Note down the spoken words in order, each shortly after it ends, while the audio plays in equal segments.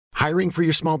Hiring for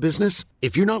your small business?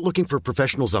 If you're not looking for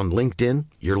professionals on LinkedIn,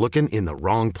 you're looking in the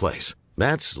wrong place.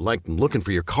 That's like looking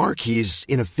for your car keys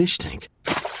in a fish tank.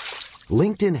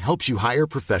 LinkedIn helps you hire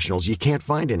professionals you can't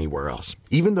find anywhere else,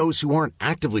 even those who aren't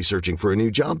actively searching for a new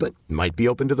job but might be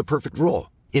open to the perfect role.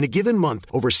 In a given month,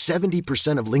 over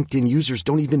 70% of LinkedIn users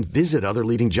don't even visit other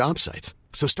leading job sites.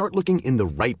 So start looking in the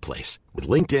right place. With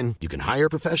LinkedIn, you can hire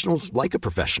professionals like a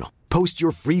professional. Post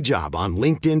your free job on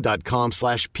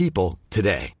linkedin.com/people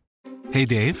today. Hey,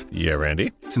 Dave. Yeah,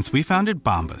 Randy. Since we founded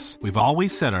Bombas, we've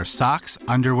always said our socks,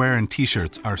 underwear, and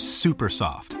T-shirts are super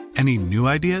soft. Any new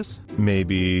ideas?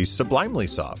 Maybe sublimely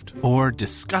soft. Or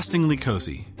disgustingly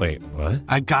cozy. Wait, what?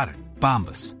 I got it.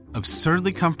 Bombas.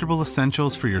 Absurdly comfortable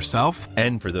essentials for yourself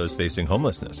and for those facing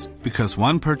homelessness. Because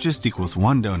one purchased equals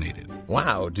one donated.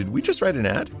 Wow, did we just write an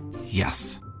ad?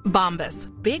 Yes. Bombas.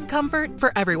 Big comfort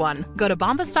for everyone. Go to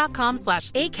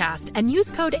bombas.com/ACAST and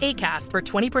use code ACAST for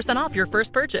 20% off your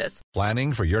first purchase.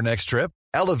 Planning for your next trip?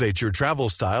 Elevate your travel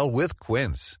style with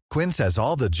Quince. Quince has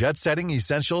all the jet-setting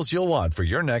essentials you'll want for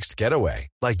your next getaway,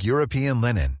 like European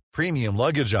linen, premium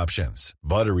luggage options,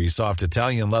 buttery soft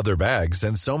Italian leather bags,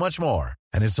 and so much more.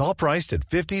 And it's all priced at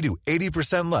 50 to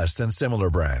 80% less than similar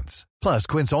brands. Plus,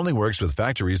 Quince only works with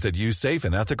factories that use safe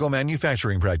and ethical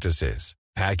manufacturing practices.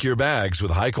 Pack your bags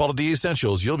with high-quality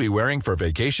essentials you'll be wearing for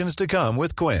vacations to come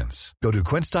with Quince. Go to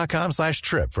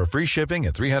quince.com/trip for free shipping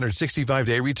and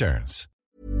 365-day returns.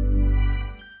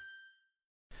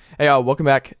 Hey, y'all. Welcome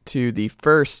back to the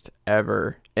first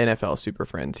ever NFL Super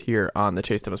Friends here on the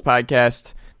Chase Thomas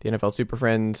Podcast. The NFL Super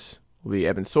Friends will be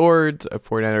Evan Swords of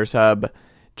 49ers Hub,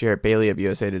 Jarrett Bailey of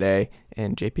USA Today,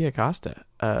 and JP Acosta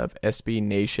of SB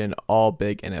Nation, all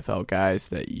big NFL guys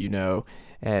that you know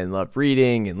and love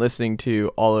reading and listening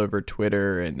to all over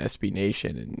Twitter and SB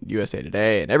Nation and USA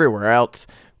Today and everywhere else.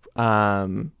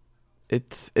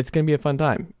 It's going to be a fun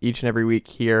time each and every week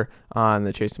here on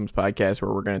the Chase Thomas Podcast,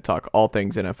 where we're going to talk all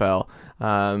things NFL.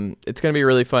 It's going to be a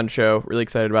really fun show. Really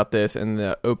excited about this. And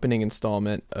the opening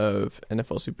installment of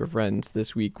NFL Super Friends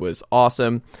this week was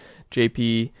awesome.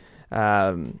 JP,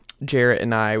 Jarrett,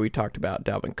 and I, we talked about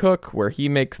Dalvin Cook, where he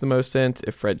makes the most sense,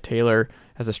 if Fred Taylor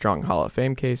has a strong Hall of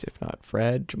Fame case, if not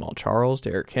Fred, Jamal Charles,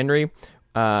 Derrick Henry,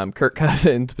 Kirk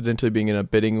Cousins potentially being in a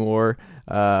bidding war,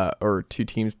 or two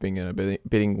teams being in a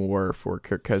bidding war for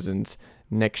Kirk Cousins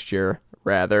next year,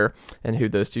 rather, and who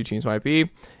those two teams might be.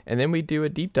 And then we do a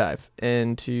deep dive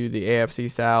into the AFC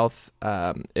South,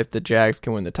 if the Jags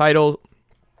can win the title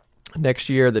next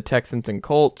year, the Texans and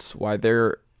Colts, why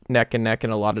they're neck and neck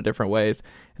in a lot of different ways,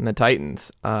 and the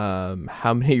Titans,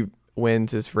 how many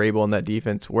wins is Vrabel and that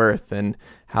defense worth, and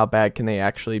how bad can they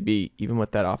actually be, even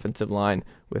with that offensive line,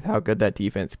 with how good that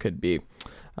defense could be.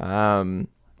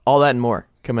 All that and more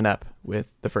coming up with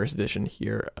the first edition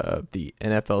here of the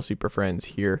NFL Super Friends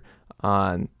here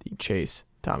on the Chase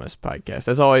Thomas Podcast.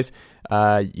 As always,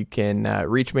 you can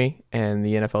reach me and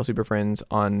the NFL Super Friends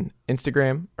on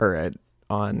Instagram, or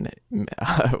on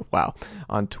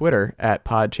Twitter at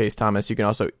PodChaseThomas. You can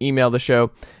also email the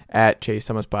show at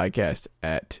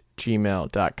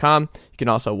chasethomaspodcast@gmail.com. You can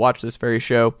also watch this very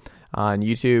show on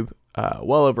YouTube.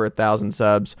 Well over 1,000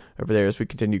 subs over there as we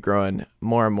continue growing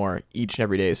more and more each and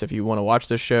every day. So if you want to watch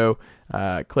this show,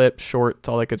 clips, shorts,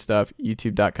 all that good stuff,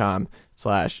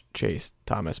 youtube.com/Chase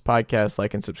Thomas Podcast.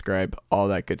 Like and subscribe, all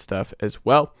that good stuff as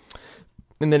well.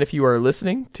 And then if you are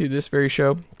listening to this very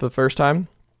show for the first time,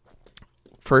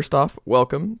 first off,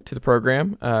 welcome to the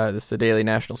program. This is a daily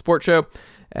national sports show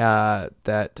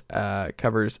that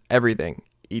covers everything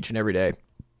each and every day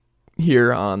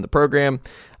here on the program.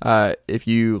 If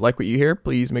you like what you hear,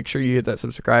 please make sure you hit that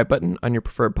subscribe button on your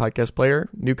preferred podcast player.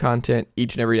 New content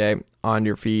each and every day on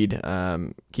your feed,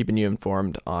 keeping you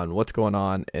informed on what's going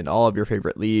on in all of your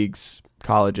favorite leagues,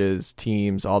 colleges,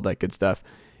 teams, all that good stuff.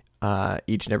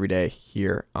 Each and every day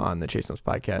here on the Chase Thomas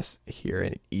Podcast here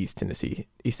in East Tennessee.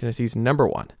 East Tennessee's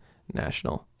 #1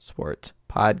 national sports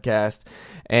podcast.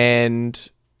 And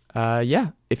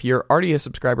if you're already a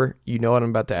subscriber, you know what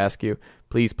I'm about to ask you.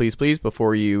 Please, please, please,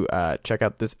 before you check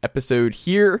out this episode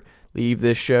here, leave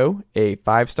this show a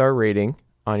 5-star rating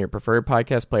on your preferred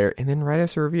podcast player, and then write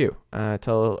us a review.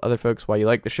 Tell other folks why you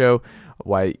like the show,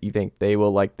 why you think they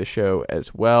will like the show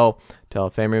as well. Tell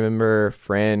a family member,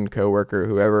 friend, coworker,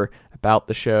 whoever about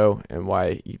the show and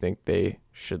why you think they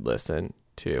should listen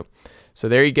to. So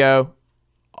there you go.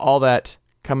 All that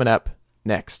coming up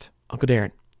next. Uncle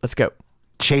Darren, let's go.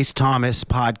 Chase Thomas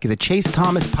the Chase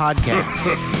Thomas Podcast.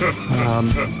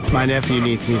 My nephew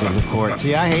needs me to record.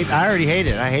 See, I already hate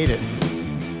it. I hate it.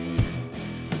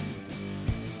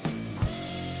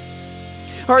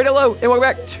 All right, hello, and welcome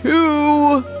back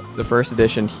to the first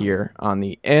edition here on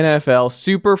the NFL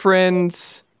Super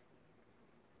Friends.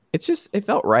 it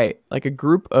felt right. Like a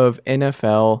group of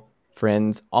NFL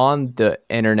friends on the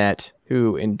internet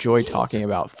who enjoy talking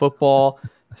about football.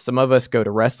 Some of us go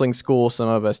to wrestling school. Some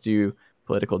of us do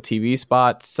political TV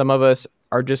spots. Some of us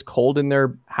are just cold in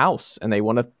their house and they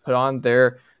want to put on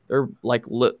their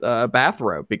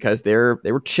bathrobe because they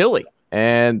were chilly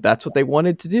and that's what they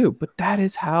wanted to do. But that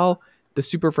is how the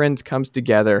Super Friends comes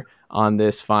together on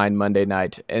this fine Monday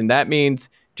night. And that means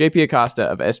JP Acosta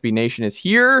of SB Nation is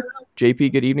here.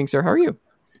 JP, good evening, sir. How are you?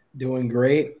 Doing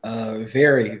great.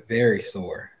 Very, very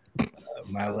sore.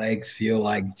 My legs feel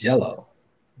like Jello.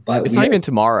 But it's not even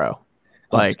tomorrow.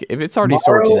 Like if it's already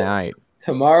sore tonight.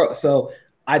 Tomorrow. So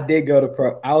I did go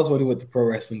to I was went to pro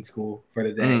wrestling school for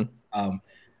the day.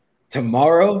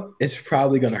 Tomorrow it's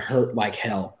probably gonna hurt like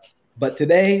hell. But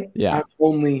today, I'm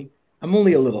only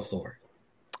a little sore.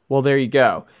 Well, there you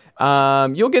go.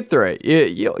 You'll get through it.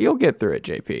 You'll get through it,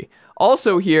 JP.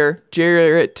 Also here,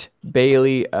 Jarrett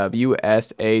Bailey of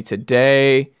USA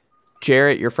Today.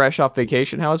 Jarrett, you're fresh off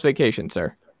vacation. How was vacation,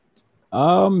 sir?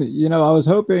 I was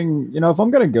hoping, if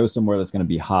I'm going to go somewhere that's going to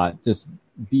be hot, just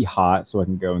be hot so I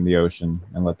can go in the ocean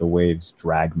and let the waves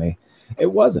drag me.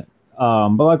 It wasn't.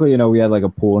 But luckily, we had like a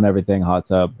pool and everything, hot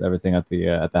tub, everything at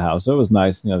the house. So it was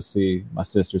nice, see my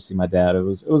sister, see my dad. It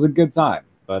was a good time.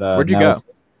 But where'd you go?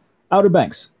 Outer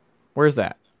Banks. Where's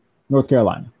that? North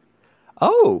Carolina.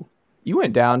 Oh, you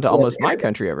went down to almost my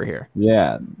country over here.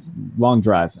 Yeah, long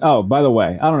drive. Oh, by the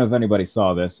way, I don't know if anybody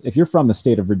saw this. If you're from the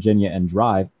state of Virginia and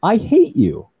drive, I hate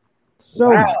you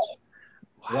so much.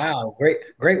 Wow,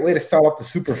 great way to start off the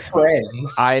Super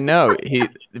Friends. I know.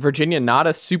 Virginia, not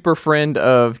a super friend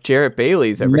of Jarrett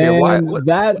Bailey's over here. Why?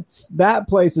 That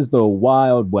place is the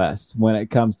Wild West when it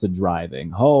comes to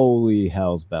driving. Holy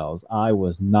hell's bells. I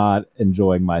was not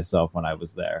enjoying myself when I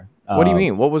was there. What do you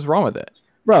mean? What was wrong with it?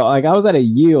 Bro, I was at a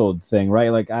yield thing,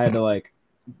 right? Like I had to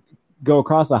go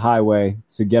across a highway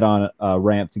to get on a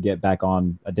ramp to get back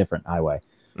on a different highway.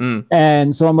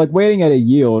 And so I'm waiting at a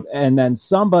yield, and then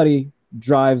somebody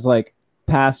drives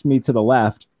past me to the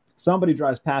left. Somebody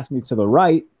drives past me to the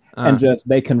right, and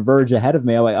they converge ahead of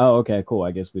me. I'm like, oh, okay, cool.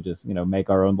 I guess we just make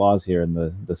our own laws here in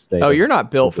the state. Oh, you're not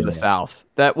built for the South.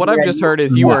 I've just heard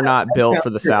is you are not built for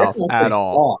the South at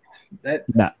all.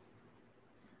 No.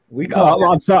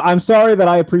 I'm sorry that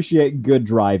I appreciate good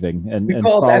driving and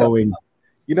following.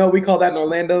 We call that in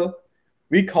Orlando.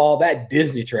 We call that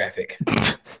Disney traffic.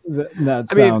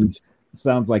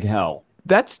 Sounds like hell.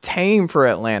 That's tame for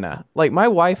Atlanta. My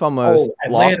wife almost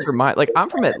lost her mind. I'm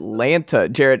from Atlanta,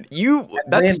 Jared.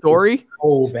 That story.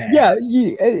 So bad. Yeah,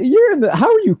 you're in the. How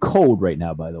are you cold right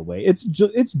now? By the way, it's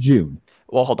June.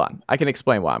 Well, hold on. I can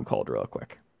explain why I'm cold real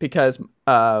quick. Because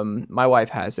my wife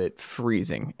has it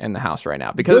freezing in the house right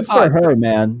now. Because it's for her,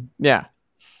 man. Yeah.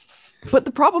 But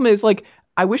the problem is,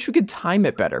 I wish we could time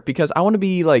it better because I want to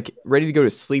be, ready to go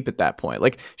to sleep at that point.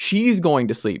 She's going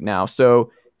to sleep now,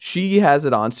 so she has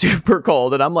it on super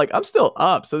cold, and I'm I'm still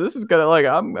up, so this is going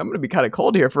to, I'm going to be kind of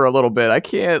cold here for a little bit. I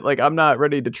can't, I'm not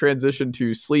ready to transition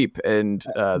to sleep. And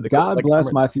God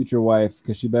bless my future wife,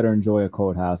 because she better enjoy a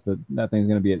cold house. That thing's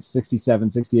going to be at 67,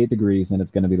 68 degrees, and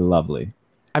it's going to be lovely.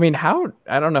 I mean,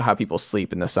 I don't know how people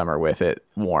sleep in the summer with it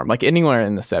warm. Anywhere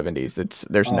in the 70s,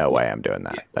 there's no way I'm doing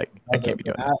that. I can't be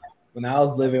doing that. When I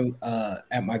was living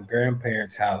at my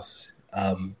grandparents' house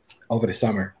over the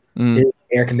summer, his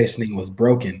air conditioning was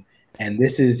broken. And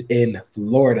this is in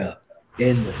Florida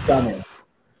in the summer.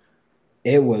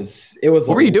 It was. What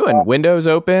were you doing? Windows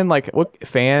open? What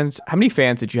fans? How many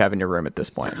fans did you have in your room at this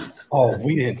point? Oh,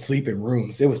 we didn't sleep in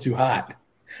rooms. It was too hot.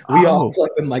 We all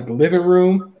slept in the living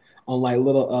room. On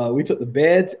little, we took the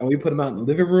beds and we put them out in the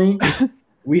living room.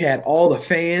 We had all the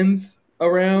fans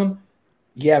around.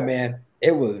 Yeah, man,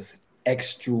 it was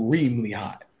extremely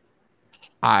hot.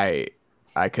 I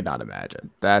could not imagine.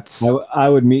 I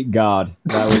would meet God.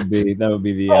 That would be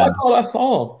the end. I thought I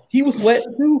saw him. He was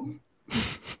sweating too.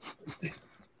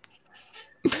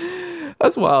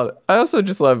 That's wild. I also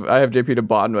just love I have JP to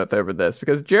bond with over this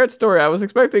because Jared's story I was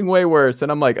expecting way worse,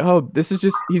 and I'm this is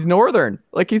just he's northern,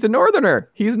 he's a northerner.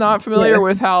 He's not familiar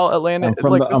with how Atlanta, I'm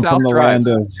from the drives. Land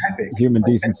of human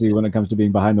decency when it comes to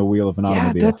being behind the wheel of an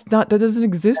automobile. That doesn't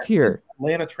exist here.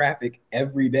 Atlanta traffic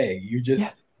every day. You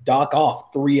just dock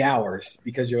off 3 hours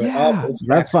because you're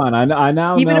that's fine. I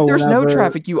now even know if there's no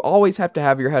traffic, you always have to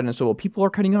have your head in a swivel. People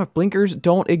are cutting off. Blinkers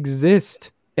don't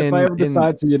exist. If I ever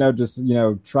decide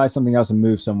to, try something else and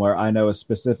move somewhere, I know a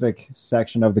specific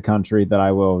section of the country that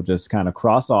I will just kind of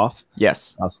cross off.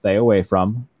 Yes. I'll stay away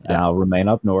from, and I'll remain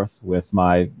up north with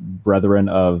my brethren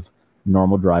of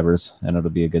normal drivers, and it'll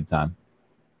be a good time.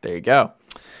 There you go.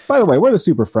 By the way, we're the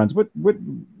Super Friends. What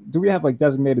do we have like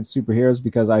designated superheroes?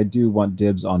 Because I do want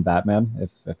dibs on Batman,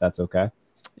 if that's okay.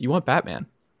 You want Batman?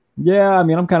 Yeah, I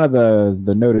mean, I'm kind of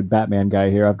the noted Batman guy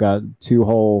here. I've got 2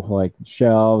 whole like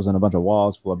shelves and a bunch of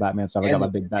walls full of Batman stuff. I got my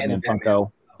big Batman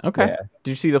Funko. Okay. Yeah.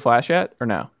 Did you see the Flash yet, or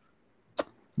no?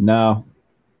 No.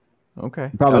 Okay.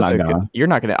 Probably not gonna. You're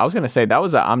not gonna. I was gonna say that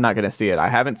was. I'm not gonna see it. I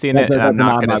haven't seen it, and I'm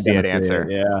not gonna see it. Answer.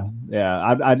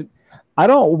 Yeah. I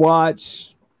don't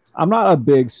watch. I'm not a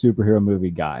big superhero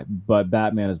movie guy, but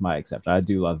Batman is my exception. I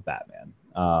do love Batman.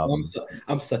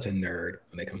 I'm such a nerd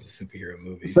when it comes to superhero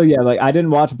movies. So yeah, like I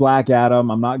didn't watch Black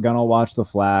Adam. I'm not gonna watch The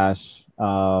Flash.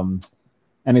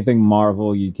 Anything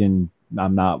Marvel,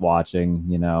 I'm not watching.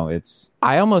 You know, it's.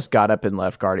 I almost got up and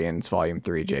left Guardians Volume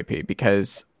 3, JP,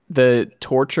 because the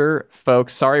torture,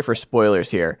 folks. Sorry for spoilers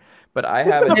here, but I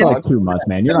haven't talked too much,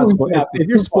 man. You're not. If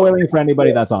you're spoiling for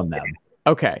anybody, that's on them.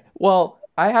 Okay, well.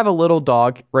 I have a little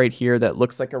dog right here that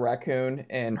looks like a raccoon,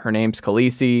 and her name's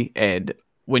Khaleesi. And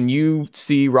when you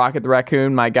see Rocket the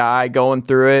Raccoon, my guy, going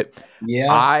through it,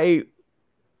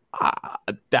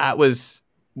 that was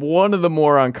one of the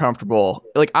more uncomfortable.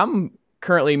 Like, I'm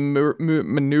currently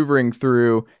maneuvering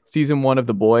through season 1 of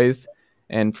The Boys,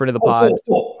 and friend of the pod.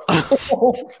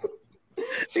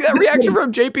 See, that reaction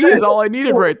from JP is all I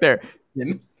needed right there.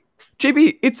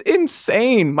 JB, it's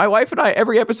insane. My wife and I,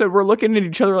 every episode, we're looking at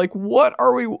each other like, what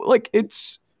are we like?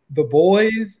 It's The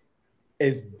Boys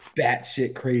is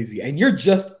batshit crazy, and you're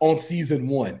just on season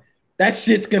 1. That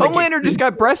shit's gonna. Homelander just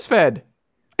got breastfed.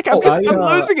 Like, I'm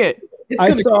losing it.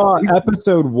 I saw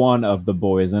episode 1 of The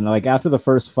Boys, and like after the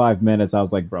first 5 minutes, I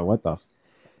was like, bro, what the f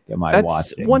am I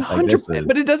watching? 100%, like,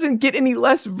 but it doesn't get any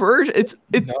less version. It's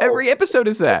no, every episode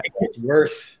is that. It gets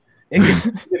worse. It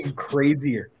gets even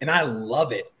crazier, and I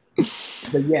love it.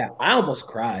 But yeah, I almost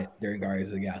cried during Guardians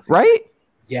of the Galaxy. Right?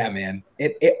 Yeah, man.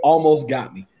 It almost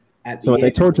got me. So they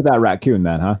tortured that raccoon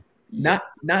then, huh? Not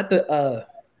the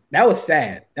that was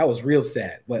sad. That was real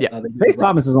sad. But yeah. Chase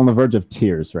Thomas is on the verge of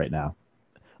tears right now.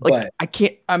 Like, I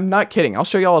can't. I'm not kidding. I'll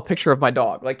show y'all a picture of my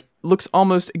dog. Like, looks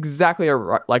almost exactly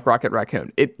like Rocket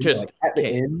Raccoon. It just like at the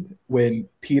end when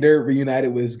Peter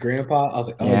reunited with his grandpa, I was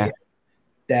like, oh yeah,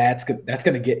 that's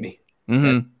gonna get me.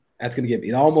 Mm-hmm. That's gonna get me.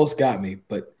 It almost got me,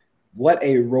 but. What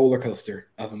a roller coaster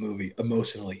of a movie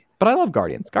emotionally. But I love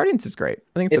Guardians. Guardians is great.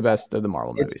 I think it's the best of the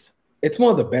Marvel movies. It's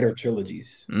one of the better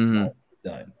trilogies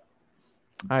done.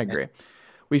 I agree.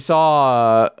 We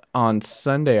saw on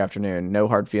Sunday afternoon, No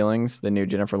Hard Feelings, the new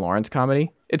Jennifer Lawrence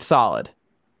comedy. It's solid.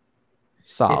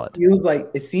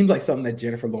 It seems like something that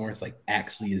Jennifer Lawrence like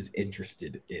actually is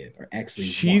interested in, or actually.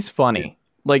 She's funny.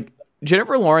 Like,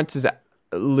 Jennifer Lawrence is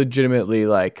legitimately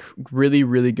like really,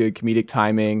 really good comedic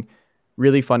timing.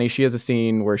 Really funny. She has a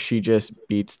scene where she just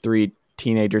beats 3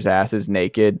 teenagers' asses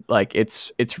naked. Like,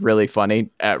 it's really funny.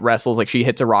 At wrestles, like, she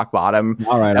hits a rock bottom.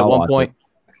 All right, at one point.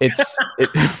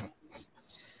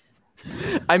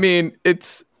 I mean,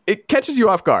 it catches you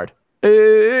off guard.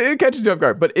 It catches you off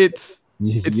guard, but it's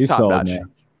top notch.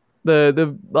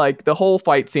 The whole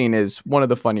fight scene is one of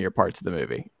the funnier parts of the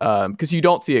movie, because you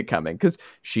don't see it coming, because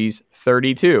she's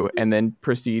 32 and then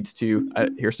proceeds to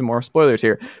here's some more spoilers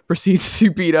here, proceeds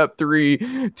to beat up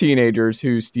 3 teenagers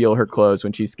who steal her clothes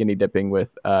when she's skinny dipping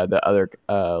with the other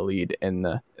lead in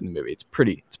the movie. It's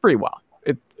pretty wild.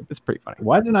 It's pretty funny.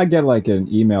 Why didn't I get like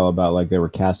an email about like they were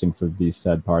casting for these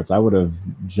said parts? I would have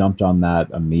jumped on that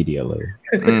immediately.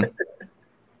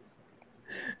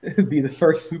 Be the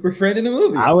first super friend in the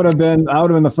movie. I would have been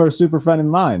the first super friend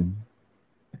in line.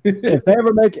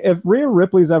 If Rhea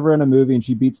Ripley's ever in a movie and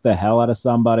she beats the hell out of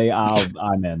somebody,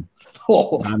 I'm in.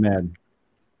 I'm in.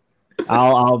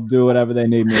 I'll do whatever they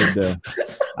need me to do.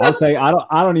 I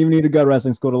don't even need to go to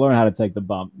wrestling school to learn how to take the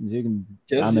bump.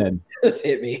 I'm in. Just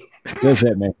hit me. Just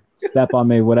hit me. Step on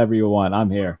me, whatever you want.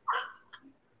 I'm here.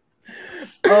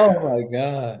 Oh my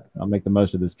god. I'll make the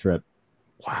most of this trip.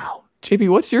 Wow. JP,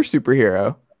 what's your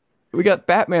superhero? We got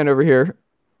Batman over here.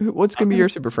 What's going to be your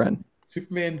super friend?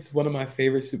 Superman's one of my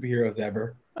favorite superheroes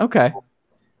ever. Okay.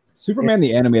 Superman,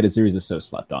 the animated series, is so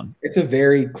slept on. It's a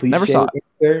very cliche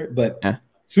answer, but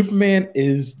Superman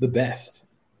is the best.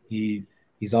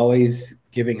 He's always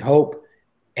giving hope,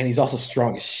 and he's also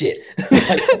strong as shit. Like,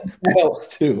 that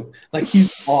helps too. Like,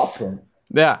 he's awesome.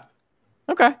 Yeah.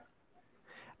 Okay.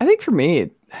 I think for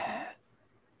me,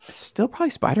 it's still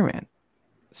probably Spider-Man.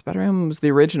 Spider-Man was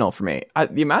the original for me.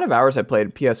 The amount of hours I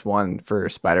played PS1 for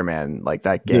Spider-Man, like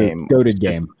that game. Goated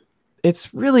game.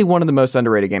 It's really one of the most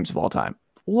underrated games of all time.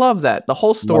 Love that. The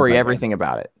whole story, everything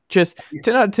about it. Just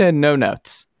 10 out of 10, no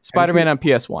notes. Spider-Man on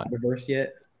PS1. Reverse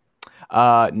yet?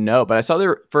 No, but I saw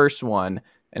the first one,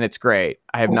 and it's great.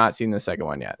 I have not seen the second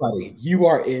one yet. Buddy, you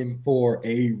are in for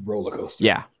a roller coaster.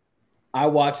 Yeah. I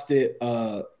watched it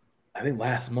I think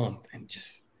last month, and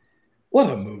just what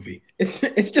a movie. It's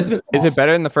just Is it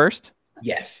better than the first?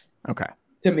 Yes. Okay.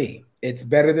 To me, it's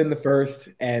better than the first,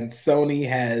 and Sony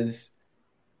has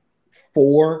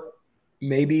 4,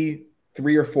 maybe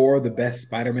 3 or 4 of the best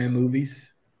Spider-Man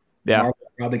movies. Yeah. Marvel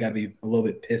probably got to be a little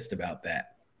bit pissed about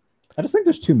that. I just think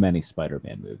there's too many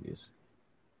Spider-Man movies.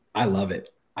 I love it.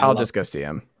 I'll just go see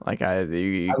them. Like you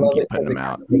I can love keep it putting them it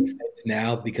out. makes sense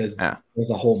now because there's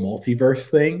a whole multiverse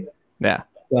thing. Yeah.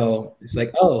 So it's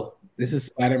like, oh, this is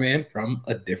Spider-Man from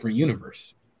a different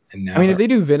universe. And now, I mean, if they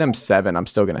do Venom 7, I'm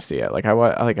still gonna see it. Like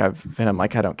I've Venom.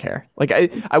 Like I don't care. Like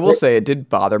I will say it did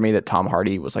bother me that Tom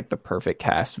Hardy was like the perfect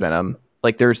cast Venom.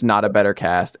 Like there's not a better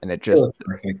cast, and it just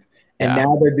perfect. And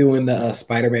now they're doing the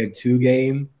Spider-Man 2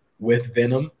 game with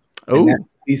Venom. And that's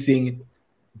releasing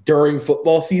during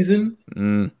football season.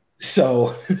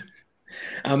 So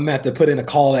I'm gonna have to put in a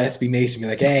call to SB Nation, be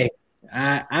like, hey,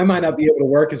 I might not be able to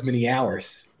work as many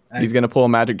hours. He's gonna pull a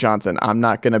Magic Johnson. I'm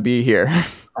not gonna be here.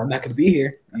 I'm not gonna be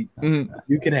here.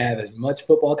 You can have as much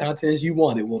football content as you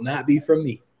want. It will not be from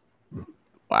me.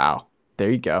 Wow.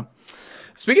 There you go.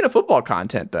 Speaking of football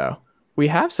content, though, we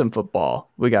have some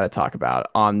football we got to talk about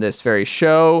on this very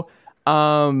show.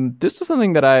 This is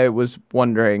something that I was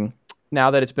wondering.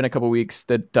 Now that it's been a couple weeks,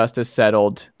 the dust has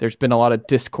settled. There's been a lot of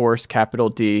discourse, capital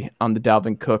D, on the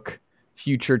Dalvin Cook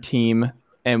future team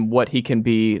and what he can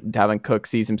be. Dalvin Cook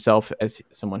sees himself as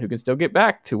someone who can still get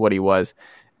back to what he was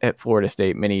at Florida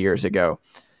State many years ago.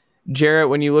 Jarrett,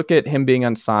 when you look at him being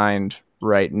unsigned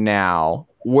right now,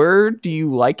 where do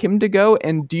you like him to go?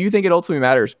 And do you think it ultimately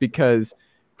matters? Because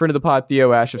friend of the pod,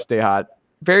 Theo Ash of Stay Hot,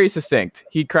 very succinct.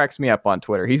 He cracks me up on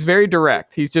Twitter. He's very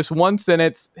direct. He's just one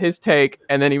sentence, his take,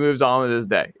 and then he moves on with his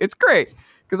day. It's great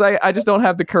because I just don't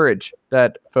have the courage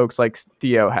that folks like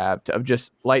Theo have of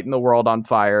just lighting the world on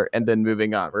fire and then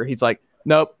moving on, where he's like,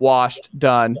 nope, washed,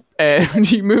 done, and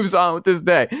he moves on with his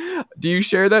day. Do you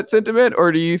share that sentiment,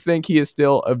 or do you think he is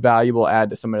still a valuable add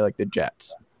to somebody like the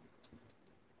Jets?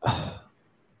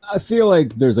 I feel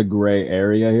like there's a gray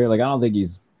area here. Like, I don't think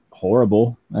he's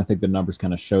horrible. I think the numbers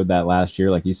kind of showed that last year.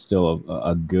 Like, he's still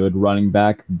a good running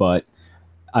back, but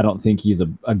I don't think he's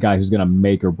a guy who's going to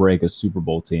make or break a Super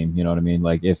Bowl team. You know what I mean?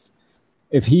 Like,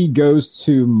 if he goes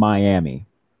to Miami,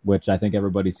 which I think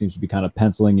everybody seems to be kind of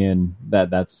penciling in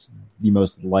that's the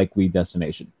most likely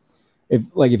destination.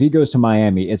 If he goes to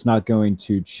Miami, it's not going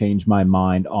to change my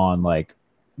mind on like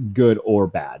good or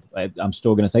bad. I'm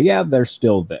still going to say, yeah, there's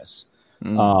still this.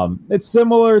 It's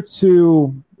similar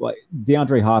to like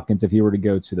DeAndre Hopkins if he were to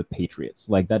go to the Patriots.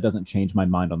 Like, that doesn't change my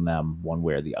mind on them one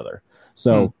way or the other.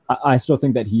 So I still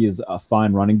think that he is a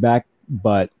fine running back,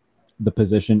 but the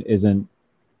position isn't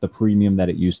the premium that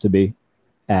it used to be.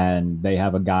 And they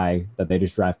have a guy that they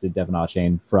just drafted, Devin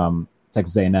Achane from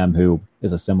Texas A&M, who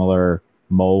is a similar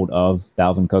mold of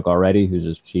Dalvin Cook already, who's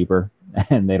just cheaper,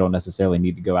 and they don't necessarily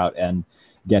need to go out and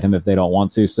get him if they don't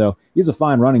want to. So he's a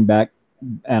fine running back.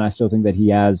 And I still think that he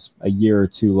has a year or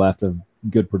two left of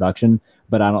good production,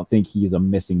 but I don't think he's a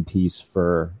missing piece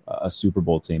for a Super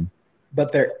Bowl team.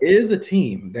 But there is a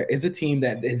team that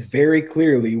is very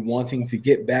clearly wanting to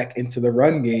get back into the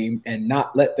run game and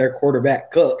not let their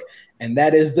quarterback cook, and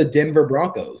that is the Denver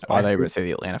Broncos. Oh, I thought you were going to say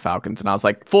the Atlanta Falcons, and I was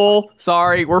like, full.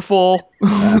 Sorry, we're full.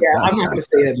 Yeah, I'm not going to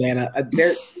say Atlanta.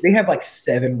 They have like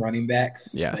 7 running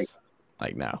backs. Yes.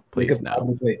 Like no, please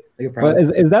no.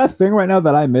 Is that a thing right now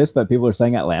that I missed that people are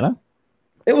saying Atlanta?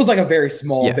 It was like a very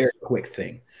small, very quick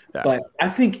thing. Yeah. But I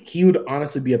think he would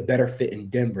honestly be a better fit in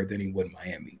Denver than he would in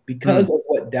Miami because of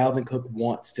what Dalvin Cook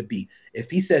wants to be. If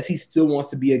he says he still wants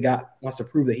to be a guy, wants to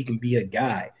prove that he can be a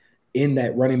guy in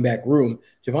that running back room,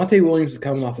 Javonte Williams is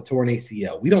coming off a torn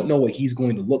ACL. We don't know what he's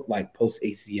going to look like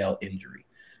post-ACL injury.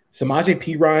 Samaje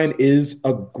Perine is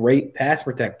a great pass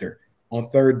protector on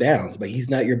third downs, but he's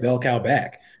not your bell cow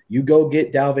back. You go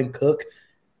get Dalvin Cook.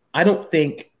 I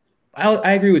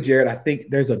agree with Jared. I think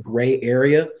there's a gray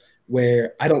area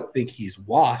where I don't think he's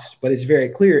washed, but it's very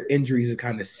clear injuries have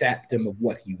kind of sapped him of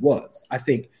what he was. I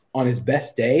think on his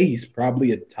best day, he's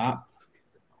probably a top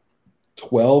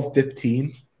 12,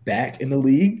 15 back in the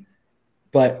league.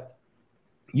 But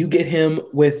you get him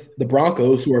with the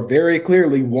Broncos, who are very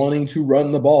clearly wanting to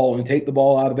run the ball and take the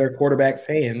ball out of their quarterback's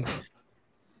hands.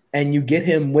 And you get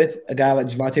him with a guy like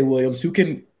Javonte Williams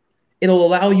it'll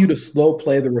allow you to slow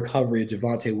play the recovery of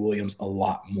Javonte Williams a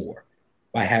lot more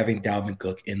by having Dalvin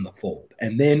Cook in the fold.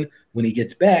 And then when he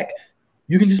gets back,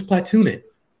 you can just platoon it.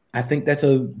 I think that's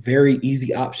a very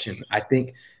easy option. I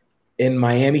think in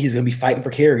Miami, he's going to be fighting for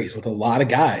carries with a lot of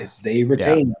guys. They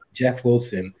retained Jeff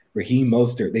Wilson, Raheem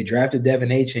Mostert. They drafted Devin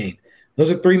Achane.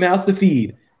 Those are 3 mouths to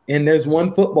feed, and there's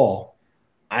one football.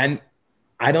 I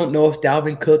don't know if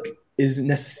Dalvin Cook isn't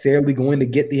necessarily going to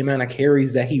get the amount of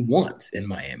carries that he wants in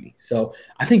Miami. So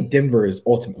I think Denver is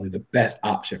ultimately the best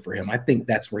option for him. I think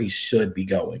that's where he should be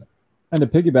going. And to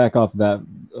piggyback off that,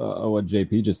 what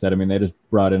JP just said, I mean, they just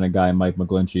brought in a guy, Mike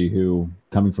McGlinchey, who,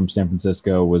 coming from San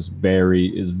Francisco, is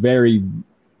very,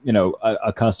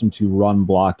 accustomed to run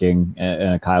blocking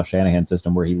in a Kyle Shanahan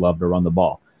system where he loved to run the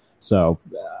ball. So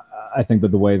I think that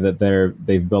the way that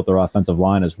they've built their offensive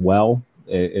line as well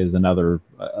is another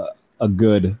a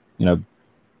good,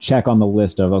 check on the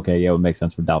list of, okay, yeah, it would make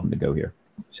sense for Dalvin to go here.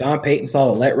 Sean Payton saw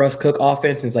the let Russ cook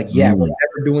offense and is like, yeah, we're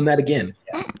never doing that again.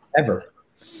 Ever.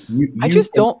 I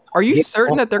just don't. Are you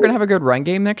certain that they're going to have a good run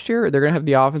game next year? Or they're going to have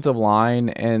the offensive line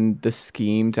and the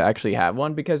scheme to actually have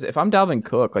one? Because if I'm Dalvin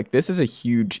Cook, like, this is a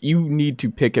huge. You need to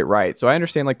pick it right. So I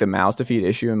understand like the mouths to feed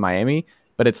issue in Miami,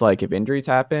 but it's like if injuries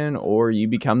happen or you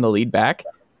become the lead back,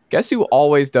 guess who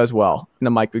always does well in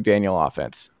the Mike McDaniel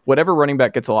offense? Whatever running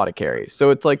back gets a lot of carries.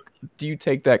 So it's like, do you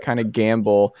take that kind of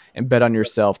gamble and bet on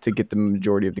yourself to get the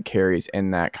majority of the carries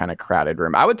in that kind of crowded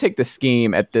room? I would take the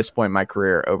scheme at this point in my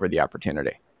career over the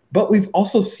opportunity. But we've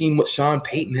also seen what Sean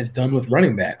Payton has done with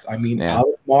running backs. I mean,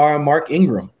 Alex Mara and Mark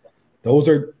Ingram, those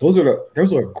are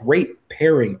a great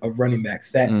pairing of running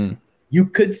backs that you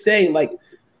could say like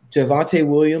Javonte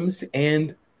Williams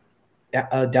and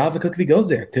Dalvin Cook, if he goes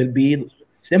there, could be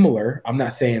similar. I'm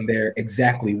not saying they're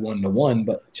exactly 1-to-1,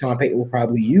 but Sean Payton will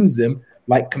probably use them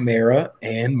like Kamara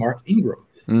and Mark Ingram.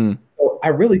 So I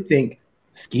really think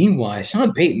scheme-wise,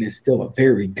 Sean Payton is still a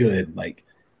very good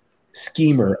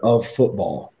schemer of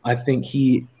football. I think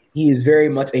he is very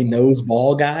much a nose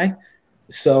ball guy.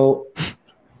 So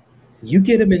you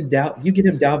get him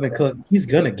Dalvin Cook, he's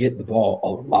gonna get the ball a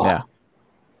lot. Yeah.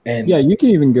 And yeah, you can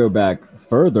even go back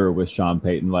further with Sean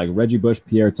Payton, like Reggie Bush,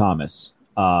 Pierre Thomas,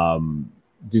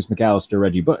 Deuce McAllister,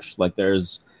 Reggie Bush. Like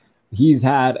he's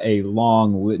had a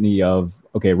long litany of,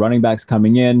 okay, running backs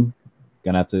coming in,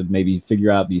 gonna have to maybe figure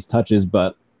out these touches,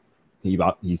 but he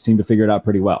seemed to figure it out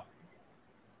pretty well.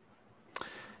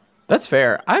 That's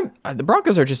fair. The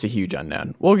Broncos are just a huge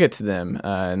unknown. We'll get to them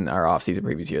in our offseason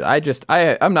previews here.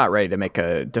 I'm not ready to make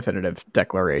a definitive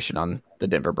declaration on the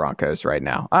Denver Broncos right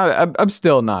now. I'm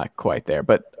still not quite there,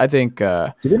 but I think.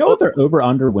 Do we know what their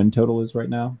over/under win total is right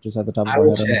now? Just at the top of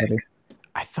my head.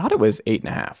 I thought it was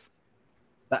 8.5.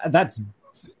 That's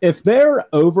if their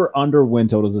over/under win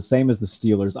total is the same as the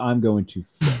Steelers, I'm going to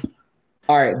flip.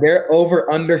 All right, their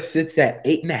over/under sits at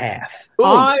 8.5.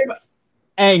 I'm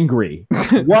angry.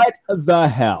 What the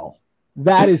hell?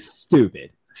 That is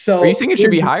stupid. So are you saying it should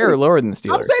be higher or lower than the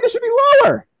Steelers? I'm saying it should be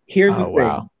lower. Here's the thing.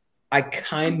 Wow. I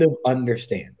kind of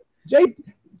understand.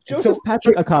 Joseph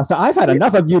Patrick Acosta, I've had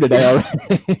enough of you today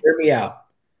already. Hear me out.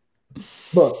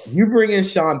 Look, you bring in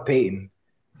Sean Payton.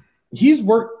 He's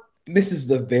worked. This is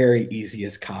the very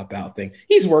easiest cop-out thing.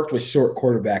 He's worked with short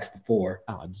quarterbacks before.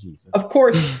 Oh, Jesus. Of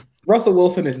course, Russell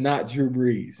Wilson is not Drew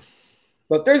Brees.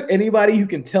 But if there's anybody who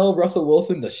can tell Russell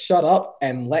Wilson to shut up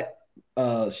and let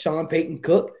Sean Payton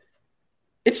cook,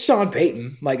 it's Sean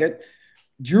Payton.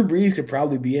 Drew Brees could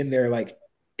probably be in there,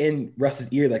 in Russ's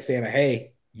ear, saying,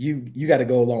 hey, you got to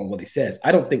go along with what he says.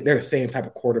 I don't think they're the same type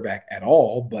of quarterback at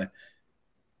all, but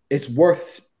it's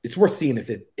worth seeing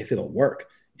if it'll work,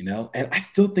 And I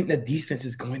still think that defense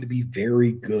is going to be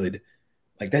very good.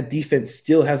 That defense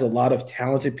still has a lot of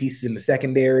talented pieces in the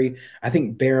secondary. I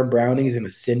think Baron Browning is an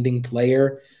ascending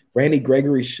player. Randy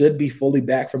Gregory should be fully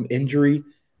back from injury.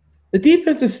 The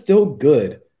defense is still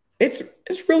good. It's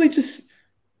really just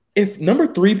if number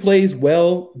 3 plays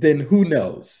well, then who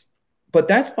knows? But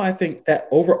that's why I think that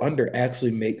over-under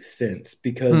actually makes sense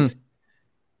because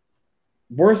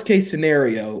worst case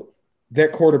scenario,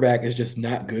 that quarterback is just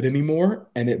not good anymore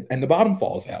and the bottom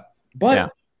falls out.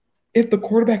 But if the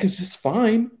quarterback is just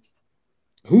fine,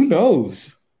 who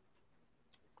knows?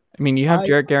 I mean, you have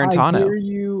Jarrett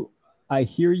Garantano. I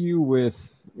hear you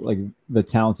with the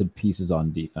talented pieces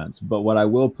on defense, but what I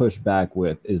will push back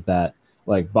with is that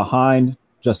behind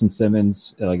Justin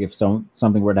Simmons, if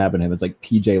something were to happen to him, it's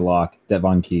PJ Locke,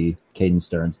 Devon Key, Caden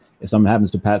Stearns. If something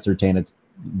happens to Pat Surtain, it's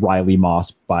Riley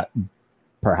Moss, but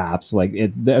perhaps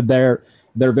they're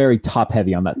very top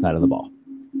heavy on that side of the ball.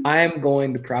 I'm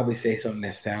going to probably say something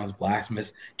that sounds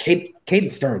blasphemous.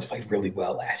 Caden Stearns played really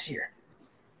well last year.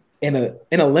 In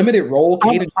a limited role,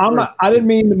 I didn't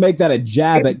mean to make that a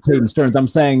jab at Caden Stearns. I'm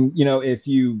saying, if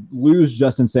you lose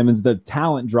Justin Simmons, the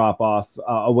talent drop off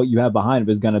of what you have behind him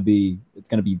is going to be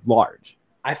large.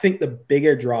 I think the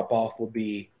bigger drop off will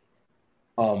be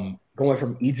going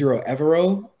from Ejiro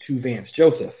Evero to Vance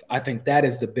Joseph. I think that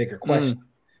is the bigger question.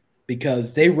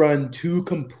 Because they run 2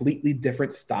 completely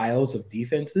different styles of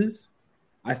defenses.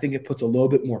 I think it puts a little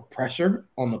bit more pressure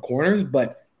on the corners,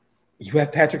 but you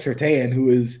have Patrick Surtain, who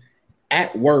is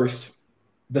at worst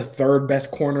the third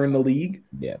best corner in the league.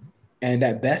 Yeah. And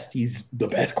at best, he's the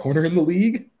best corner in the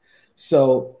league.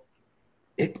 So,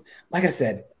 like I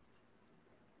said,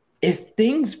 if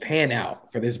things pan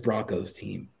out for this Broncos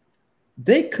team,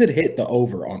 they could hit the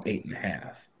over on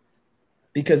 8.5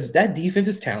 because that defense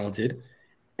is talented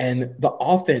and the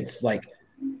offense, like,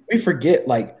 we forget,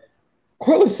 like,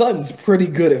 Cortland Sutton's pretty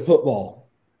good at football.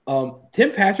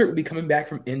 Tim Patrick will be coming back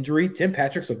from injury. Tim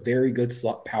Patrick's a very good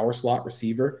power slot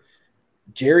receiver.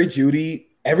 Jerry Jeudy,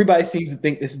 everybody seems to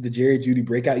think this is the Jerry Jeudy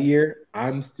breakout year.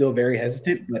 I'm still very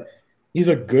hesitant, but he's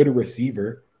a good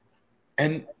receiver.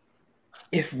 And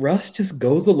if Russ just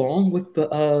goes along with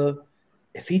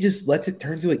if he just lets it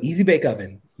turn to an easy bake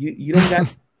oven, you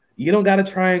don't got to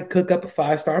try and cook up a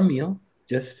 5-star meal.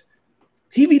 Just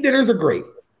TV dinners are great.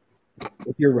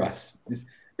 If you're Russ, just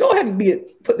go ahead and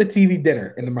put the TV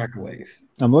dinner in the microwave.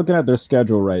 I'm looking at their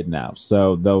schedule right now.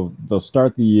 So they'll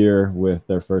start the year with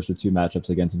their first of 2 matchups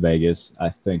against Vegas. I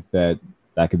think that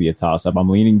could be a toss-up. I'm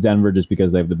leaning Denver just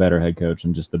because they have the better head coach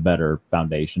and just the better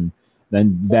foundation.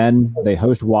 Then they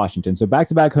host Washington. So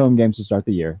back-to-back home games to start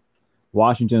the year.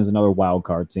 Washington is another wild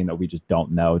card team that we just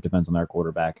don't know. It depends on their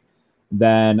quarterback.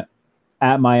 Then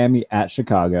at Miami, at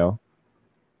Chicago,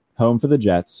 home for the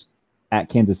Jets, at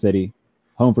Kansas City,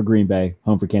 home for Green Bay,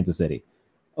 home for Kansas City.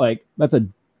 Like, that's a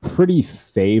pretty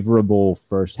favorable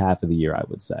first half of the year, I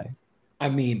would say. I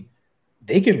mean,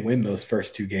 they can win those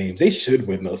first 2 games. They should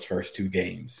win those first 2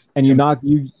 games. And you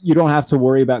don't have to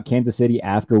worry about Kansas City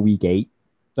after week 8.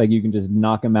 Like, you can just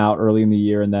knock them out early in the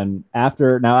year. And then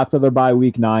after their bye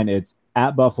week 9, it's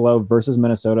at Buffalo versus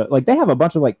Minnesota. Like, they have a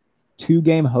bunch of, like,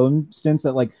 2-game home stints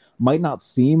that, like, might not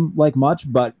seem like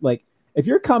much. But, like, if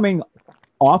you're coming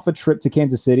off a trip to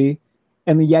Kansas City,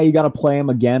 and then, you got to play them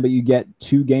again, but you get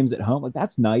 2 games at home. Like,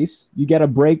 that's nice. You get a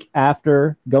break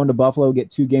after going to Buffalo,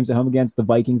 get 2 games at home against the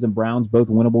Vikings and Browns, both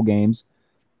winnable games.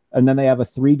 And then they have a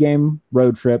 3-game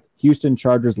road trip, Houston,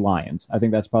 Chargers, Lions. I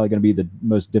think that's probably going to be the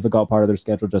most difficult part of their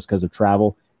schedule just because of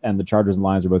travel, and the Chargers and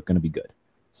Lions are both going to be good.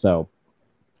 So,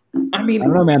 I mean, I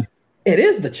don't know, man. It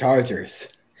is the Chargers.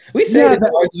 We say the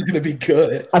Chargers are going to be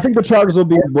good. I think the Chargers will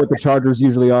be what the Chargers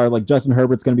usually are. Like, Justin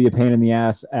Herbert's going to be a pain in the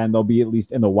ass, and they'll be at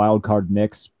least in the wild card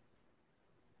mix.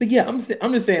 But yeah, I'm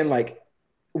just saying, like,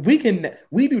 we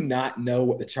do not know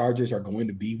what the Chargers are going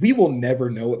to be. We will never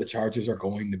know what the Chargers are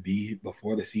going to be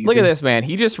before the season. Look at this, man.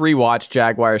 He just rewatched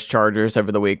Jaguars Chargers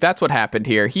over the week. That's what happened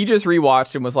here. He just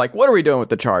rewatched and was like, what are we doing with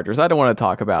the Chargers? I don't want to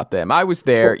talk about them. I was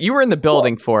there. You were in the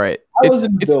building for it.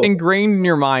 It's ingrained in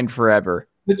your mind forever.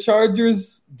 The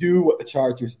Chargers do what the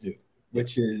Chargers do,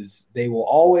 which is they will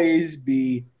always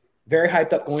be very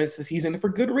hyped up going into the season for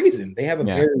good reason. They have a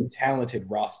very talented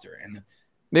roster. And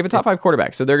they have a top 5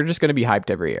 quarterback, so they're just going to be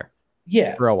hyped every year.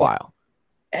 Yeah. For a while.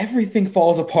 Everything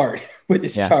falls apart with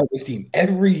this Chargers team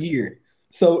every year.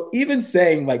 So even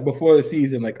saying, like, before the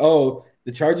season, like, oh,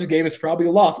 the Chargers game is probably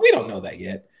a loss, we don't know that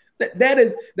yet. That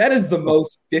is the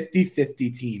most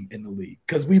 50-50 team in the league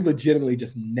because we legitimately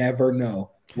just never know.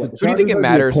 Who do you think it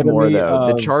matters more, though?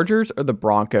 The Chargers or the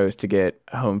Broncos to get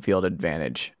home field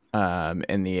advantage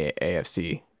in the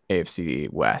AFC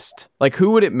West? Like, who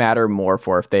would it matter more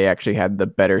for if they actually had the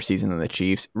better season than the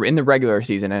Chiefs in the regular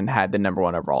season and had the number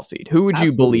 1 overall seed? Who would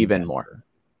you believe in more?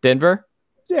 Denver?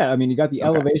 Yeah, I mean, you got the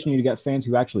elevation, you got fans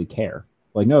who actually care.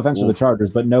 Like, no offense to the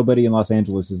Chargers, but nobody in Los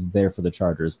Angeles is there for the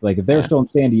Chargers. Like, if they were still in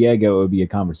San Diego, it would be a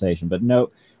conversation. But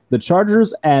no, the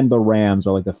Chargers and the Rams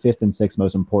are like the 5th and 6th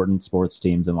most important sports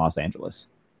teams in Los Angeles.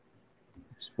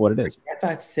 It's what it is. I guess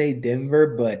I'd say Denver,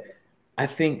 but I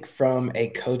think from a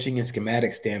coaching and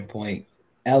schematic standpoint,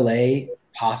 LA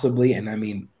possibly, and I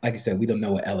mean, like I said, we don't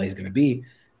know what LA is going to be.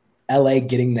 LA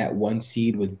getting that 1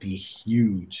 seed would be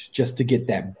huge just to get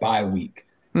that bye week.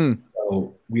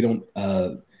 So we don't,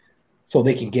 so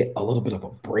they can get a little bit of a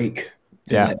break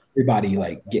to let everybody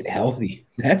like get healthy.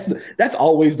 That's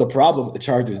always the problem with the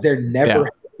Chargers. They're never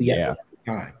healthy at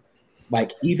the time.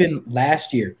 Like even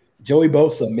last year, Joey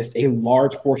Bosa missed a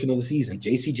large portion of the season.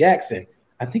 J.C. Jackson,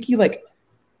 I think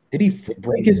did he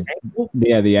break his ankle?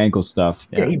 Yeah, the ankle stuff.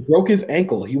 Yeah, he broke his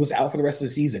ankle. He was out for the rest of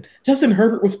the season. Justin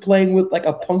Herbert was playing with like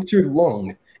a punctured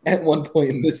lung at one point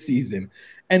in this season.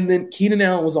 And then Keenan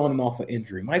Allen was on and off with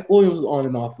injury. Mike Williams was on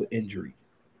and off with injury.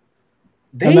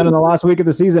 And then in the last week of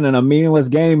the season, in a meaningless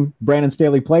game, Brandon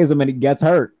Staley plays him and he gets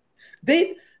hurt.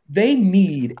 They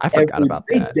need. I forgot about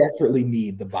that. They desperately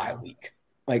need the bye week.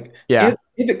 Like, if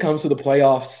it comes to the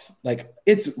playoffs, like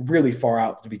it's really far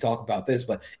out to be talking about this,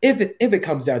 but if it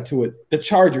comes down to it, the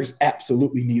Chargers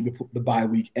absolutely need the bye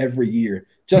week every year,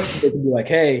 just so they can be like,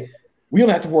 hey, we don't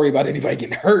have to worry about anybody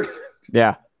getting hurt.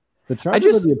 Yeah. The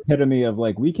Chargers are the epitome of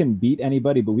like, we can beat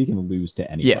anybody, but we can lose to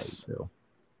anybody too.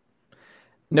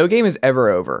 No game is ever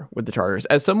over with the Chargers.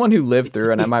 As someone who lived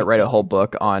through, and I might write a whole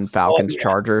book on Falcons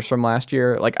Chargers from last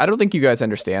year. Like, I don't think you guys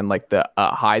understand like the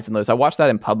highs and lows. I watched that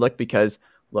in public because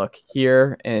look,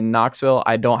 here in Knoxville,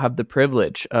 I don't have the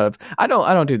privilege of I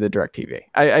don't do the direct TV.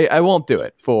 I won't do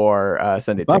it for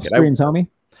Sunday Buff Ticket. Stream, Tommy.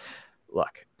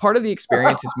 Look, part of the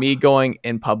experience is me going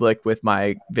in public with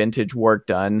my vintage work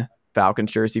done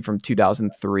Falcons jersey from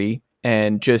 2003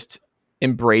 and just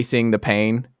embracing the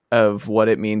pain of what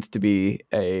it means to be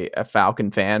a Falcon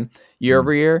fan year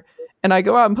over year. And I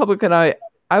go out in public and I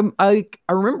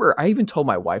remember I even told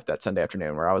my wife that Sunday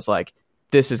afternoon where I was like,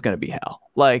 this is going to be hell.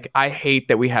 Like, I hate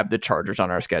that we have the Chargers on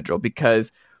our schedule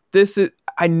because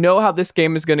I know how this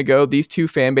game is going to go. These two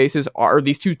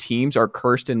teams are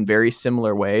cursed in very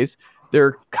similar ways.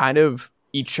 They're kind of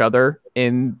each other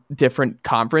in different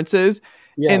conferences.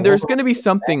 Yeah, and there's going to be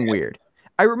something weird.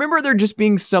 I remember there just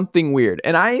being something weird.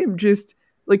 And I am just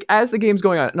like, as the game's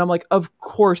going on, and I'm like, of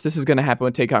course this is going to happen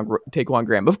with Taquan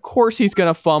Graham. Of course he's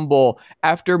going to fumble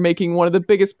after making one of the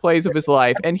biggest plays of his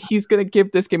life, and he's going to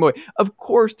give this game away. Of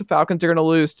course the Falcons are going to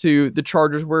lose to the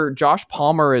Chargers, where Josh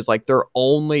Palmer is like their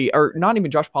only, or not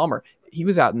even Josh Palmer. He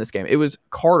was out in this game. It was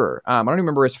Carter. I don't even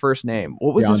remember his first name.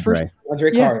 What was his first?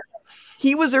 Andre Carter.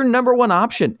 He was their number one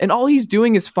option, and all he's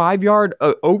doing is 5-yard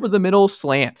over the middle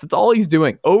slants. That's all he's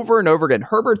doing over and over again.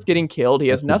 Herbert's getting killed. He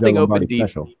has nothing open deep.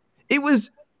 It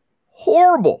was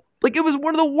horrible. Like, it was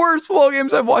one of the worst football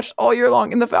games I've watched all year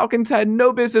long, and the Falcons had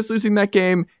no business losing that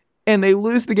game, and they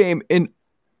lose the game in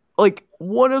like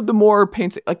one of the more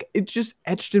painful. Like, it's just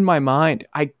etched in my mind.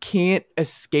 I can't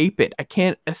escape it. I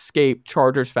can't escape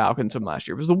Chargers Falcons from last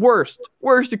year. It was the worst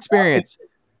experience.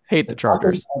 Hate the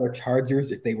Chargers. The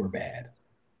Chargers if they were bad.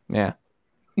 Yeah.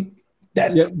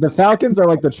 The Falcons are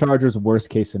like the Chargers' worst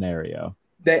case scenario.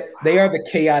 They are the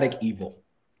chaotic evil.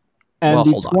 And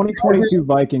the 2022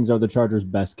 Vikings are the Chargers'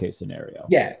 best case scenario.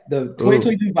 Yeah, the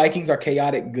 2022 Vikings are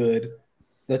chaotic good.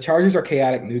 The Chargers are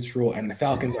chaotic neutral, and the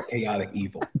Falcons are chaotic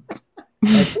evil.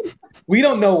 Like, we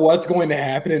don't know what's going to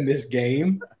happen in this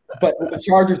game, but with the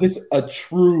Chargers, it's a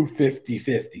true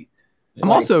 50-50. I'm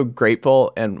also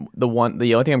grateful, and the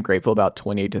only thing I'm grateful about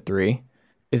 28-3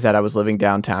 is that I was living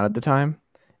downtown at the time.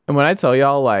 And when I tell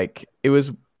y'all, like, it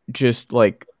was just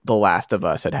like The Last of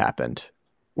Us had happened,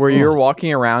 where you're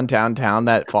walking around downtown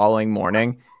that following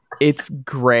morning. It's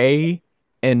gray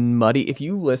and muddy. If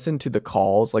you listen to the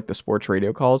calls, like the sports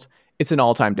radio calls, it's an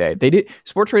all-time day.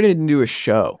 Sports radio didn't do a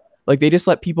show. Like, they just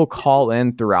let people call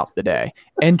in throughout the day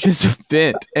and just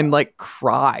vent and like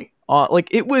cry.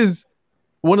 Like, it was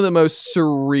one of the most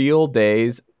surreal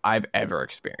days I've ever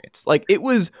experienced. Like, it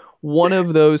was one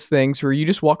of those things where you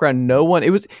just walk around,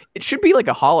 it should be like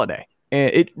a holiday.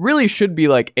 And it really should be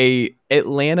like a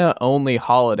Atlanta only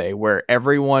holiday where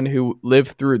everyone who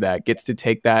lived through that gets to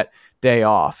take that day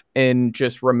off in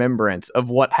just remembrance of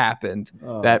what happened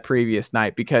that previous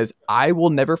night, because I will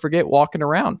never forget walking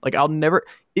around. Like,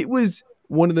 it was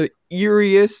one of the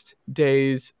eeriest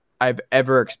days I've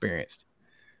ever experienced.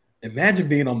 Imagine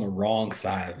being on the wrong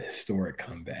side of a historic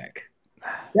comeback.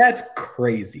 That's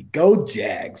crazy. Go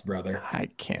Jags, brother. I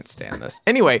can't stand this.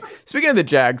 Anyway, speaking of the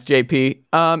Jags,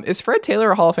 JP, is Fred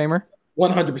Taylor a Hall of Famer?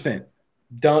 100%.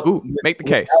 Make the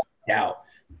case. Doubt.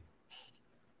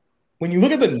 When you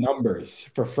look at the numbers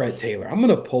for Fred Taylor, I'm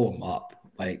going to pull them up.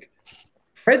 Like,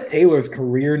 Fred Taylor's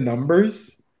career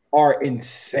numbers are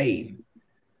insane.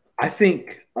 I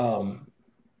think when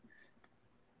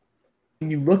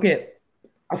you look at,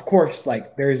 of course,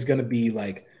 like, there's going to be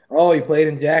like, oh, he played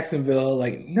in Jacksonville.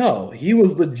 Like, no, he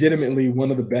was legitimately one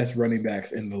of the best running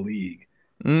backs in the league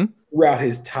throughout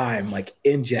his time, like,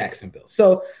 in Jacksonville.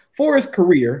 So for his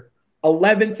career,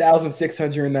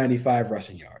 11,695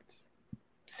 rushing yards,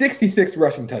 66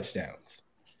 rushing touchdowns.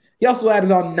 He also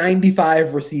added on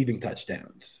 95 receiving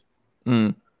touchdowns.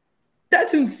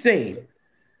 That's insane.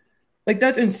 Like,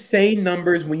 that's insane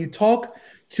numbers when you talk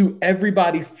to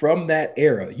everybody from that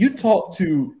era. You talk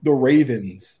to the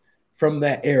Ravens from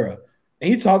that era, and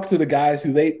you talk to the guys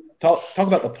who they talk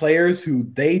about the players who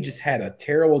they just had a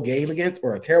terrible game against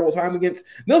or a terrible time against.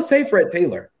 They'll say Fred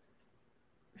Taylor,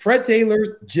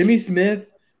 Jimmy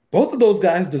Smith, both of those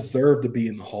guys deserve to be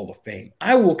in the Hall of Fame.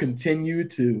 I will continue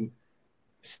to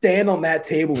stand on that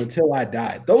table until I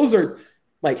die. Those are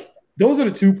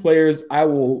the two players I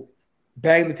will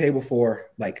bang the table for,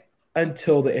 like,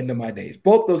 until the end of my days.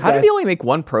 Both those guys. How did he only make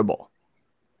one Pro Bowl?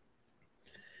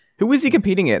 Who was he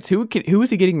competing against? Who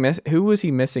was he getting? Who was he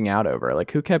missing out over?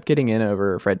 Like, who kept getting in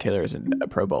over Fred Taylor as a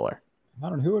Pro Bowler? I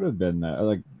don't know who would have been there.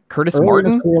 Like Curtis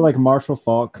Martin, career, like Marshall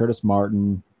Faulk, Curtis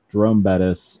Martin, Jerome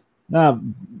Bettis. Nah,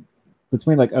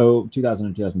 between like 2000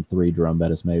 and 2003, Jerome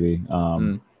Bettis maybe. I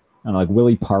don't know, like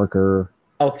Willie Parker,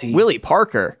 Willie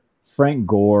Parker, Frank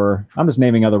Gore. I'm just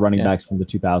naming other running backs from the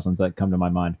 2000s that come to my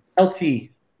mind. LT.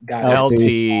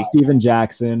 Steven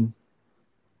Jackson.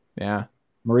 Yeah.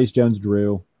 Maurice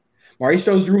Jones-Drew. Maurice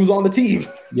Jones-Drew was on the team.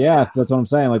 Yeah, that's what I'm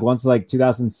saying. Like once like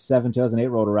 2007, 2008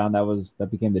 rolled around, that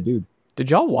became the dude. Did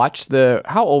y'all watch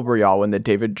how old were y'all when the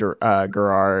David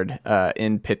Garrard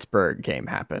in Pittsburgh game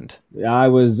happened? I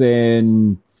was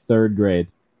in 3rd grade.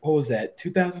 What was that,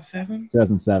 2007?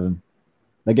 2007.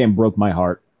 That game broke my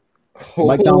heart.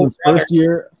 Mike Tomlin's first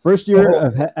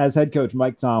year as head coach,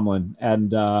 Mike Tomlin.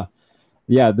 And the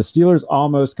Steelers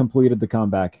almost completed the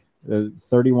comeback.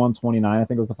 31-29, I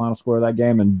think was the final score of that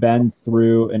game. And Ben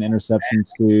threw an interception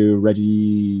to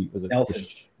Reggie Nelson.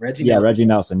 Reggie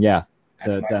Nelson. Yeah.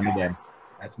 To end the game.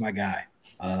 That's my guy.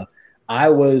 I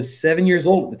was 7 years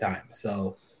old at the time,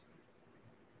 so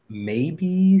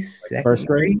maybe first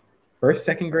grade,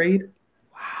 second grade.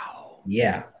 Wow.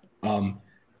 Yeah.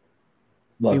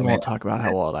 We won't talk about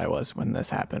how old I was when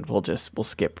this happened. We'll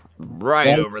skip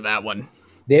right over that one.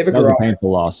 That was a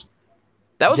painful loss.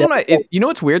 That was when you know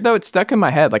what's weird though? It's stuck in my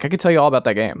head. Like I could tell you all about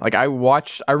that game. Like I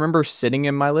remember sitting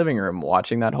in my living room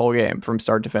watching that whole game from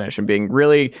start to finish and being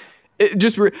really.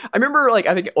 I remember like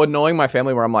I think annoying my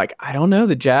family where I'm like, I don't know,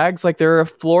 the Jags, like they're a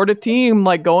Florida team,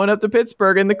 like going up to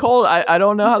Pittsburgh in the cold. I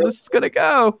don't know how this is gonna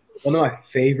go. One of my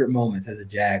favorite moments as a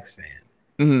Jags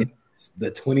fan is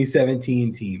the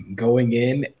 2017 team going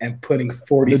in and putting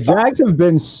 40. The Jags have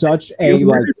been such a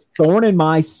thorn in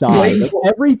my side. Like,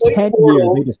 every 10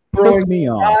 years they just piss me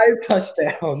off. 5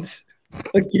 touchdowns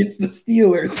against the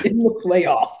Steelers in the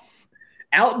playoffs.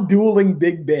 Out-dueling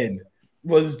Big Ben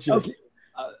was just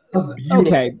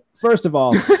okay. First of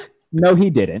all, no, he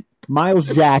didn't. Miles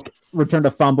Jack returned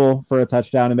a fumble for a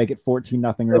touchdown to make it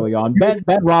 14-0 early on. Ben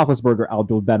Roethlisberger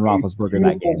outdueled Ben Roethlisberger in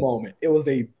that game. Moment. It was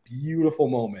a beautiful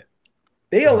moment.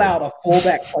 They allowed a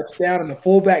fullback touchdown, and the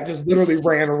fullback just literally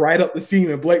ran right up the seam,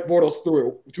 and Blake Bortles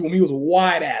threw it to him. He was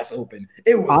wide ass open.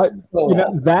 It was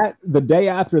the day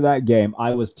after that game,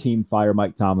 I was team fire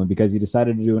Mike Tomlin because he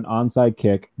decided to do an onside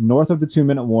kick north of the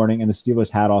 2-minute warning, and the Steelers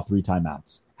had all 3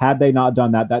 timeouts. Had they not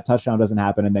done that, that touchdown doesn't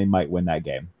happen, and they might win that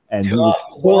game. And he was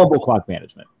horrible clock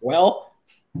management. Well,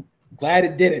 glad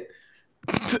it didn't.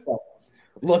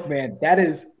 Look, man, that.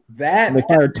 And they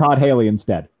fired Todd Haley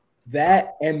instead.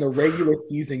 That and the regular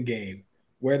season game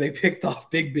where they picked off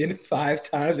Big Ben 5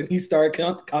 times and he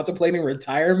started contemplating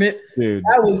retirement. Dude,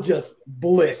 that was just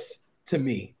bliss to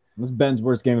me. It was Ben's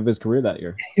worst game of his career that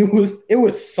year. It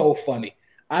was so funny.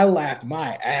 I laughed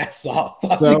my ass off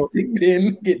watching Big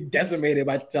Ben get decimated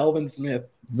by Dalvin Smith.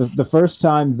 The first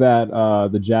time that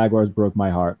the Jaguars broke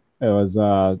my heart, it was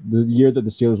the year that the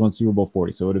Steelers won Super Bowl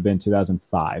 40, so it would have been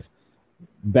 2005.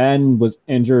 Ben was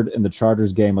injured in the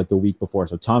Chargers game like the week before,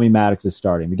 so Tommy Maddox is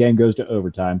starting. The game goes to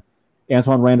overtime.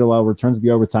 Antoine Randall returns the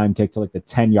overtime kick to like the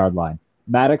 10-yard line.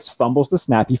 Maddox fumbles the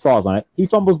snap. He falls on it. He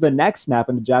fumbles the next snap,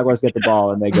 and the Jaguars get the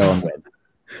ball, and they go and win.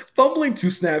 Fumbling 2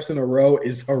 snaps in a row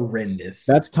is horrendous.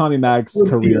 That's Tommy Maddox's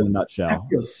career in a nutshell. That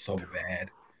feels so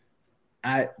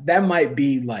bad. That might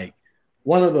be like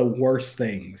one of the worst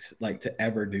things like to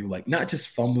ever do. Like not just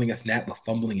fumbling a snap, but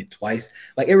fumbling it twice.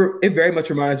 Like it very much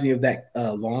reminds me of that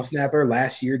long snapper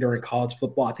last year during college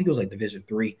football. I think it was like Division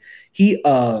III. He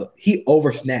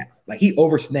oversnapped. Like he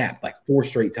oversnapped like 4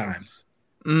 straight times.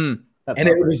 And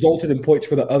it resulted in points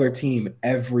for the other team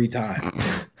every time.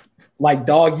 Like,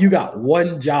 dog, you got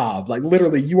one job. Like,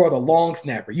 literally, you are the long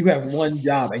snapper. You have one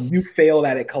job, and you failed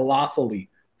at it colossally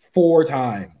 4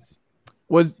 times.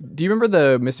 Do you remember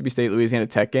the Mississippi State Louisiana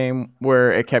Tech game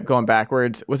where it kept going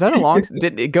backwards? Was that a long?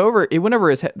 Did it go over? It went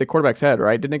over the quarterback's head,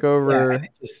 right? Didn't it go over? Yeah, and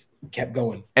it just kept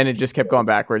going. And it just kept going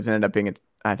backwards and ended up being.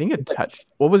 I think it touched.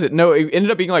 What was it? No, it ended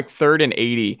up being like 3rd and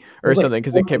 80 or something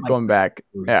because it kept going back.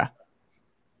 Yeah,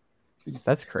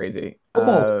 that's crazy.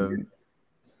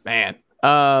 Man.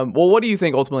 Well, what do you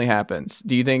think ultimately happens?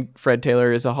 Do you think Fred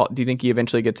Taylor is do you think he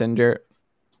eventually gets injured?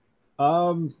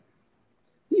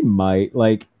 He might.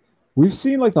 Like, we've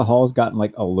seen like the Hall's gotten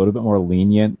like a little bit more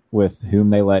lenient with whom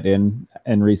they let in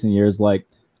recent years. Like,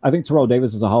 I think Terrell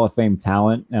Davis is a Hall of Fame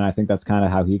talent, and I think that's kind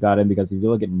of how he got in because if you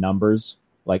look at numbers,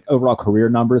 like overall career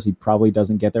numbers, he probably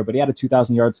doesn't get there, but he had a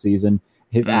 2,000-yard season.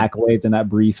 His accolades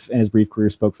in his brief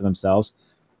career spoke for themselves.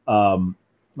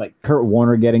 Like Kurt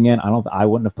Warner getting in, I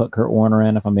wouldn't have put Kurt Warner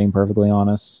in if I'm being perfectly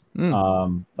honest.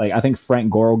 Like I think Frank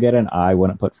Gore will get in. I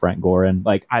wouldn't put Frank Gore in.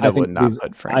 Like I think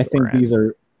put Frank Gore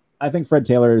in. I think Fred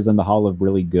Taylor is in the Hall of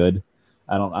really good.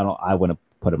 I wouldn't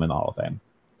put him in the Hall of Fame.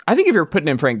 I think if you're putting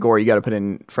in Frank Gore, you got to put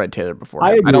in Fred Taylor before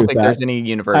him. I don't think there's any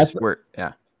universe where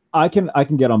I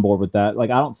can get on board with that. Like,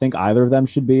 I don't think either of them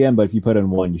should be in, but if you put in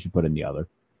one, you should put in the other.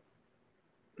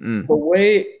 The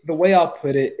way I'll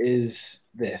put it is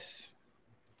this.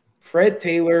 Fred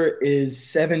Taylor is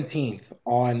 17th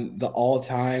on the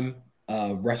all-time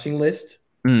rushing list.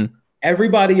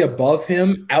 Everybody above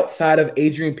him, outside of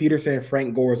Adrian Peterson and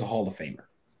Frank Gore, is a Hall of Famer.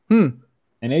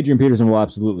 And Adrian Peterson will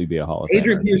absolutely be a Hall of Famer.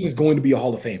 Adrian Peterson is going to be a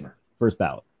Hall of Famer. First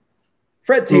ballot.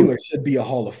 Fred Taylor should be a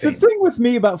Hall of Famer. The thing with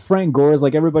me about Frank Gore is,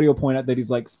 like, everybody will point out that he's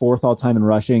like 4th all-time in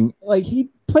rushing. Like, he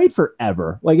played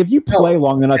forever. Like, if you play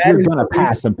long enough, you're going to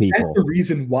pass some people. That's the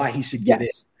reason why he should get it.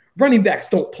 Running backs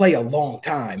don't play a long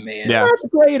time, man. Yeah. That's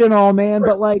great and all, man,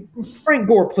 but like Frank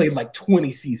Gore played like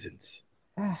 20 seasons.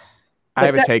 I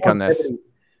have a take on this.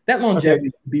 That longevity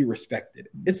should be respected.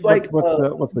 It's like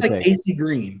what's the take? AC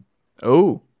Green.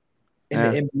 Oh, in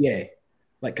the NBA,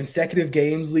 like consecutive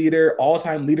games leader,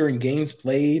 all-time leader in games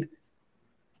played.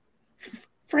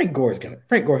 Frank Gore's gonna.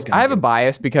 I have a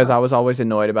bias because I was always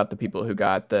annoyed about the people who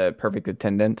got the perfect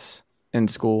attendance in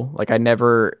school. Like, I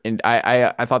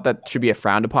thought that should be a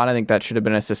frowned upon. I think that should have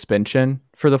been a suspension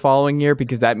for the following year,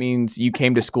 because that means you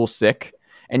came to school sick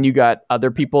and you got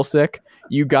other people sick.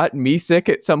 You got me sick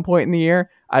at some point in the year.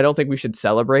 I don't think we should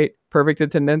celebrate perfect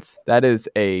attendance. That is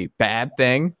a bad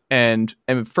thing, and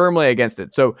I'm firmly against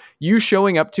it. So you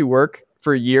showing up to work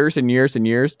for years and years and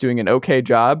years doing an okay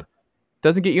job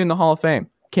doesn't get you in the Hall of Fame.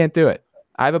 Can't do it.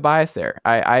 I have a bias there.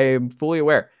 I am fully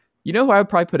aware. You know who I would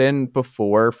probably put in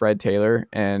before Fred Taylor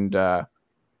and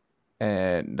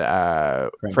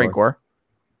Frank Gore?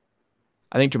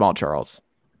 I think Jamal Charles.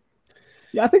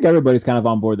 Yeah, I think everybody's kind of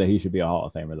on board that he should be a Hall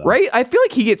of Famer, though. Right? I feel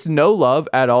like he gets no love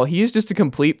at all. He is just a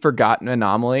complete forgotten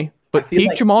anomaly. But peak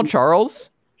like Jamal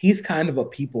Charles? He's kind of a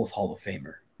people's Hall of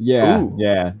Famer. Yeah, Ooh.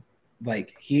 yeah.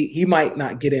 Like, he might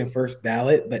not get in first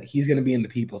ballot, but he's going to be in the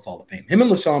People's Hall of Fame. Him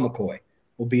and LaShawn McCoy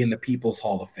will be in the People's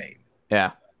Hall of Fame.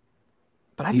 Yeah.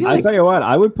 But I'll tell you what,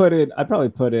 I'd probably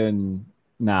put in,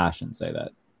 nah, I shouldn't say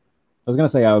that. I was going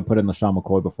to say I would put in LaShawn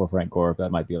McCoy before Frank Gore, but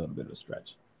that might be a little bit of a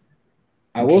stretch.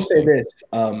 I will say this.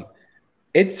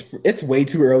 It's way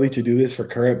too early to do this for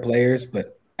current players,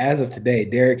 but as of today,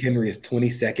 Derrick Henry is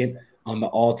 22nd on the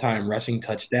all-time rushing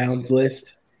touchdowns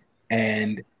list,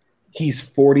 and he's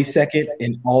 42nd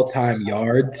in all-time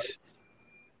yards.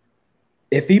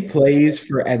 If he plays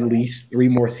for at least 3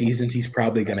 more seasons, he's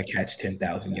probably going to catch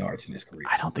 10,000 yards in his career.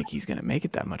 I don't think he's going to make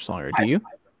it that much longer. Do you?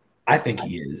 I think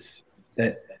he is.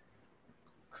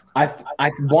 I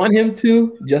want him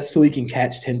to, just so he can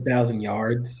catch 10,000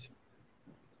 yards,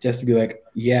 just to be like,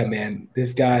 yeah, man,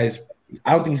 this guy's –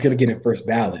 I don't think he's going to get in first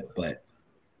ballot, but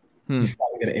he's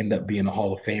probably going to end up being a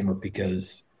Hall of Famer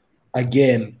because,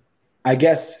 again, I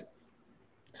guess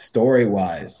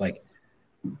story-wise, like,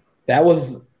 that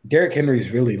was – Derrick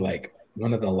Henry's really, like,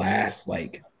 one of the last,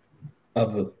 like,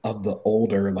 of the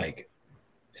older, like,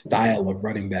 style of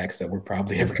running backs that we're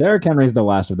probably ever. Derrick Henry's the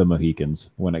last of the Mohicans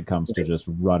when it comes to just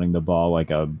running the ball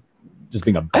just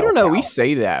being a. I don't know. We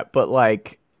say that, but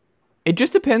like, it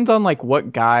just depends on like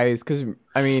what guys. Because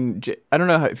I mean, I don't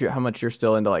know how much you're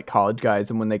still into like college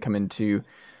guys and when they come into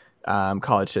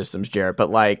college systems, Jarrett. But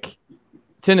like,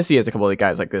 Tennessee has a couple of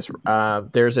guys like this.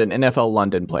 There's an NFL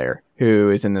London player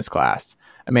who is in this class,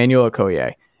 Emmanuel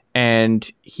Okoye, and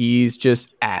he's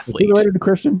just athlete. Is he related to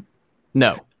Christian?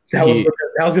 No. That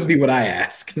was going to be what I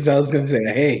asked, because I was going to say,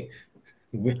 hey,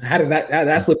 how did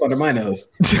that slip under my nose?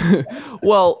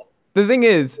 Well, the thing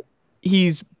is,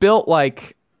 he's built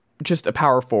like just a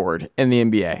power forward in the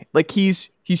NBA. Like he's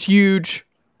huge.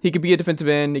 He could be a defensive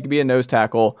end. He could be a nose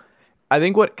tackle. I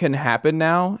think what can happen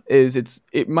now is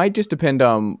it might just depend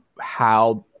on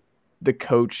how the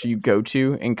coach you go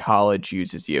to in college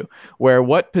uses you. Where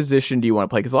what position do you want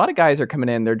to play? Because a lot of guys are coming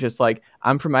in, they're just like,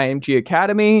 I'm from IMG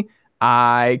Academy.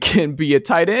 I can be a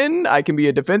tight end. I can be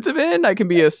a defensive end. I can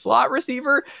be a slot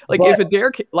receiver. Like if a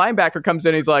Derrick linebacker comes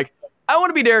in, he's like, I want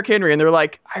to be Derrick Henry. And they're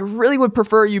like, I really would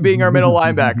prefer you being our middle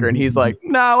linebacker. And he's like,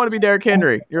 no, I want to be Derrick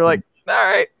Henry. You're like, all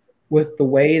right. With the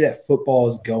way that football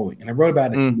is going, and I wrote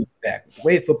about it a few weeks back, with the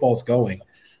way football is going,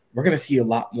 we're going to see a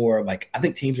lot more. Like, I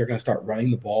think teams are going to start running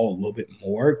the ball a little bit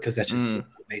more because that's just the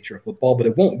nature of football. But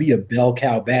it won't be a bell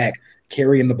cow back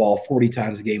carrying the ball 40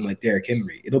 times a game like Derrick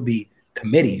Henry. It'll be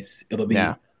committees. It'll be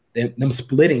them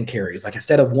splitting carries. Like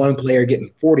instead of one player getting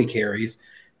 40 carries,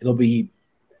 it'll be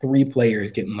 3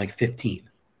 players getting like 15.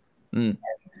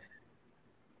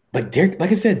 Like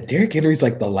I said, Derrick Henry's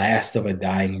like the last of a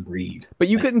dying breed. But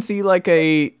you couldn't see like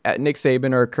a Nick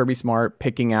Saban or a Kirby Smart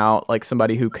picking out like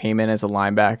somebody who came in as a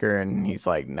linebacker and he's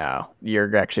like, no,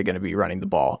 you're actually going to be running the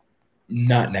ball.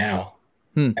 Not now.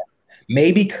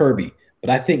 Maybe Kirby. but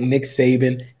I think Nick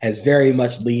Saban has very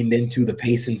much leaned into the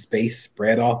pace and space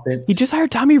spread offense. He just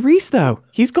hired Tommy Reese, though.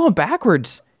 He's going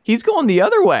backwards. He's going the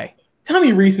other way.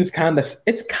 Tommy Reese is kind of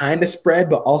spread,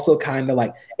 but also kind of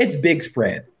like it's big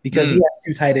spread because he has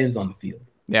 2 tight ends on the field.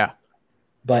 Yeah.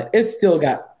 But it's still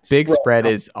got big spread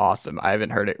is awesome. I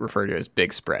haven't heard it referred to as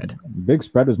big spread. Big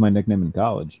spread was my nickname in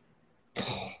college.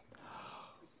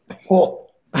 Oh.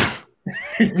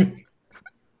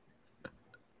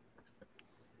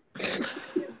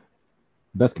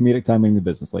 Best comedic timing in the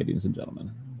business, ladies and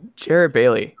gentlemen. Jarrett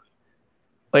Bailey.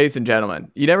 Ladies and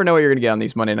gentlemen, you never know what you're going to get on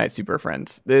these Monday Night Super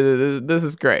Friends. This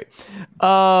is great.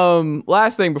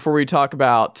 Last thing before we talk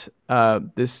about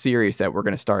this series that we're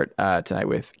going to start tonight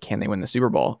with, can they win the Super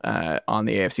Bowl on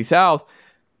the AFC South?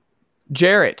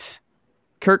 Jarrett,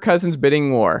 Kirk Cousins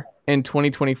bidding war in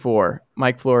 2024.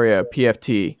 Mike Florio,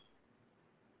 PFT.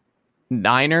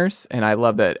 Niners, and I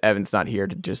love that Evan's not here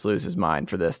to just lose his mind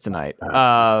for this tonight.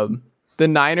 The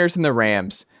Niners and the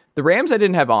Rams. The Rams I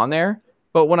didn't have on there,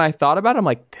 but when I thought about it, I'm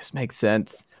like, this makes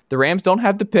sense. The Rams don't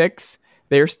have the picks.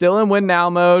 They're still in win now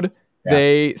mode.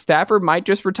 Yeah. Stafford might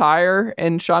just retire,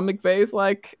 and Sean McVay's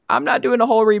like, I'm not doing a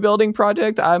whole rebuilding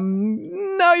project.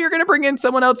 You're going to bring in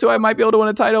someone else who I might be able to win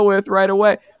a title with right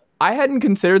away. I hadn't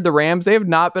considered the Rams. They have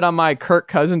not been on my Kirk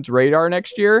Cousins radar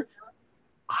next year.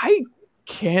 I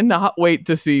cannot wait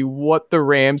to see what the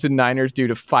Rams and Niners do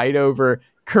to fight over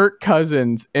Kirk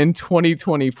Cousins in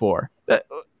 2024.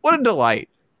 What a delight.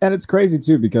 And it's crazy,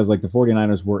 too, because like the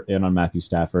 49ers were in on Matthew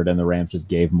Stafford and the Rams just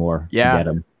gave more to get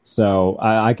him. So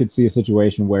I could see a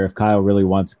situation where if Kyle really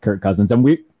wants Kirk Cousins,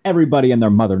 and everybody and their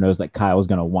mother knows that Kyle's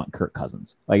going to want Kirk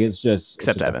Cousins. Like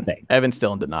except Evan. Evan's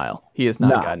still in denial. He has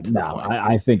not gotten to the point.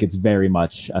 I think it's very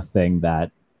much a thing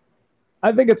that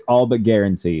I think it's all but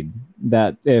guaranteed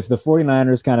that if the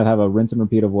 49ers kind of have a rinse and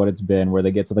repeat of what it's been, where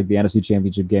they get to like the NFC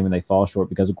Championship game and they fall short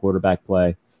because of quarterback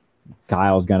play,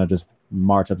 Kyle's going to just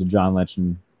march up to John Lynch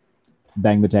and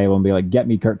bang the table and be like, get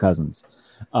me Kirk Cousins.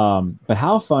 But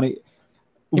how funny.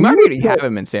 You might already have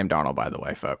him in Sam Darnold, by the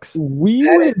way, folks.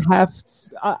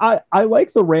 I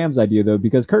like the Rams idea, though,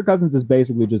 because Kirk Cousins is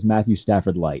basically just Matthew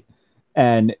Stafford light.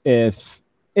 And if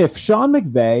Sean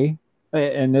McVay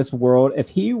in this world, if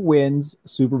he wins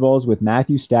Super Bowls with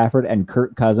Matthew Stafford and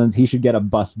Kirk Cousins, he should get a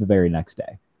bust the very next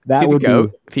day. That would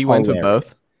go if he wins with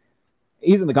both.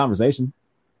 He's in the conversation.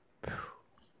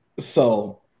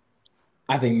 So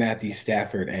I think Matthew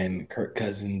Stafford and Kirk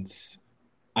Cousins,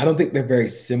 I don't think they're very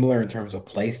similar in terms of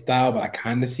play style, but I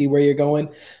kind of see where you're going.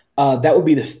 That would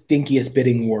be the stinkiest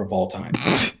bidding war of all time.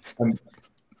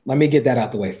 Let me get that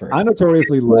out the way first. I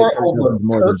notoriously like Kirk Cousins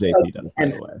more than JP does, by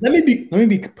the way. Let me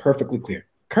be perfectly clear.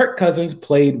 Kirk Cousins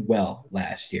played well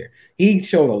last year. He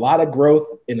showed a lot of growth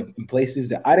in places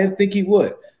that I didn't think he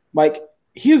would. Like,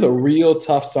 he's a real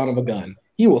tough son of a gun.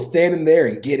 He will stand in there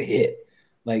and get hit.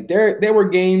 Like, there were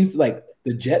games like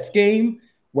the Jets game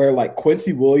where like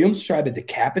Quincy Williams tried to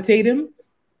decapitate him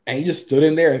and he just stood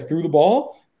in there and threw the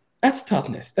ball. That's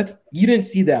toughness. You didn't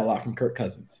see that a lot from Kirk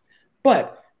Cousins.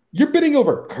 But you're bidding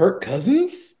over Kirk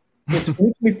Cousins in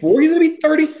 2024. He's going to be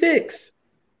 36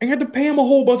 and you have to pay him a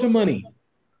whole bunch of money.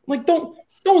 Like, don't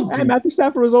do Matthew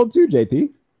Stafford was old too,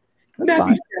 JP.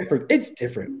 Matthew Stafford, it's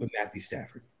different with Matthew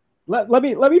Stafford. Let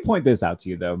me point this out to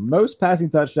you, though. Most passing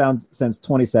touchdowns since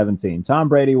 2017. Tom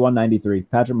Brady, 193.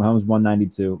 Patrick Mahomes,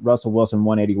 192. Russell Wilson,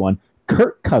 181.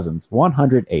 Kirk Cousins,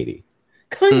 180.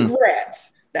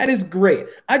 Congrats. That is great.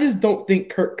 I just don't think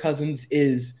Kirk Cousins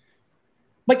is,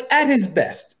 like, at his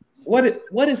best.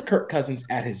 What is Kirk Cousins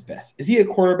at his best? Is he a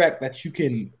quarterback that you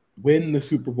can win the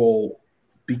Super Bowl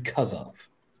because of?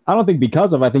 I don't think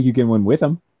because of. I think you can win with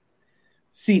him.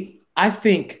 See, I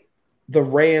think the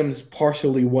Rams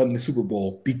partially won the Super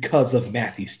Bowl because of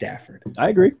Matthew Stafford. I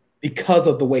agree. Because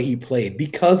of the way he played,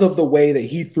 because of the way that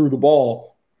he threw the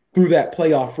ball through that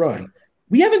playoff run.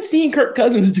 We haven't seen Kirk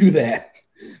Cousins do that.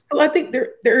 So I think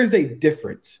there is a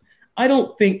difference. I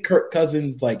don't think Kirk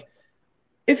Cousins, like,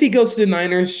 if he goes to the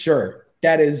Niners, sure,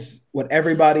 that is what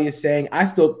everybody is saying. I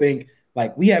still think,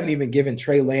 like, we haven't even given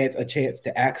Trey Lance a chance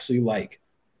to actually, like,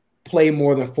 play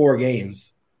more than 4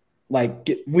 games. Like,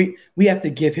 we have to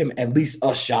give him at least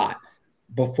a shot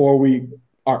before we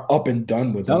are up and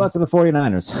done with him. Tell that to the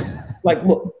 49ers. Like,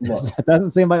 look. That doesn't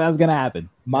seem like that's going to happen.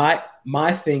 My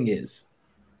thing is,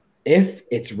 if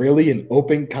it's really an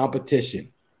open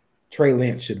competition, Trey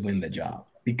Lance should win the job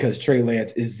because Trey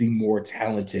Lance is the more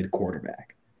talented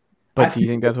quarterback. But do you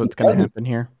think that's what's going to happen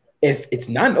here? If it's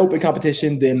not an open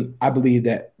competition, then I believe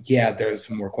that, yeah, there's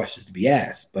some more questions to be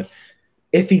asked. But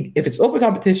if it's open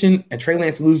competition and Trey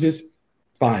Lance loses,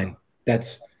 fine.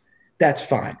 That's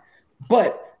fine.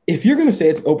 But if you're going to say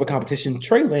it's open competition,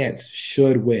 Trey Lance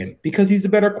should win because he's the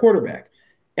better quarterback.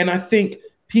 And I think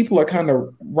people are kind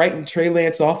of writing Trey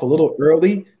Lance off a little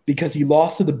early because he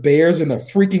lost to the Bears in a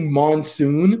freaking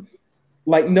monsoon.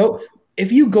 Like, no,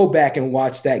 if you go back and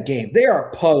watch that game, there are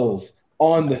puddles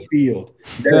on the field.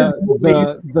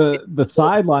 The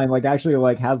sideline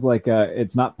actually has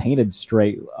it's not painted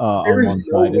straight on one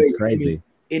side. It's crazy.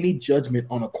 Any judgment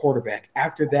on a quarterback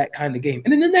after that kind of game.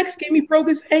 And in the next game, he broke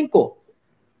his ankle.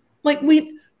 Like,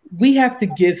 we have to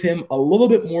give him a little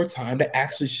bit more time to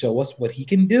actually show us what he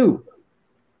can do.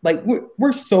 Like,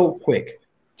 we're so quick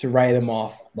to write him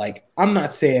off. Like, I'm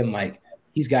not saying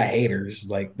he's got haters.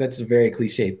 Like, that's a very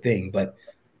cliched thing, but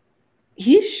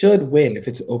he should win if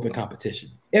it's an open competition.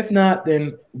 If not,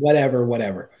 then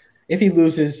whatever. If he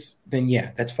loses, then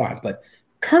yeah, that's fine. But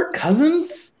Kirk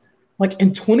Cousins,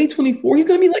 in 2024, he's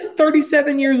going to be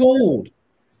 37 years old.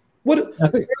 What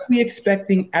are we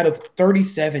expecting out of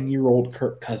 37-year-old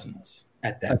Kirk Cousins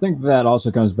at that? I think that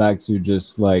also comes back to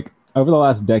just over the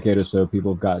last decade or so,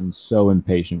 people have gotten so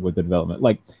impatient with the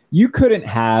development. You couldn't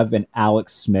have an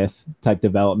Alex Smith type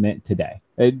development today.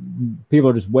 People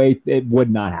are just it would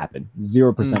not happen.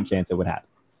 0% chance it would happen.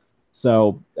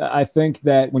 So I think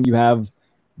that when you have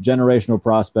generational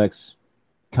prospects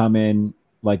come in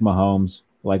like Mahomes,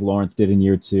 like Lawrence did in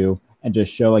year 2, and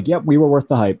just show yep, we were worth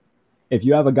the hype. If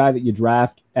you have a guy that you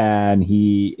draft and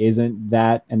he isn't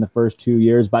that in the first 2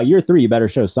 years, by year 3, you better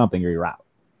show something or you're out.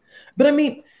 But I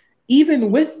mean, even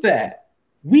with that,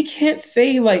 we can't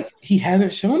say he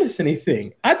hasn't shown us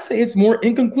anything. I'd say it's more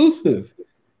inconclusive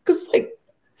because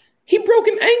he broke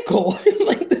an ankle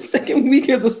in the second week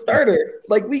as a starter.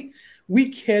 We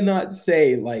cannot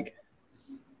say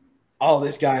oh,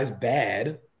 this guy's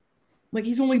bad.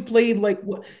 He's only played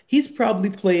he's probably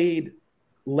played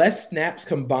less snaps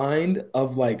combined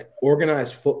of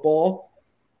organized football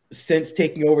since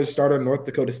taking over the starter of North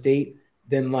Dakota State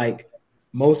than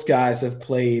most guys have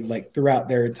played throughout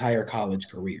their entire college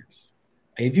careers.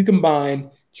 If you combine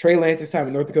Trey Lance's time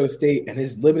at North Dakota State and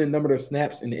his limited number of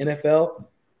snaps in the NFL,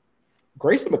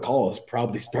 Grayson McCall has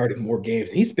probably started more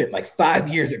games. He spent 5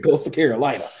 years at Coastal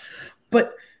Carolina.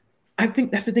 But I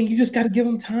think that's the thing. You just got to give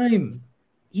him time.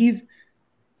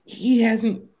 He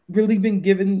hasn't really been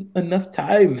given enough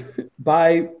time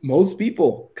by most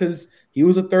people because he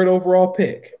was a 3rd overall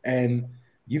pick. And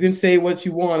you can say what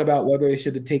you want about whether they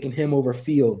should have taken him over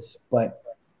Fields, but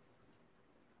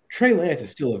Trey Lance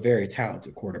is still a very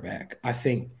talented quarterback. I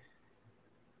think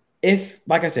if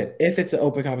it's an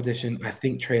open competition, I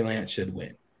think Trey Lance should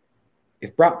win.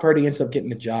 If Brock Purdy ends up getting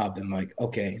the job, then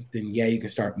okay, then yeah, you can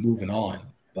start moving on.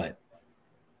 But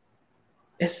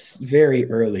it's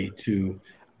very early to.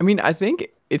 I mean, I think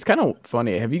it's kind of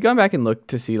funny. Have you gone back and looked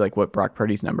to see what Brock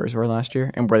Purdy's numbers were last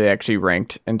year and where they actually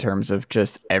ranked in terms of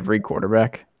just every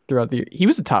quarterback throughout the year? He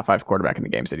was a top 5 quarterback in the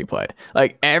games that he played.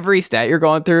 Every stat you're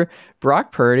going through,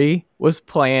 Brock Purdy was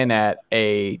playing at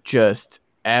a just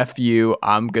F you.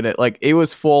 I'm gonna it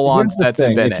was full on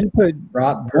Stetson Bennett. If you put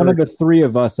one of the 3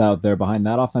 of us out there behind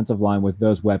that offensive line with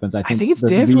those weapons, I think it's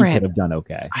different. We could have done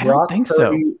okay. I don't think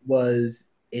so. Was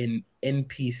in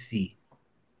NPC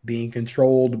being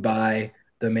controlled by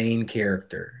the main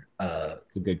character.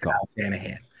 It's a good call,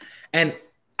 Shanahan. And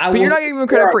but you're not giving him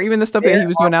credit for even the stuff that he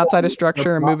was doing outside of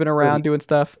structure and moving around, doing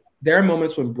stuff. There are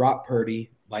moments when Brock Purdy,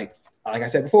 like I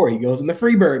said before, he goes in the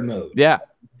Freebird mode. Yeah,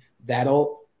 that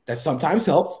sometimes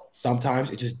helps. Sometimes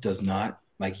it just does not.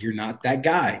 You're not that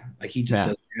guy. He just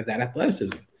doesn't have that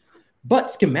athleticism. But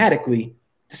schematically,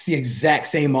 it's the exact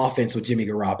same offense with Jimmy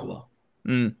Garoppolo.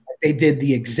 They did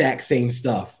the exact same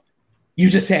stuff. You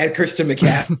just had Christian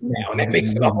McCaffrey now, and that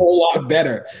makes it a whole lot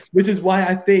better, which is why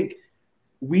I think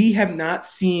we have not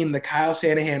seen the Kyle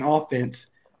Shanahan offense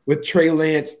with Trey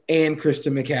Lance and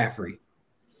Christian McCaffrey.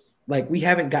 We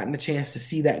haven't gotten a chance to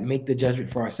see that and make the judgment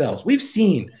for ourselves. We've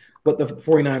seen what the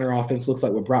 49er offense looks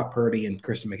like with Brock Purdy and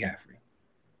Christian McCaffrey.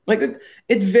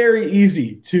 It's very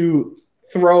easy to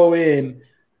throw in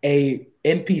a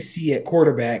NPC at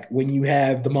quarterback when you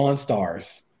have the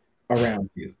Monstars around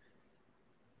you.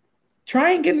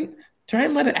 Try and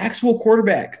let an actual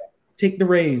quarterback take the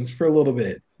reins for a little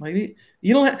bit.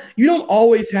 You don't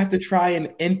always have to try and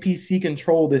NPC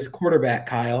control this quarterback,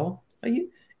 Kyle.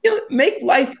 Make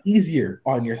life easier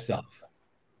on yourself.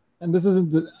 And this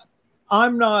isn't.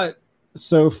 I'm not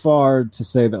so far to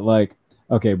say that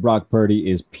okay, Brock Purdy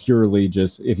is purely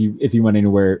just if he went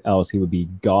anywhere else, he would be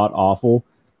god awful.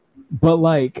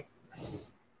 But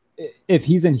if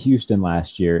he's in Houston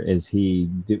last year, is he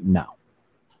no?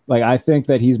 I think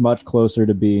that he's much closer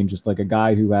to being just a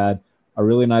guy who had a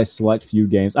really nice select few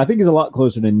games. I think he's a lot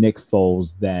closer to Nick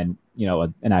Foles than,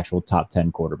 an actual top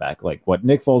 10 quarterback. Like what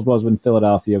Nick Foles was in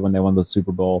Philadelphia when they won the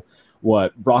Super Bowl,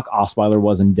 what Brock Osweiler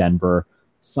was in Denver,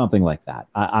 something like that.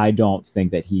 I don't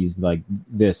think that he's like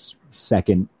this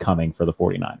second coming for the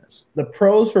 49ers. The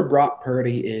pros for Brock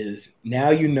Purdy is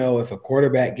now if a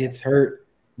quarterback gets hurt,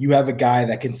 you have a guy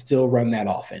that can still run that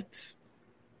offense.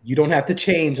 You don't have to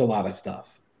change a lot of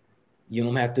stuff. You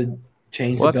don't have to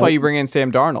change. Well, that's why you bring in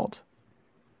Sam Darnold.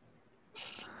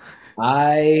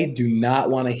 I do not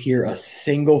want to hear a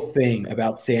single thing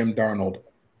about Sam Darnold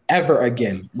ever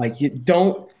again. Like you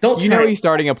don't. He's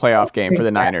starting a playoff game for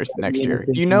the Niners next year.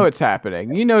 You know it's happening.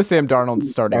 Sam Darnold's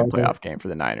starting a playoff game for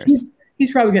the Niners.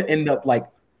 He's probably going to end up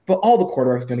but all the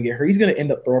quarterbacks are going to get hurt. He's going to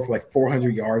end up throwing for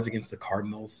 400 yards against the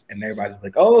Cardinals, and everybody's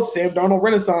like, "Oh, Sam Darnold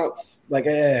Renaissance!"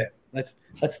 Let's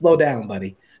slow down,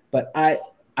 buddy. But I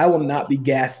will not be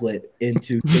gaslit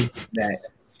into thinking that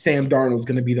Sam Darnold's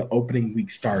going to be the opening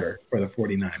week starter for the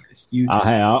 49ers.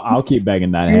 I'll keep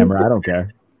begging that hammer. I don't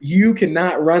care. You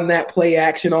cannot run that play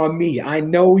action on me. I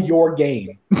know your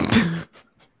game.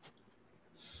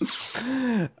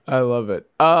 I love it.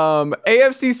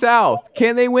 AFC South.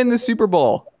 Can they win the Super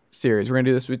Bowl series? We're going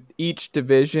to do this with each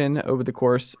division over the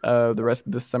course of the rest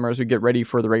of this summer as we get ready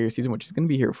for the regular season, which is going to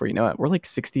be here before you know it. We're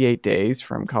 68 days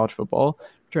from college football,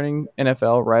 turning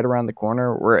NFL right around the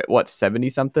corner. We're at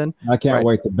 70-something? I can't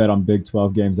wait to bet on Big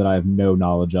 12 games that I have no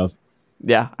knowledge of.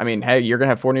 Yeah, I mean, hey, you're gonna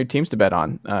have 4 new teams to bet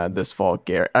on this fall,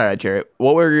 Jarrett.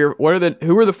 Who are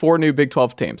the 4 new Big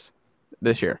 12 teams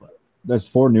this year? There's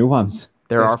 4 new ones.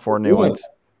 There are 4 new ones.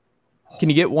 Can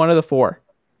you get one of the 4?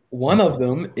 One of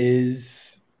them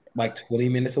is 20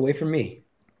 minutes away from me.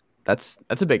 That's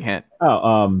a big hint.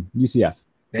 Oh, UCF.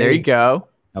 There you go.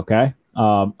 Okay.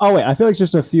 Wait, I feel like it's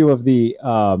just a few of the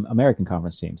American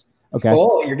Conference teams. Okay.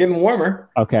 Oh, you're getting warmer.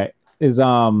 Okay. Is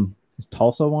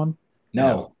Tulsa one?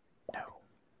 No.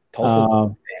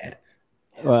 Tulsa's bad.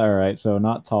 All right, so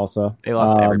not Tulsa. They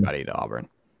lost everybody to Auburn.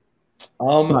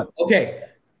 Okay.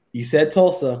 You said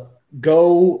Tulsa.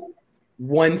 Go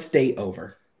one state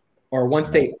over or one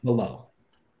state below.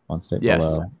 One state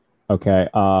below. Okay.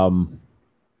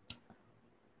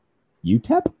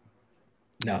 UTEP?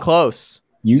 No. Close.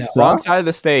 Wrong side of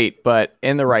the state, but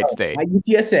in the right state.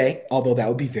 UTSA, although that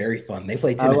would be very fun. They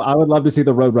play Tennessee. I would love to see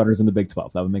the Roadrunners in the Big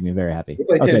 12. That would make me very happy.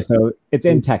 Okay, so it's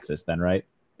in Texas then, right?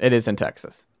 It is in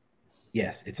Texas.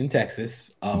 Yes, it's in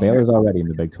Texas. Baylor's already in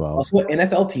the Big 12. Also an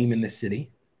NFL team in this city.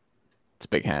 It's a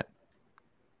big hint.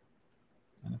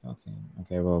 NFL team.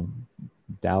 Okay, well,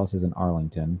 Dallas is in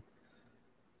Arlington.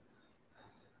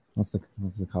 What's the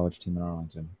college team in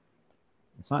Arlington?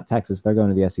 It's not Texas. They're going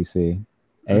to the SEC.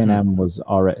 A&M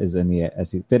is in the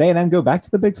SEC. Did A&M go back to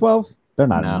the Big 12? They're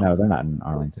not. No, they're not in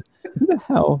Arlington. Who the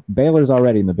hell? Baylor's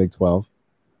already in the Big 12.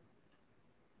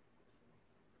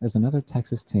 There's another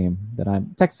Texas team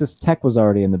Texas Tech was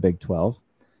already in the Big 12.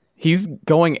 He's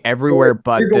going everywhere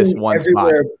but this one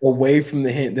spot. Away from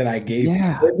the hint that I gave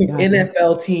you. There's an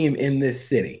NFL team in this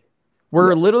city.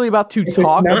 We're literally about to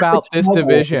talk about this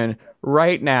division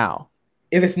right now.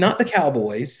 If it's not the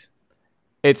Cowboys,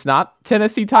 it's not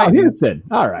Tennessee Titans. Houston.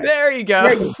 All right. There you go.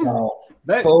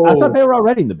 I thought they were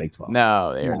already in the Big 12.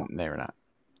 No, they were not.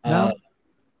 No.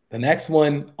 The next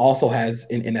one also has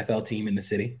an NFL team in the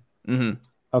city. Mm-hmm.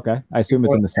 Okay. I assume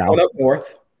it's in the South. Up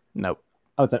north. Nope.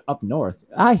 Oh, it's up north.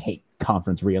 I hate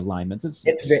conference realignments. It's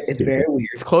very weird.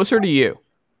 It's closer to you.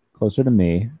 Closer to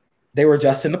me. They were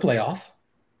just in the playoff.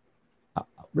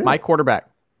 Really? My quarterback.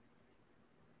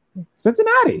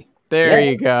 Cincinnati. There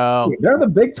you go. They're in the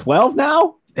Big 12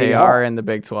 now? They are in the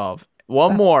Big 12.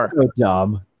 One more. So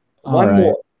dumb. One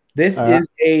more. This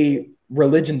is a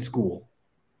religion school.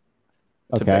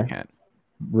 It's a big hint.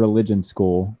 Religion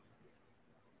school.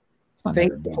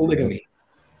 Think polygamy.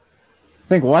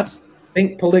 Think what?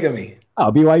 Think polygamy.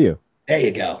 Oh, BYU. There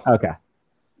you go. Okay.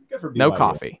 Good for BYU. No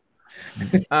coffee.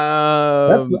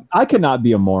 I cannot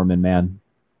be a Mormon, man.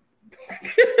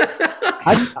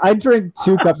 I drink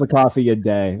 2 cups of coffee a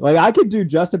day. Like I could do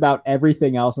just about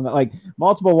everything else, and like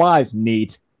multiple wives,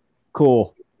 neat,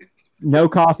 cool. No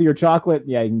coffee or chocolate,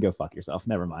 yeah, you can go fuck yourself.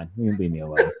 Never mind, you can leave me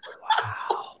alone.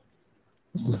 Wow.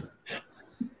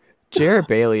 Jarrett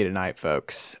Bailey tonight,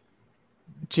 folks.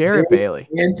 Jarrett Bailey.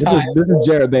 This is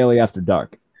Jarrett Bailey after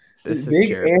dark. This is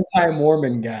big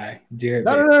anti-Mormon guy, Jarrett.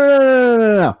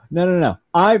 No.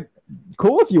 I'm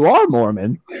cool if you are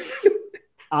Mormon.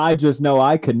 I just know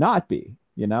I could not be.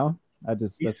 By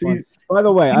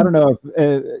the way, I don't know if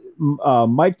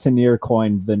Mike Tanier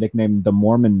coined the nickname the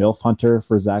Mormon MILF Hunter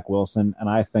for Zach Wilson, and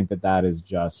I think that is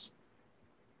just.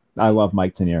 I love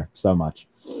Mike Tanier so much.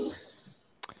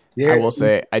 I will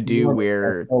say I do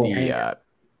wear the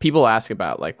people ask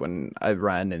about like when I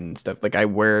run and stuff, like I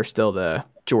wear still the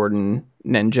Jordan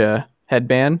Ninja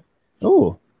headband.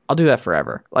 Oh, I'll do that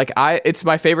forever. Like it's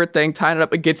my favorite thing. Tying it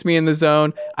up, it gets me in the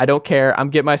zone. I don't care. I'm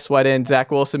getting my sweat in.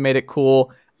 Zach Wilson made it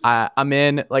cool. I'm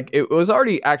in. Like it was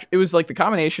like the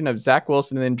combination of Zach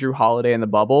Wilson and then Drew Holiday in the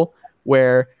bubble,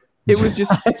 where it was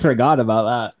just I forgot about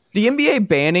that. The NBA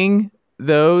banning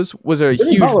those was a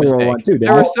huge mistake. They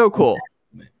were so cool.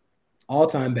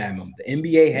 All-time bad moment. The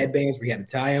NBA headbands where you had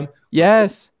to tie them.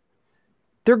 Yes.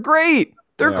 They're great.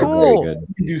 They're cool. You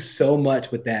can do so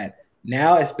much with that.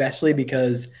 Now, especially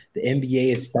because the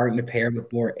NBA is starting to pair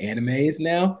with more animes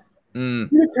now, you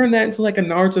can turn that into like a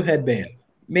Naruto headband.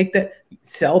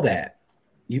 Sell that.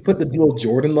 You put the little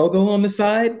Jordan logo on the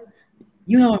side.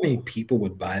 You know how many people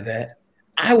would buy that?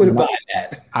 I would buy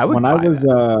that. When I was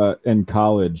in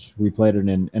college, we played in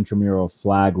an intramural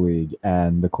flag league,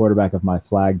 and the quarterback of my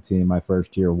flag team my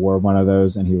first year wore one of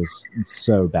those, and he was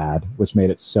so bad, which made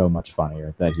it so much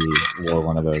funnier that he wore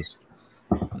one of those.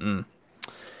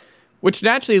 Which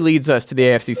naturally leads us to the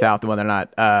AFC South and whether or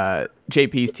not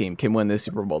JP's team can win the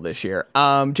Super Bowl this year.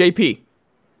 JP,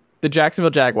 the Jacksonville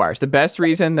Jaguars. The best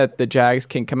reason that the Jags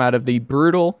can come out of the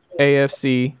brutal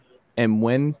AFC and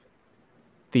win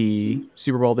the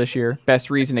Super Bowl this year. Best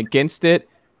reason against it.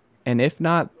 And if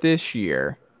not this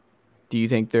year, do you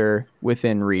think they're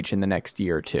within reach in the next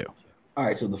year or two? All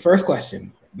right, so the first question,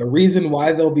 the reason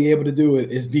why they'll be able to do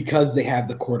it is because they have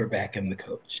the quarterback and the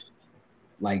coach.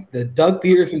 Like the Doug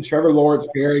Peterson, Trevor Lawrence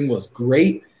pairing was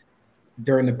great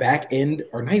during the back end,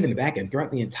 or not even the back end,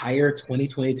 throughout the entire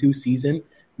 2022 season.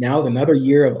 Now with another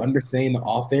year of understanding the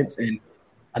offense and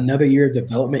another year of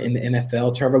development in the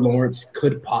NFL, Trevor Lawrence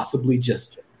could possibly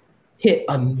just hit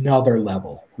another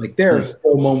level. Like there are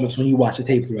still moments when you watch the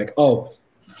tape, you're like, oh,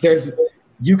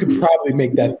 you could probably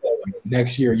make that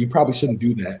next year. You probably shouldn't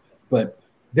do that. But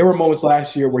there were moments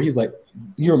last year where he's like,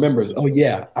 he remembers, oh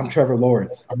yeah, I'm Trevor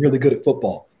Lawrence. I'm really good at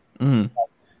football.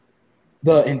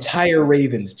 The entire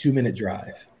Ravens 2-minute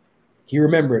drive. He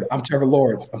remembered, I'm Trevor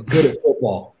Lawrence. I'm good at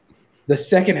football. The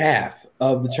second half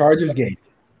of the Chargers game,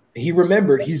 he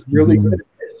remembered he's really good at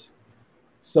this.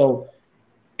 So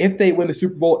if they win the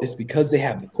Super Bowl, it's because they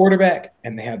have the quarterback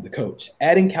and they have the coach.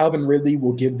 Adding Calvin Ridley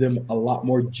will give them a lot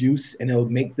more juice, and it'll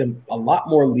make them a lot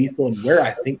more lethal in where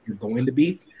I think they're going to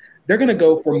be. They're going to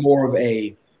go for more of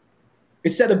a –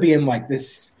 instead of being like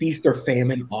this feast or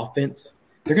famine offense,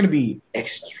 they're going to be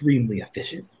extremely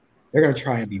efficient. They're going to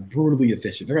try and be brutally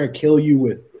efficient. They're going to kill you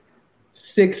with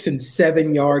 6 and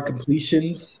 7 yard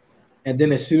completions, and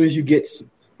then as soon as you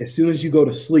go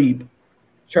to sleep,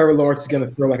 Trevor Lawrence is going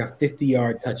to throw like a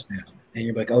 50-yard touchdown. And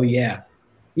you're like, oh, yeah,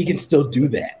 he can still do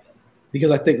that.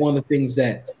 Because I think one of the things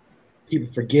that people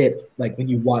forget, like when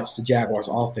you watch the Jaguars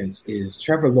offense, is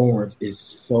Trevor Lawrence is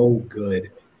so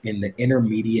good in the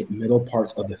intermediate middle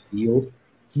parts of the field.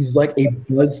 He's like a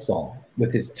buzzsaw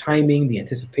with his timing, the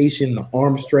anticipation, the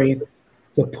arm strength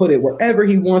to put it wherever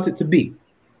he wants it to be.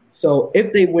 So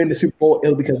if they win the Super Bowl,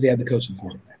 it'll be because they have the coach and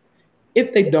quarterback.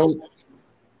 If they don't,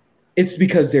 it's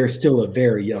because they're still a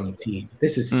very young team.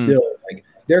 This is still like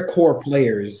their core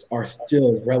players are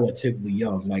still relatively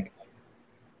young. Like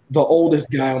the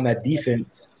oldest guy on that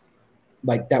defense,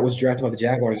 like that was drafted by the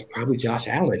Jaguars, is probably Josh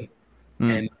Allen.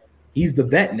 And he's the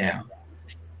vet now.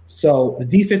 So the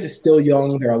defense is still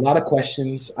young. There are a lot of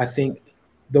questions. I think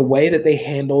the way that they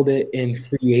handled it in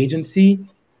free agency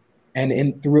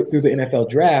and through the NFL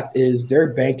draft is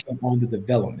they're banking on the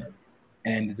development.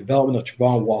 And the development of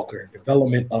Travon Walker,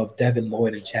 development of Devin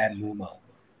Lloyd and Chad Muma,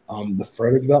 the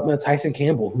further development of Tyson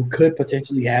Campbell, who could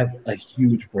potentially have a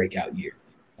huge breakout year.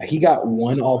 Like he got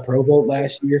 1 All-Pro vote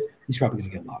last year. He's probably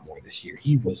going to get a lot more this year.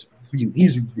 He's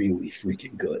really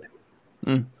freaking good.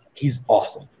 He's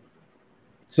awesome.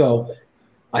 So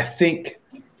I think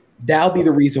that'll be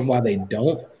the reason why they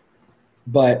don't.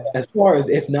 But as far as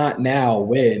if not now,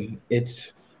 when,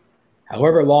 it's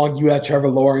however long you have Trevor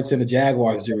Lawrence in the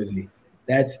Jaguars jersey.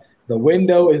 That's the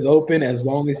window is open as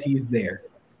long as he's there.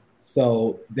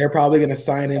 So they're probably going to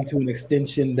sign him to an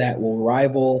extension that will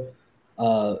rival.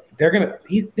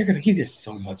 He gets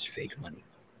so much fake money.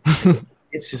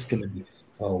 It's just going to be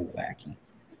so wacky.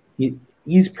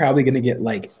 He's probably going to get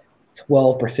like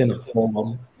 12% of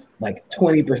Fulham, like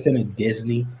 20% of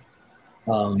Disney.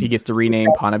 He gets to rename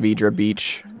Ponte Vedra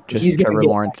Beach just Trevor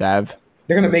Lawrence Ave.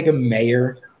 They're going to make him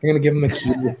mayor. They're going to give him a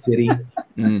key to the city.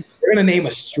 They're going to name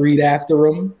a street after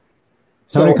him.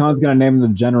 Tony Khan's going to name him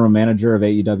the general manager of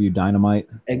AEW Dynamite.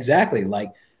 Exactly.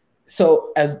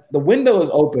 So as the window is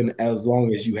open as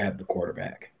long as you have the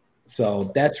quarterback.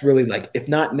 So that's really like, if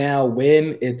not now,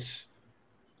 when, it's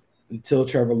until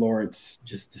Trevor Lawrence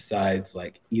just decides,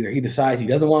 like, either he decides he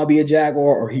doesn't want to be a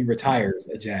Jaguar or he retires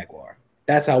a Jaguar.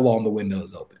 That's how long the window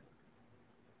is open.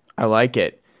 I like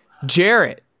it.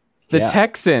 Jarrett, the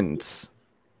Texans.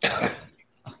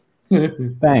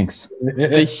 Thanks.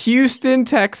 The Houston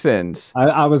Texans.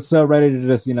 I was so ready to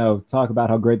just, talk about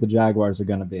how great the Jaguars are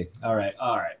going to be. All right.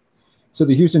 So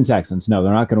the Houston Texans, no,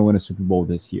 they're not going to win a Super Bowl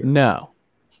this year. No.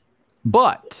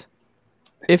 But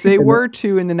if they were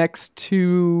to in the next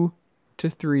 2 to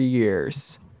 3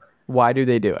 years, why do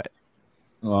they do it?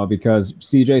 Well, because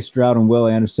CJ Stroud and Will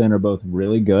Anderson are both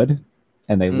really good,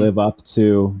 and they live up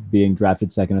to being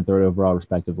drafted second and third overall,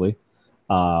 respectively.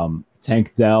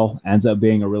 Tank Dell ends up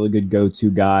being a really good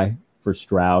go-to guy for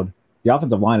Stroud. The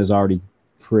offensive line is already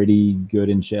pretty good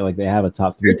in shape. Like, they have a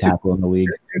top 3 tackle in the league.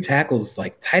 2 tackles,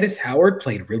 like Titus Howard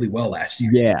played really well last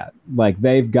year. Yeah, like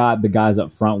they've got the guys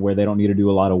up front where they don't need to do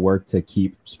a lot of work to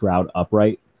keep Stroud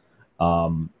upright.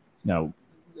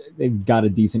 They've got a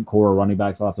decent core of running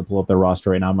backs. I'll have to pull up their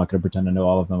roster right now. I'm not going to pretend to know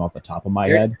all of them off the top of my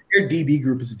head. Their DB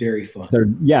group is very fun.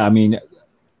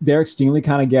 Derek Stingley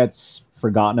kind of gets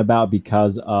forgotten about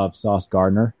because of Sauce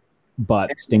Gardner, but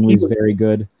Stingley's very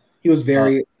good. He was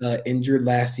very injured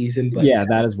last season, but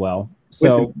that as well.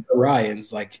 So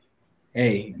Ryan's like,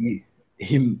 hey,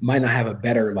 he might not have a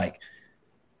better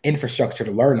infrastructure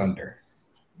to learn under.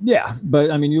 Yeah,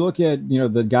 but I mean, you look at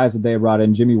the guys that they brought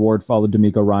in. Jimmy Ward followed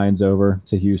D'Amico Ryans over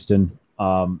to Houston.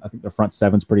 I think their front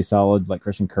seven's pretty solid. Like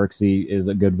Christian Kirksey is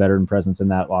a good veteran presence in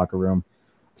that locker room.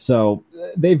 So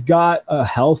they've got a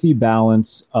healthy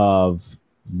balance of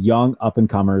young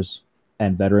up-and-comers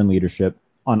and veteran leadership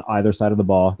on either side of the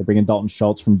ball. They're bringing Dalton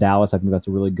Schultz from Dallas. I think that's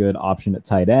a really good option at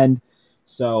tight end.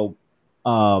 So,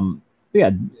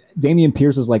 Damian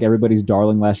Pierce is like everybody's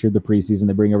darling last year, the preseason.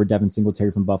 They bring over Devin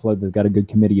Singletary from Buffalo. They've got a good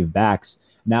committee of backs.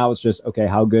 Now it's just, okay,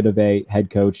 how good of a head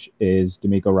coach is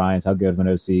D'Amico Ryans? How good of an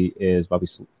OC is Bobby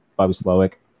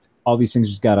Slowick? All these things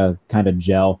just got to kind of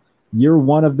gel. Year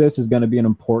one of this is going to be an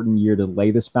important year to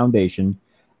lay this foundation.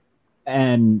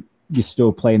 And you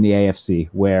still play in the AFC,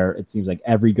 where it seems like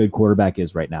every good quarterback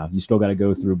is right now. You still got to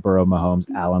go through Burrow, Mahomes,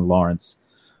 Allen, Lawrence.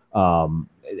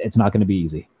 It's not going to be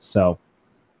easy. So,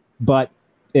 but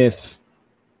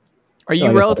are you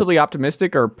relatively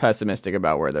optimistic or pessimistic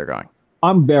about where they're going?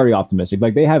 I'm very optimistic.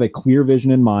 Like, they have a clear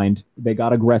vision in mind. They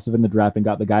got aggressive in the draft and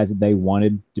got the guys that they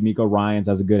wanted. D'Amico Ryans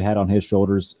has a good head on his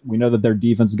shoulders. We know that their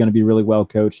defense is going to be really well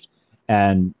coached.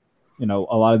 And, a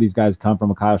lot of these guys come from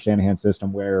a Kyle Shanahan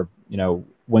system where,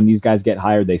 when these guys get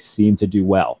hired, they seem to do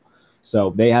well.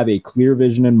 So they have a clear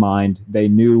vision in mind. They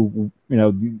knew,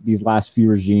 these last few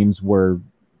regimes were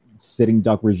sitting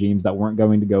duck regimes that weren't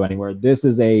going to go anywhere. This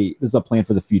is a plan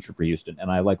for the future for Houston,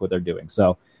 and I like what they're doing.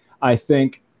 So I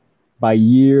think by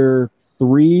year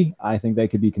 3, I think they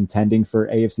could be contending for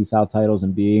AFC South titles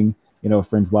and being, a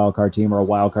fringe wildcard team or a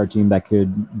wildcard team that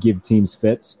could give teams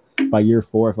fits. By year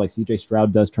 4, if CJ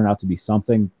Stroud does turn out to be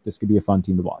something, this could be a fun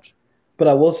team to watch. But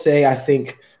I will say, I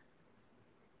think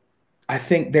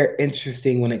they're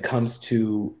interesting when it comes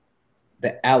to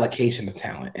the allocation of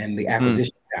talent and the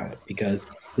acquisition of talent, because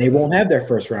they won't have their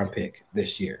first round pick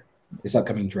this year, this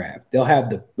upcoming draft. They'll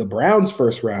have the Browns'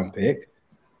 first round pick,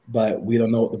 but we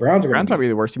don't know what the Browns are going to do. Browns might be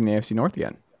the worst team in the AFC North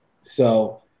again.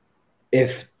 So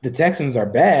if the Texans are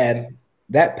bad,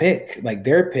 that pick,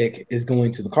 their pick, is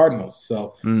going to the Cardinals.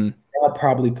 So I'll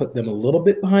probably put them a little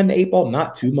bit behind the 8 ball,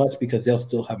 not too much, because they'll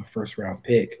still have a first round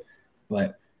pick.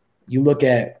 But you look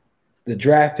at the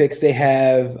draft picks they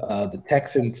have, the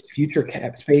Texans' future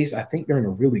cap space, I think they're in a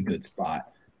really good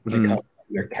spot when it comes to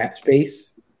their cap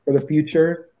space for the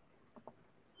future.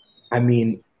 I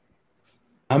mean,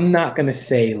 I'm not going to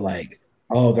say they're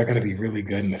going to be really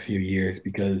good in a few years,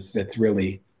 because that's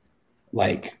really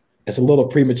it's a little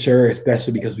premature,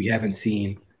 especially because we haven't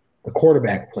seen the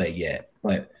quarterback play yet.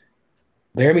 But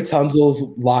Laramie Tunsil's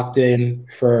locked in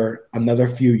for another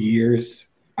few years.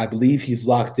 I believe he's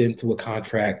locked into a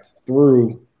contract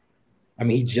through –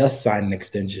 he just signed an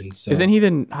extension. So isn't he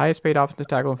the highest paid offensive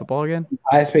tackle in football again?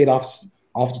 Highest paid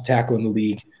offensive tackle in the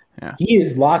league. Yeah. He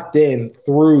is locked in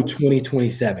through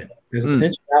 2027. There's a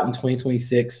potential out in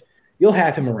 2026. You'll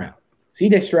have him around.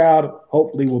 CJ Stroud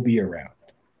hopefully will be around.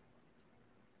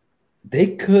 They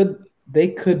could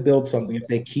build something if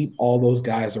they keep all those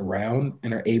guys around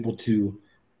and are able to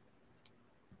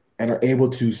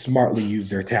smartly use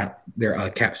their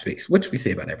cap space, which we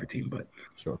say about every team, but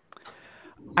sure.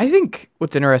 I think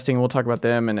what's interesting, we'll talk about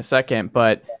them in a second,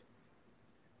 but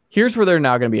here's where they're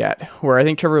now going to be at, where I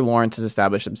think Trevor Lawrence has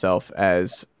established himself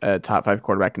as a top 5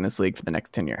 quarterback in this league for the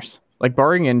next 10 years.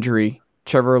 Barring injury,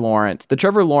 Trevor Lawrence. The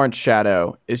Trevor Lawrence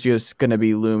shadow is just going to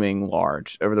be looming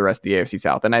large over the rest of the AFC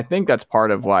South. And I think that's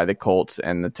part of why the Colts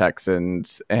and the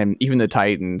Texans and even the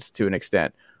Titans, to an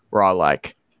extent, were all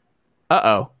like,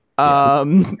 uh-oh.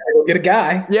 We'll get a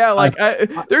guy. Yeah, like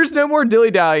there's no more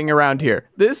dilly-dallying around here.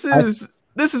 This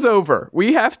is over.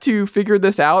 We have to figure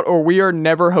this out, or we are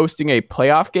never hosting a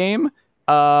playoff game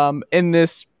in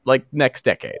this like next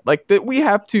decade. Like that, we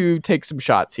have to take some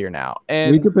shots here now.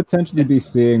 And we could potentially be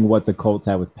seeing what the Colts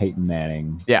had with Peyton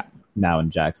Manning. Yeah. Now in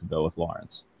Jacksonville with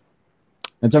Lawrence.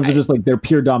 In terms of just like their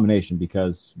pure domination,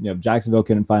 because Jacksonville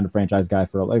couldn't find a franchise guy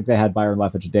for like they had Byron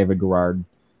Leftwich and David Garrard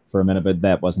for a minute, but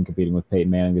that wasn't competing with Peyton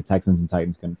Manning. The Texans and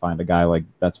Titans couldn't find a guy. Like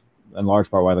that's in large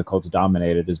part why the Colts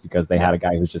dominated, is because they had a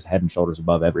guy who's just head and shoulders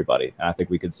above everybody. And I think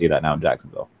we could see that now in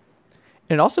Jacksonville.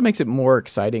 And it also makes it more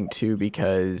exciting too,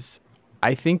 because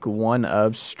I think one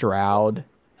of Stroud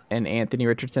and Anthony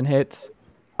Richardson hits.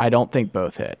 I don't think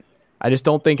both hit. I just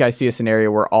don't think I see a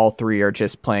scenario where all three are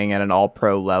just playing at an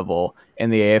all-pro level in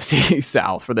the AFC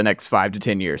South for the next 5 to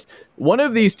 10 years. One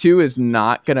of these two is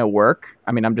not going to work.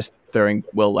 I mean, I'm just throwing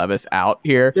Will Levis out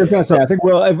here. I was going to say, I think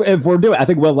if we're doing, I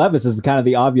think Will Levis is kind of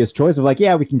the obvious choice of like,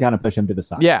 yeah, we can kind of push him to the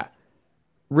side. Yeah.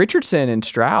 Richardson and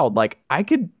Stroud, like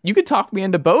you could talk me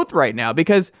into both right now,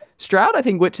 because Stroud, I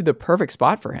think, went to the perfect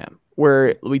spot for him,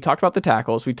 where we talked about the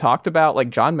tackles. We talked about like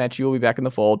John Mechie will be back in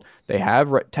the fold. They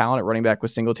have talent at running back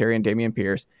with Singletary and Dameon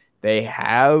Pierce. They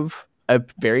have a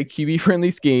very QB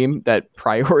friendly scheme that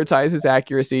prioritizes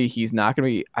accuracy. He's not going to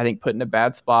be, I think, put in a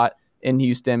bad spot in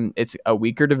Houston. It's a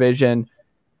weaker division.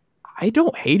 I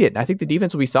don't hate it. I think the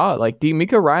defense will be solid. Like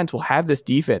D'Amico Ryans will have this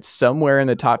defense somewhere in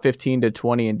the top 15 to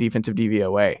 20 in defensive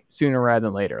DVOA sooner rather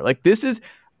than later. Like this is,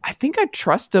 I think I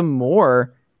trust him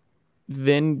more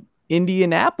than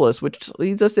Indianapolis, which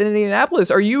leads us to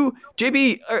Indianapolis. Are you,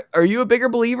 JB, are you a bigger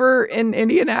believer in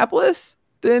Indianapolis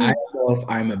than? I don't know if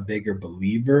I'm a bigger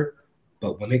believer,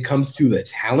 but when it comes to the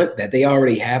talent that they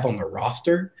already have on the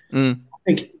roster, I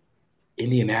think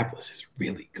Indianapolis is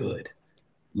really good.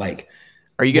 Like,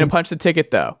 are you going to punch the ticket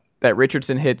though that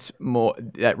Richardson hits more?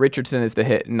 That Richardson is the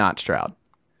hit, not Stroud.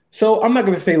 So I'm not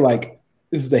going to say like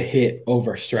this is the hit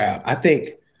over Stroud. I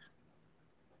think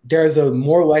there's a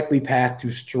more likely path to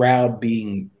Stroud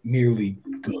being merely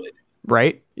good.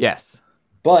 Right? Yes.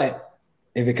 But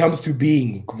if it comes to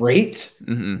being great,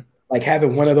 like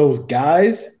having one of those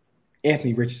guys,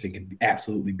 Anthony Richardson can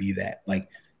absolutely be that. Like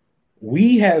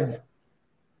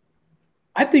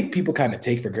I think people kind of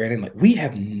take for granted, like we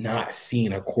have not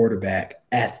seen a quarterback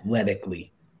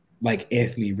athletically like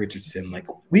Anthony Richardson. Like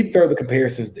we throw the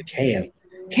comparisons to Cam.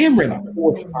 Cam ran a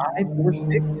 4.5,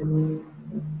 4.6.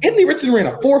 Anthony Richardson ran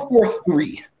a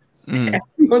 4.43 at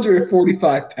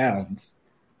 245 pounds.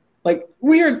 Like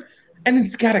and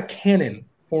it's got a cannon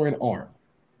for an arm.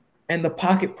 And the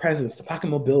pocket presence, the pocket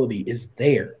mobility is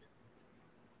there.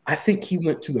 I think he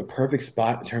went to the perfect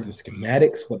spot in terms of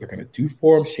schematics, what they're going to do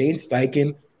for him. Shane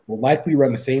Steichen will likely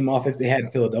run the same offense they had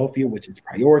in Philadelphia, which is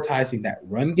prioritizing that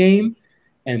run game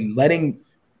and I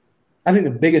think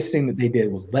the biggest thing that they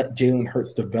did was let Jalen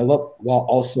Hurts develop while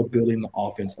also building the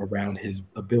offense around his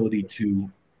ability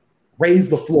to raise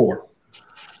the floor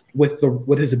with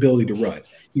his ability to run.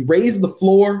 He raised the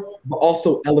floor, but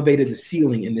also elevated the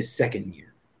ceiling in this second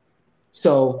year.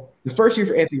 So the first year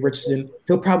for Anthony Richardson,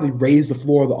 he'll probably raise the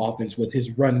floor of the offense with his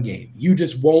run game. You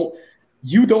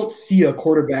don't see a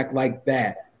quarterback like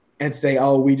that and say,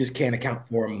 oh, we just can't account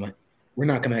for him. Like, we're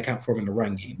not going to account for him in the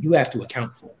run game. You have to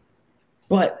account for him.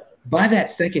 But by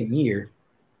that second year,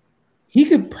 he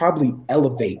could probably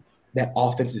elevate that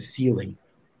offensive ceiling.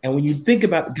 And when you think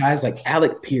about guys like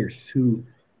Alec Pierce, who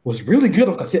was really good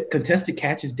on contested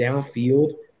catches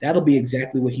downfield, that'll be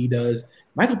exactly what he does.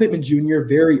 Michael Pittman Jr.,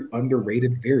 very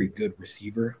underrated, very good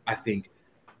receiver. I think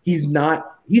he's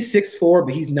 6'4",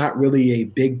 but he's not really a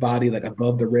big body, like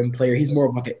above the rim player. He's more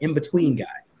of like an in-between guy.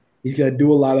 He's going to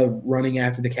do a lot of running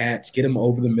after the catch, get him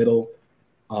over the middle.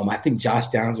 I think Josh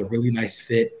Downs is a really nice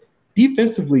fit.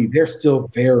 Defensively, they're still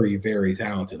very, very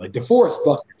talented. Like DeForest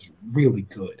Buckner is really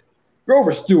good.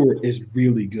 Grover Stewart is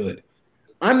really good.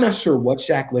 I'm not sure what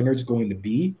Shaq Leonard's going to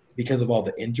be because of all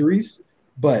the injuries,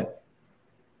 but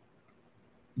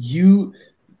you're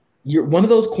one of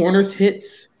those corners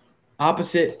hits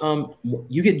opposite.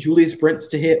 You get Julius Brents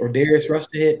to hit or Darius Rush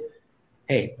to hit.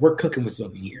 Hey, we're cooking with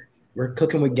something here. We're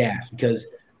cooking with gas, because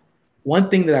one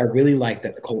thing that I really like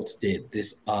that the Colts did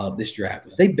this draft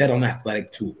was they bet on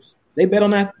athletic tools. They bet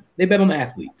on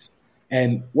athletes.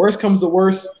 And worst comes to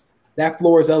worst, that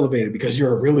floor is elevated because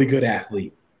you're a really good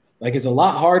athlete. Like, it's a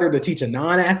lot harder to teach a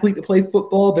non-athlete to play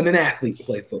football than an athlete to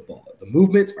play football. The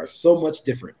movements are so much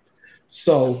different.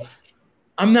 So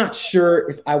I'm not sure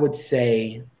if I would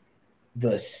say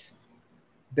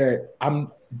I'm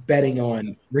betting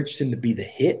on Richardson to be the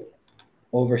hit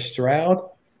over Stroud.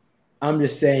 I'm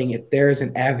just saying if there's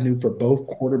an avenue for both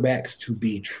quarterbacks to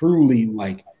be truly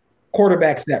like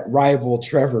quarterbacks that rival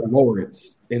Trevor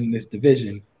Lawrence in this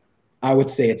division, I would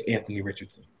say it's Anthony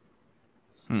Richardson.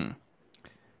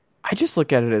 I just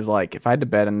look at it as like if I had to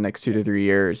bet in the next 2 to 3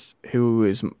 years, who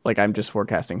is like I'm just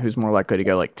forecasting who's more likely to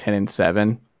go like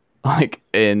 10-7, like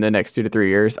in the next 2 to 3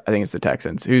 years. I think it's the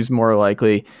Texans. Who's more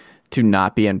likely to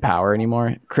not be in power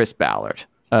anymore? Chris Ballard,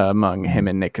 among him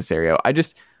and Nick Caserio.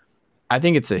 I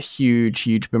think it's a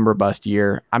huge boom or bust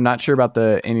year. I'm not sure about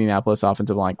the Indianapolis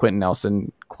offensive line. Quentin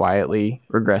Nelson quietly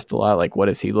regressed a lot. Like, what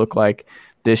does he look like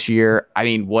this year? I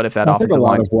mean, what if that offensive line? A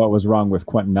lot of what was wrong with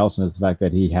Quentin Nelson is the fact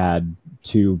that he had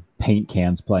 2 paint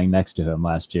cans playing next to him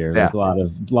last year. There's a lot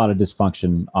of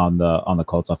dysfunction on the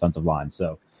Colts offensive line.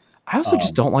 So I also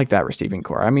just don't like that receiving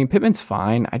core. I mean, Pittman's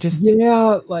fine.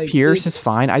 Pierce is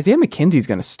fine. Isaiah McKenzie's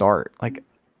going to start. Like,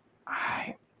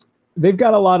 they've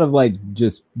got a lot of like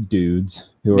just dudes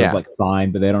who are like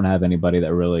fine, but they don't have anybody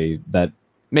that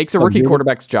makes a rookie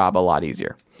quarterback's job a lot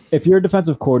easier. If you're a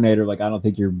defensive coordinator, like I don't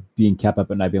think you're being kept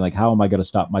up at night being like, how am I going to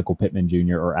stop Michael Pittman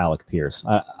Jr. or Alec Pierce?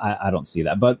 I don't see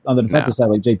that. But on the defensive side,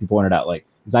 like JP pointed out, like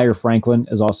Zaire Franklin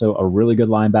is also a really good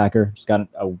linebacker. Just got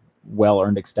a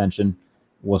well-earned extension.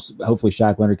 Hopefully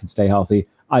Shaq Leonard can stay healthy.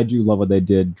 I do love what they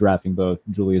did drafting both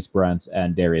Julius Brents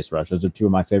and Darius Rush. Those are 2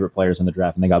 of my favorite players in the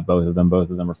draft, and they got both of them. Both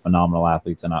of them are phenomenal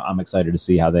athletes, and I'm excited to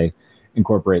see how they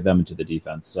incorporate them into the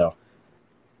defense. So,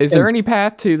 is there any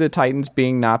path to the Titans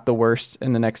being not the worst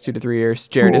in the next 2 to 3 years?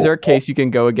 Jared, is there a case you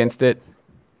can go against it?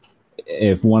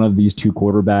 If one of these 2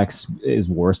 quarterbacks is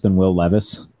worse than Will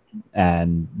Levis,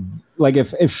 and like if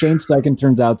Shane Steichen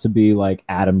turns out to be like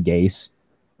Adam Gase,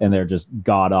 and they're just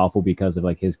god awful because of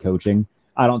like his coaching,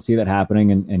 I don't see that happening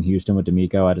in Houston with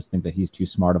DeMeco. I just think that he's too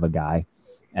smart of a guy.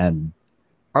 And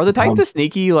are the Titans a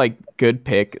sneaky, like good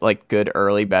pick, like good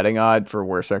early betting odd for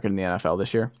worst record in the NFL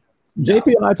this year?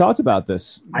 JP and I talked about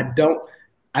this. I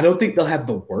don't think they'll have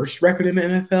the worst record in the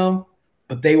NFL,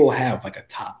 but they will have like a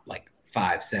top like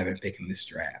 5-7 pick in this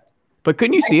draft. But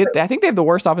couldn't you see it? I think they have the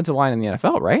worst offensive line in the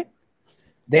NFL, right?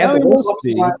 They have the worst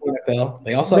offensive line in the NFL.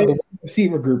 They also have the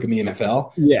receiver group in the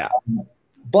NFL. Yeah.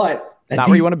 But not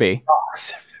where you want to be.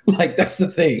 Like, that's the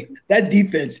thing. That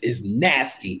defense is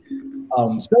nasty.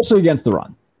 Especially against the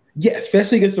run. Yeah,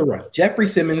 especially against the run. Jeffrey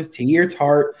Simmons, Tahir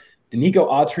Tart, Danico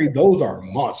Autry, those are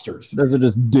monsters. Those are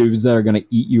just dudes that are going to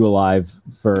eat you alive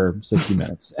for 60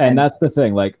 minutes. And that's the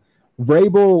thing. Like,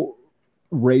 Vrabel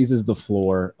raises the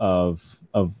floor of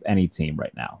any team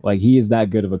right now. Like, he is that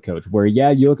good of a coach where,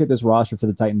 you look at this roster for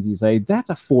the Titans, you say, that's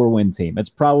a 4-win team. It's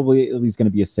probably at least going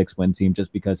to be a 6-win team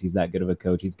just because he's that good of a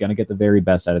coach. He's going to get the very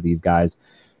best out of these guys.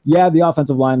 Yeah, the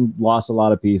offensive line lost a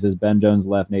lot of pieces. Ben Jones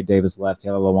left, Nate Davis left,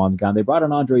 Taylor Lewan's gone. They brought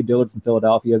in Andre Dillard from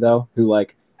Philadelphia, though, who,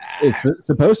 like, is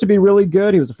supposed to be really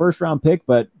good. He was a first-round pick,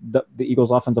 but the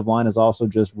Eagles' offensive line is also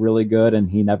just really good, and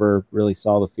he never really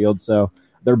saw the field. So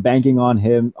they're banking on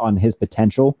him, on his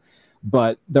potential.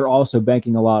 But they're also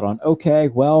banking a lot on, okay,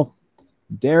 well,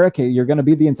 Derek, you're going to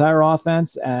be the entire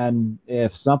offense, and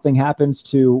if something happens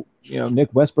to,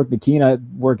 Nick Westbrook-Nikina,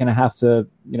 we're going to have to,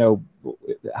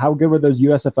 how good were those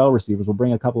USFL receivers? We'll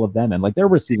bring a couple of them in. Like, their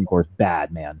receiving core is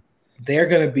bad, man. They're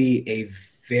going to be a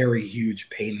very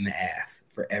huge pain in the ass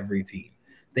for every team.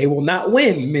 They will not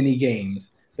win many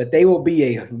games, but they will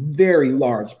be a very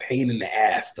large pain in the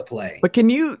ass to play. But can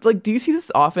you, like, do you see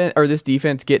this offense or this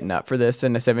defense getting up for this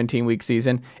in a 17-week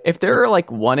season? If they're like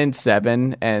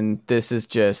 1-7 and this is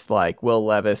just like Will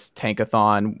Levis,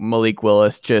 Tankathon, Malik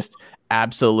Willis just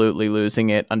absolutely losing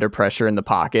it under pressure in the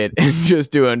pocket and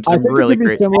just doing some really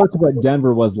great. Similar to what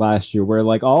Denver was last year, where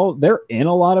like they're in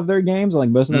a lot of their games, like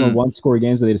most of them are 1-score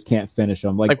games, and they just can't finish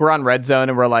them. Like we're on red zone,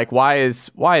 and we're like, why is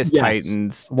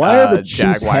Titans? Why are the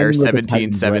Jaguars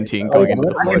 17-17 going into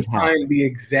the fourth? I can find the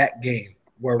exact game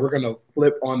where we're gonna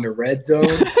flip on the red zone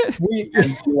and be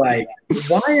like,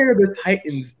 why are the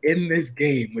Titans in this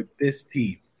game with this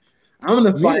team? I'm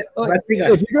going to find.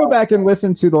 If you go back and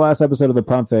listen to the last episode of the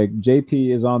Pump Fake,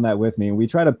 JP is on that with me, and we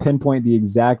try to pinpoint the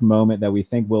exact moment that we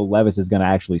think Will Levis is going to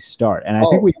actually start. And I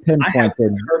think we pinpointed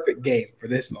the perfect game for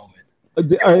this moment. Is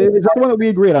that the one that we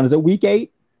agreed on? Is it week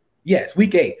 8? Yes,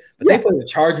 week 8. But they play the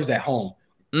Chargers at home.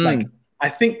 Like, I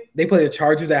think they play the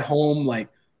Chargers at home. Like,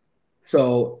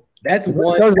 so that's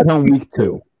one. Chargers at home week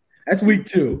 2. That's week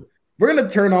 2. We're going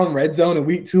to turn on red zone in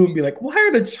week 2 and be like, why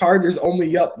are the Chargers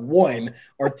only up 1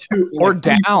 or 2? Or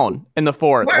down in the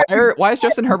 4th? Why is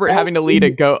Justin Herbert having to lead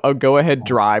a go-ahead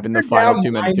drive in the final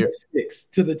 2 minutes here? 9-6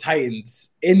 to the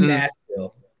Titans in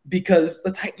Nashville. because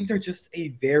the Titans are just a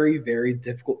very, very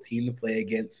difficult team to play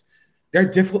against. They're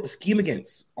difficult to scheme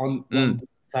against on the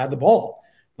side of the ball.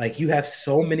 Like, you have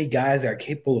so many guys that are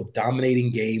capable of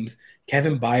dominating games.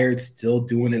 Kevin Byard's still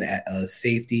doing it at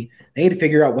safety. They need to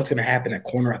figure out what's going to happen at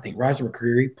corner. I think Roger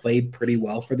McCreary played pretty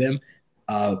well for them.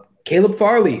 Caleb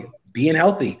Farley being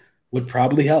healthy would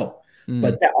probably help.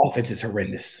 But that offense is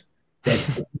horrendous.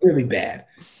 That's really bad.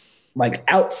 Like,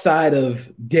 outside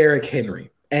of Derrick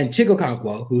Henry and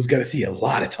Chigokonkwo, who's going to see a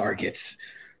lot of targets,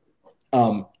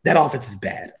 that offense is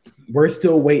bad. We're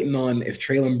still waiting on if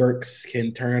Traylon Burks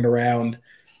can turn it around.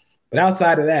 But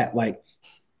outside of that, like,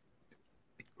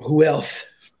 who else?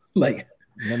 Like,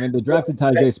 I mean, they drafted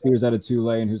Tyjae Spears out of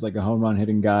Tulane, who's like a home run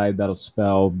hitting guy that'll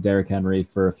spell Derrick Henry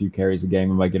for a few carries a game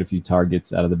and might get a few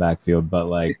targets out of the backfield. But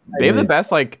like, they have the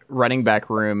best like running back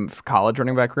room, college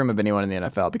running back room of anyone in the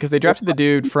NFL, because they drafted the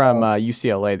dude from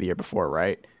UCLA the year before,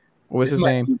 right? What was his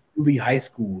name? Lee High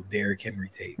School Derrick Henry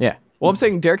tape. Yeah. Well, I'm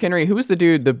saying Derrick Henry. Who was the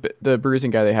dude, the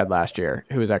bruising guy they had last year,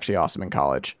 who was actually awesome in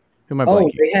college? Who am I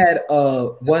blanking? They had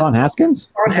Hassan Haskins?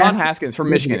 Hassan Haskins from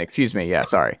Michigan. Excuse me. Yeah,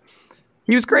 sorry.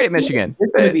 He was great at Michigan.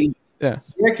 It's going to be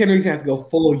Derrick Henry's going to have to go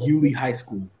full Yulee High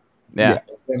School. Yeah.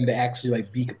 For them to actually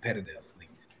like be competitive.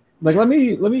 Like, let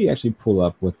me actually pull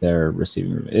up what their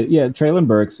receiving room is. Yeah, Traylon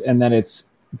Burks, and then it's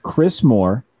Chris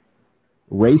Moore,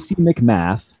 Racey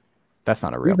McMath. That's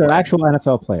not a real These are actual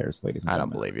NFL players, ladies and I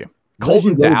gentlemen. don't believe you.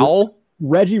 Colton Dowell?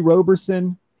 Reggie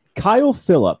Roberson. Kyle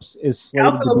Phillips is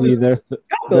slated to be their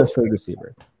third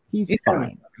receiver. He's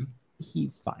fine.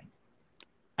 He's fine.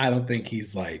 I don't think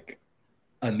he's like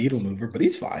a needle mover, but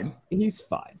he's fine. He's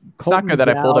fine. It's not good that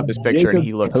I pulled up his picture and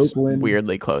he looks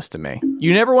weirdly close to me.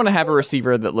 You never want to have a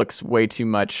receiver that looks way too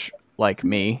much like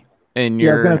me. And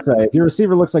I was gonna say, if your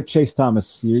receiver looks like Chase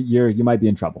Thomas, you might be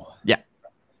in trouble. Yeah.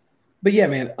 But yeah,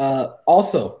 man.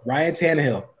 Also, Ryan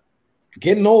Tannehill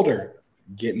getting older.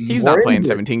 He's not playing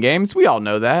 17 games. We all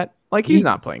know that. Like, he's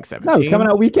not playing 17. No, he's coming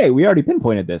out week 8. We already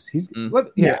pinpointed this.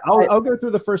 I'll go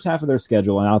through the first half of their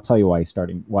schedule, and I'll tell you why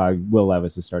Will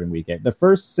Levis is starting week 8. The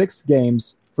first 6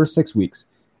 games, first 6 weeks,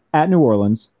 at New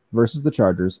Orleans versus the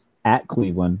Chargers, at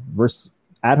Cleveland,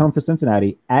 at home for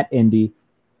Cincinnati, at Indy,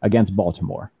 against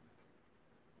Baltimore.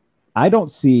 I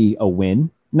don't see a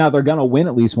win. Now, they're going to win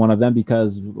at least one of them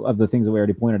because of the things that we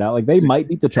already pointed out. Like, they might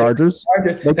beat the Chargers.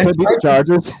 They could beat the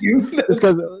Chargers. Just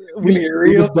because we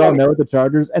just don't know the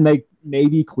Chargers. And they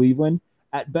maybe Cleveland.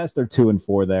 At best, they're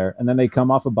 2-4 there. And then they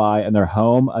come off a bye, and they're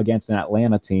home against an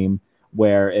Atlanta team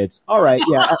where it's, all right,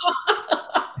 yeah.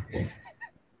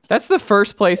 That's the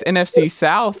first place NFC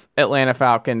South Atlanta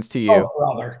Falcons to you. Oh,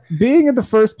 brother. Being in the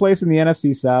first place in the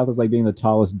NFC South is like being the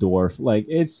tallest dwarf. Like,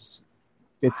 it's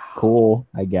cool,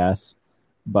 I guess.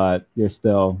 But you're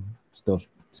still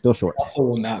short. Also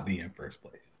will not be in first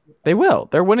place. They will.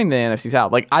 They're winning the NFC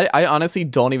South. Like, I honestly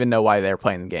don't even know why they're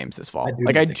playing the games this fall.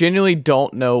 I genuinely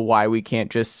don't know why we can't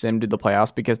just sim to the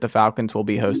playoffs, because the Falcons will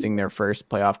be hosting their first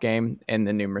playoff game in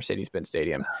the new Mercedes-Benz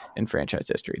Stadium in franchise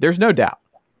history. There's no doubt.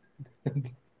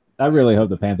 I really hope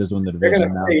the Panthers win the division. They're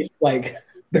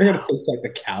gonna face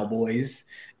the Cowboys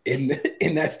in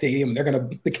that stadium.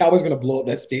 The Cowboys are gonna blow up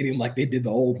that stadium like they did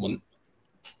the old one.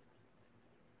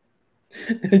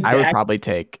 I would probably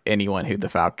take anyone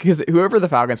whoever the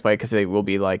Falcons play, because they will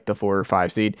be like the 4 or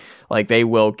 5 seed. Like, they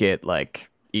will get like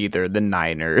either the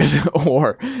Niners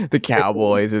or the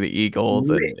Cowboys or the Eagles,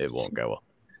 and it won't go well.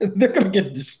 They're gonna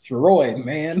get destroyed,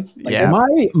 man.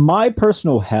 My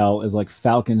personal hell is like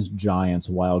Falcons Giants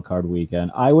wild card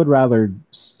weekend. I would rather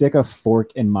stick a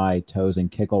fork in my toes and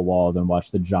kick a wall than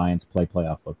watch the Giants play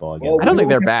playoff football again. I don't think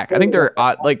they're back. I think they're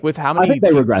like with how many. I think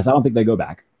they regress. I don't think they go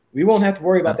back. We won't have to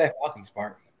worry about that Falcons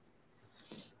part.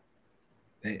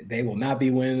 They will not be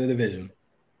winning the division.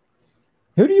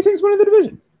 Who do you think is winning the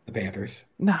division? The Panthers.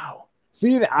 No.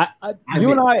 See, I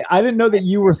didn't know that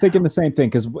you were thinking the same thing,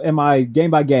 because in my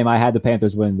game by game, I had the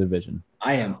Panthers winning the division.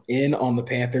 I am in on the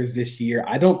Panthers this year.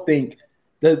 I don't think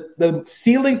the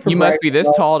ceiling for you must be this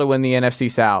tall to win the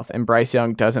NFC South, and Bryce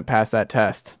Young doesn't pass that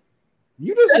test.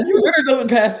 Desmond Ritter doesn't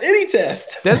pass any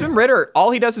test. Desmond Ritter,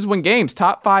 all he does is win games.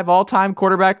 Top 5 all-time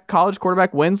college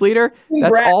quarterback wins leader.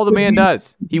 That's all the man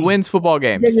does. He wins football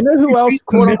games. Yeah, you know who else,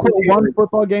 quote unquote, won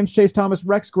football games? Chase Thomas,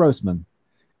 Rex Grossman.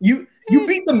 You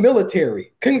beat the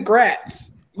military.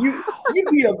 Congrats. You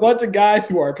beat a bunch of guys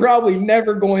who are probably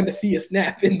never going to see a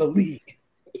snap in the league.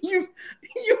 You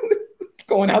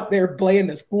going out there playing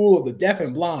the school of the deaf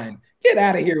and blind. Get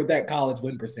out of here with that college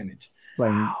win percentage.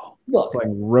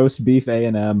 Playing roast beef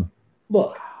A&M.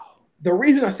 Look, the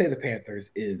reason I say the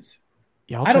Panthers is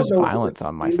I don't know violence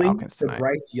on my Falcons tonight.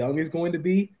 Bryce Young is going to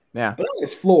be, yeah, but on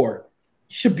his floor,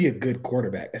 should be a good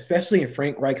quarterback, especially in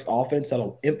Frank Reich's offense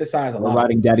that'll emphasize a lot.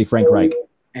 Riding Daddy Frank Reich.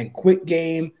 And quick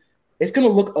game. It's going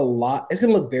to look it's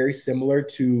going to look very similar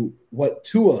to what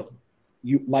Tua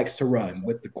likes to run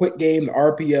with the quick game, the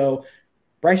RPO.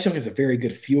 Bryce Young has a very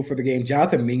good feel for the game.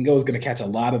 Jonathan Mingo is going to catch a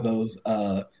lot of those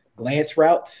glance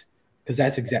routes because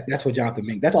that's what Jonathan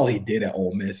Mingo, that's all he did at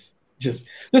Ole Miss. Just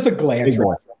a glance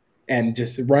route and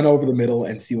just run over the middle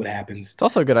and see what happens. It's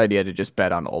also a good idea to just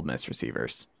bet on Ole Miss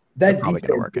receivers. That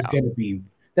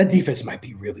defense might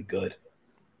be really good.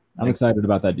 I'm excited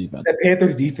about that defense. The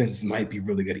Panthers defense might be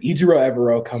really good. Ejiro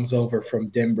Evero comes over from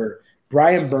Denver.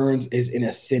 Brian Burns is an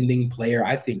ascending player.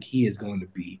 I think he is going to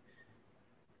be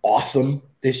awesome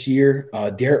this year.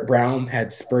 Derek Brown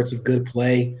had spurts of good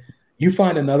play. You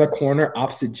find another corner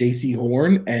opposite J.C.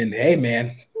 Horn, and hey,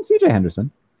 man. C.J. Henderson.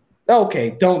 Okay,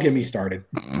 don't get me started.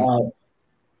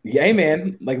 Hey,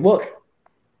 man. Like, look.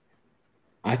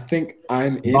 I think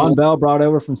I'm in. Von Bell brought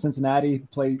over from Cincinnati,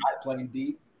 playing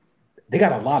deep. They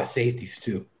got a lot of safeties,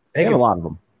 too. They got a lot of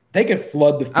them. They can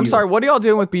flood the field. I'm sorry, what are y'all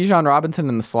doing with Bijan Robinson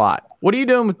in the slot? What are you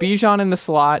doing with Bijan in the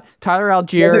slot, Tyler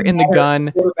Algier in the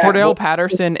gun, Cordell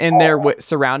Patterson in there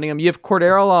surrounding him? You have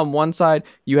Cordero on one side,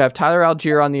 you have Tyler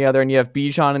Algier on the other, and you have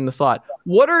Bijan in the slot.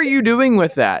 What are you doing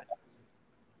with that?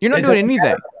 You're not doing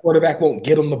anything. Quarterback won't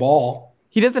get him the ball.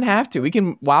 He doesn't have to. We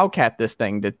can wildcat this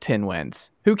thing to 10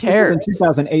 wins. Who cares? This is in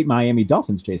 2008 Miami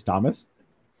Dolphins, Chase Thomas.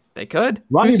 They could.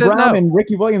 Ronnie Brown and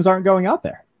Ricky Williams aren't going out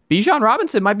there. Bijan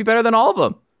Robinson might be better than all of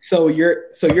them. So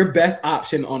your best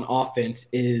option on offense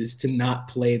is to not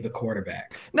play the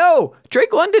quarterback. No,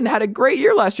 Drake London had a great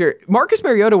year last year. Marcus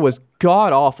Mariota was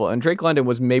god awful, and Drake London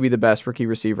was maybe the best rookie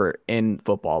receiver in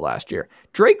football last year.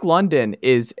 Drake London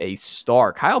is a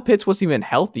star. Kyle Pitts wasn't even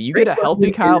healthy. You get a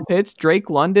healthy Kyle Pitts, Drake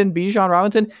London, Bijan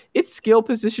Robinson. It's skill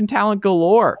position talent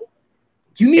galore.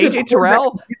 You need AJ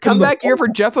Terrell, comeback year for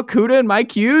Jeff Okudah and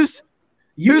Mike Hughes.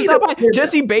 Who's not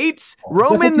Jesse Bates?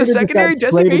 Roman the secondary.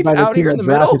 Jesse Bates out here in the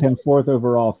middle. Drafted him 4th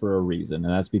overall for a reason,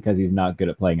 and that's because he's not good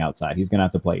at playing outside. He's going to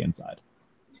have to play inside.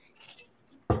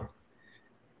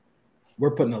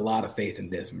 We're putting a lot of faith in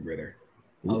Desmond Ritter.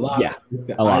 A lot of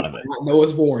it. I know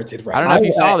it's warranted, right? I don't know if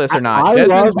you saw this or not.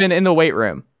 Desmond's been in the weight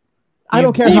room. I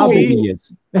don't care how big he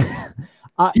is.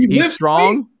 He's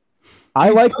strong. I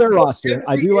like their roster.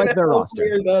 I do like their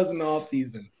roster. Does in the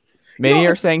offseason. Many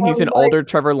are saying he's an older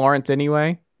Trevor Lawrence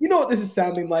anyway. You know what this is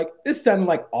sounding like? This is sounding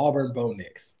like Auburn Bo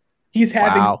Nix. He's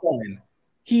having fun.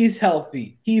 He's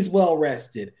healthy. He's well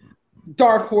rested.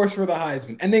 Dark horse for the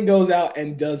Heisman. And then goes out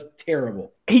and does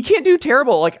terrible. He can't do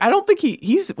terrible. Like, I don't think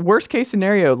he's worst case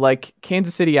scenario like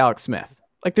Kansas City Alex Smith.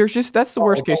 Like, that's the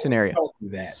worst case scenario. Don't do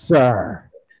that. Sir.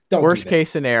 Worst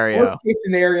case scenario. Worst case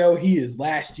scenario, he is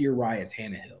last year Ryan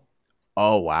Tannehill.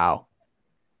 Oh, wow.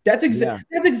 That's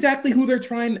exactly who they're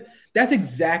trying. That's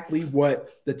exactly what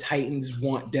the Titans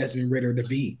want Desmond Ritter to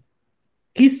be.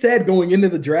 He said going into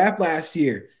the draft last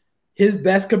year, his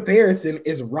best comparison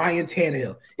is Ryan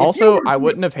Tannehill. I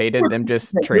wouldn't have hated them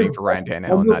just trading for Ryan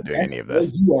Tannehill and not doing any of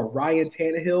this. You are Ryan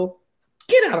Tannehill.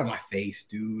 Get out of my face,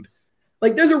 dude.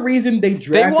 Like, there's a reason they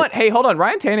drafted. Hey, hold on.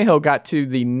 Ryan Tannehill got to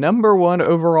the number 1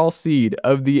 overall seed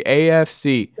of the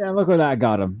AFC. Yeah, look where that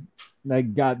got him. They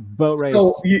got boat race.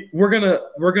 So we're gonna.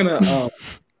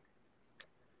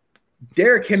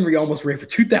 Derrick Henry almost ran for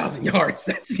 2,000 yards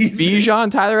that season.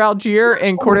 Bijan, Tyler Algier,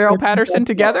 and Cordell Patterson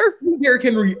together. Derrick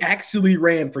Henry actually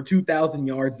ran for 2,000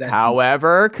 yards that season.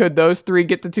 However, could those 3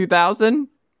 get to 2,000?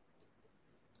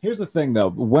 Here's the thing, though.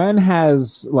 When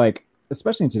has,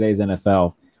 especially in today's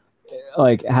NFL,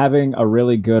 having a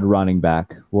really good running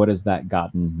back, what has that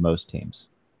gotten most teams?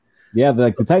 Yeah,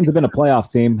 the Titans have been a playoff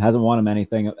team. Hasn't won them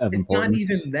anything of importance. It's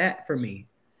not even that for me.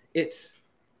 It's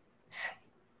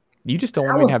you just don't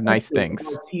want me to have nice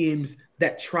things. Teams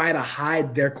that try to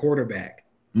hide their quarterback.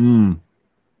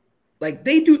 Like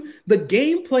they do. The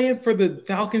game plan for the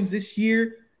Falcons this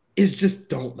year is just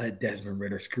don't let Desmond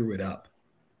Ritter screw it up.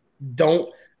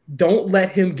 Don't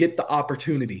let him get the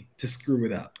opportunity to screw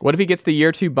it up. What if he gets the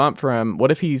year 2 bump from?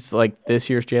 What if he's like this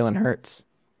year's Jalen Hurts?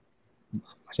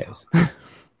 Chase.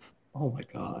 Oh my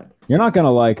God! You're not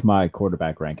gonna like my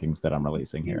quarterback rankings that I'm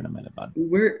releasing here in a minute, bud.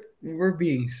 We're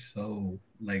being so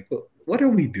what are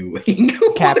we doing,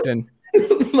 Captain?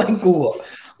 Look.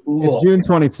 It's June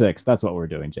 26th. That's what we're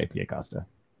doing, JP Acosta.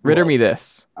 Ritter me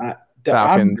this.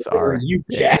 Falcons are you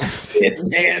Captain,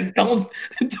 man. Don't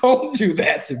do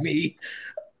that to me.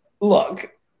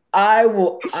 Look,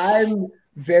 I'm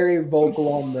very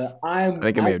vocal on I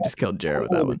think I may have just killed Jared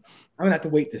with that one. I'm gonna have to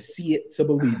wait to see it to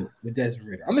believe it with Desmond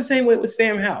Ritter. I'm the same way with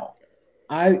Sam Howell.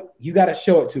 You got to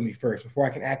show it to me first before I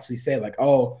can actually say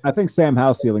I think Sam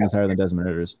Howell's ceiling is higher than Desmond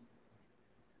Ritter's.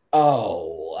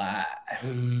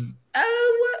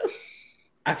 Well,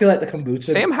 I feel like the kombucha.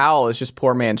 Sam Howell is just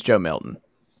poor man's Joe Milton.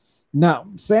 No,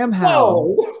 Sam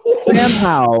Howell. Sam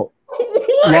Howell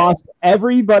lost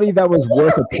everybody that was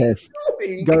worth a piss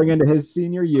going into his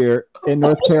senior year in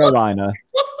North Carolina.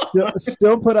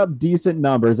 Still put up decent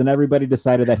numbers, and everybody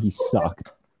decided that he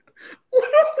sucked. What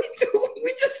are we doing?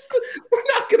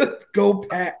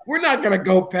 We're not gonna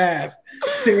go past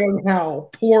Sam Howell,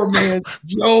 poor man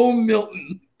Joe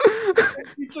Milton.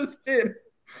 He just did.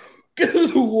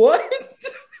 Because what?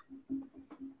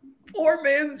 Poor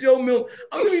man's Joe Milton.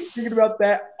 I'm gonna be thinking about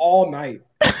that all night.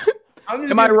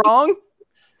 Am I wrong?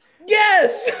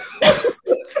 Yes.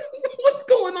 What's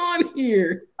going on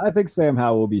here? I think Sam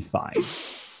Howell will be fine.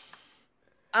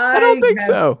 I don't think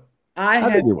so. I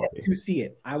have to see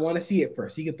it. I want to see it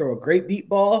first. He can throw a great deep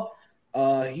ball.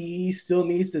 He still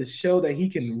needs to show that he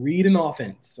can read an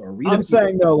offense or read. I'm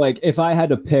saying though, like if I had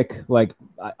to pick, like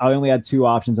I only had two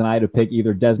options, and I had to pick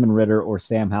either Desmond Ridder or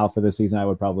Sam Howell for this season, I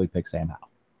would probably pick Sam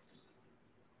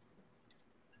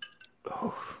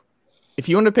Howell. If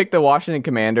you want to pick the Washington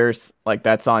Commanders, like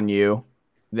that's on you.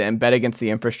 Then bet against the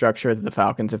infrastructure that the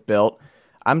Falcons have built.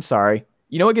 I'm sorry.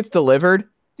 You know what gets delivered?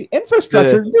 The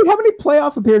infrastructure. Dude, how many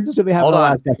playoff appearances do they have in the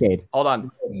last decade? Hold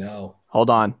on. No. Hold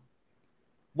on.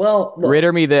 Well, look.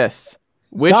 Ridder me this.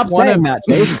 Stop saying that,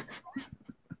 Chase.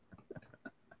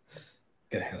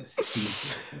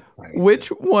 Which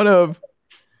one of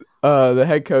the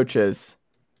head coaches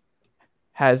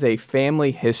has a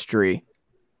family history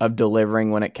of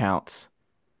delivering when it counts?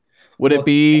 Would it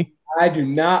be? I do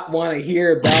not want to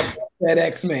hear about that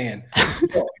X-Man.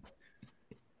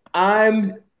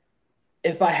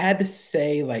 If I had to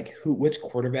say like which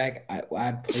quarterback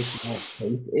I'd place more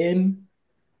faith in,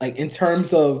 like in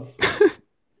terms of,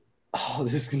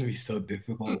 this is gonna be so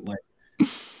difficult. Like,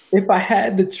 if I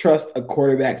had to trust a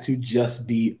quarterback to just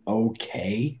be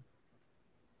okay,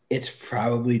 it's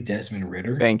probably Desmond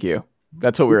Ridder. Thank you.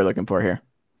 That's what we were looking for here.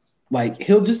 Like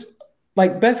he'll just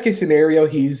best case scenario,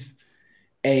 he's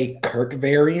a Kirk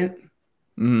variant.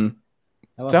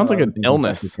 Sounds like an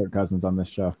illness. Kirk Cousins on this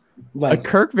show. Like, a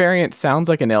Kirk variant sounds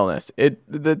like an illness.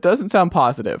 That doesn't sound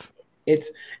positive.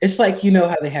 It's like, you know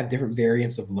how they have different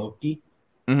variants of Loki.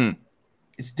 Mm-hmm.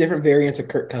 It's different variants of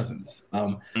Kirk Cousins.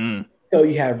 So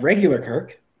you have regular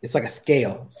Kirk. It's like a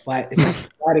scale. It's like a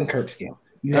sliding Kirk scale.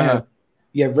 You have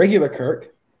regular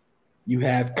Kirk. You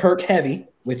have Kirk heavy,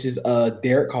 which is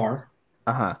Derek Carr.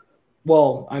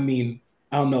 Well, I mean,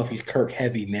 I don't know if he's Kirk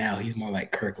heavy now. He's more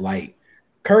like Kirk light.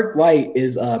 Kirk light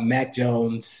is Mac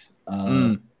Jones,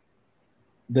 the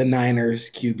Niners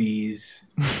QBs.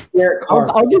 Derek Carr.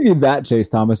 I'll give you that, Chase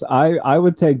Thomas. I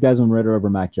would take Desmond Ridder over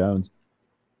Mac Jones.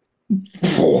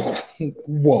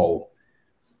 Whoa.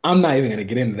 I'm not even going to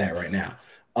get into that right now.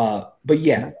 But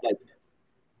yeah, like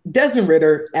Desmond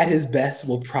Ridder at his best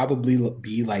will probably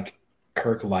be like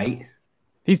Kirk light.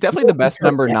 He's definitely the best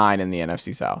number 9 in the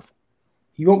NFC South.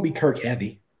 He won't be Kirk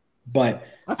heavy, but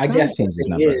I guess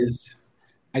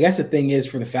the thing is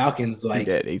for the Falcons, like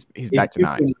he's back to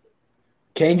 9.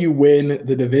 Can you win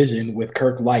the division with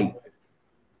Kirk light?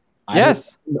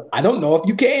 Yes. I don't know if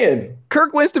you can.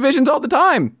 Kirk wins divisions all the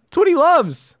time. It's what he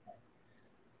loves.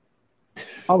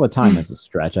 All the time is a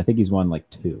stretch. I think he's won like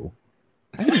 2.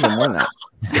 I didn't even win that.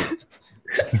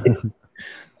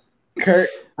 Kirk,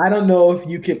 I don't know if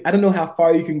you can. I don't know how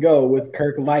far you can go with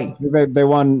Kirk light. They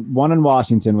won 1 in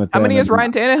Washington with. How many has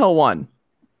Ryan Tannehill won?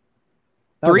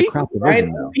 3.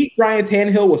 Ryan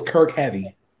Tannehill was Kirk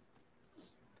heavy.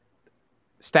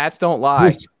 Stats don't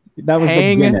lie. That was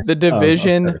hang the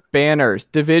division banners.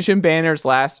 Division banners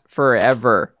last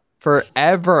forever.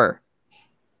 Forever.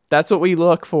 That's what we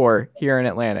look for here in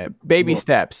Atlanta. Baby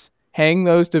steps. Hang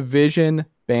those division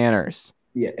banners.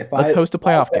 Yeah, let's host a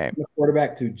playoff game. A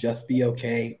quarterback to just be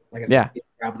okay. Like I said, it'd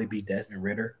probably be Desmond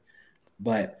Ridder.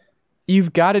 But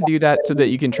you've got to do that so that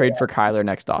you can trade for Kyler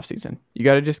next offseason. You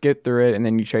got to just get through it and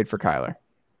then you trade for Kyler.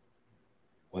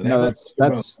 No,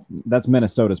 that's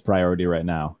Minnesota's priority right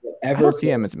now. I don't see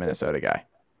him as a Minnesota guy.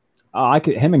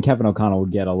 Him and Kevin O'Connell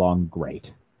would get along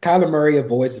great. Kyler Murray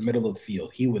avoids the middle of the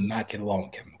field. He would not get along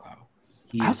with Kevin O'Connell.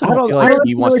 I also don't feel like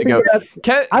he wants to go.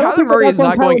 Kyler Murray is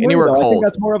not going anywhere cold.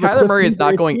 Kyler Murray is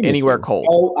not going anywhere cold.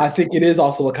 Oh, I think it is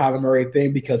also a Kyler Murray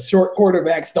thing because short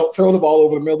quarterbacks don't throw the ball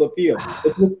over the middle of the field,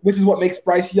 which is what makes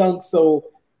Bryce Young so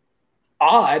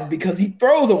odd because he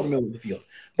throws over the middle of the field.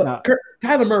 But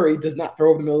Kyler Murray does not throw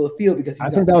over the middle of the field because I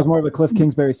think that was more of a Cliff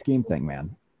Kingsbury scheme thing,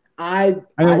 man. I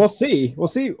mean, we'll see. We'll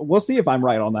see if I'm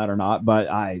right on that or not. But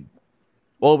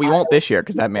well, we won't this year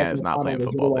because that man is not playing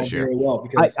football this year.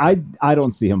 I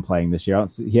don't see him playing this year.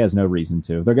 He has no reason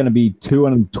to. They're going to be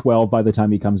 2-12 by the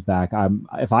time he comes back.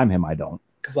 If I'm him, I don't.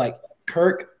 Because like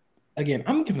Kirk, again,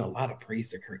 I'm giving a lot of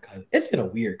praise to Kirk Cousins. It's been a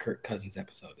weird Kirk Cousins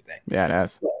episode today. Yeah, it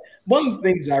has. But one of the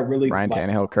things I really Ryan like,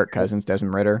 Tannehill, Kirk Cousins,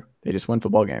 Desmond Ritter, they just win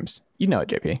football games. You know it,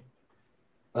 JP.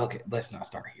 Okay, let's not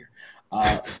start here.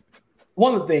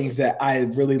 One of the things that I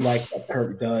really like that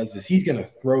Kirk does is he's going to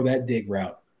throw that dig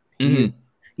route.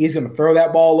 He's going to throw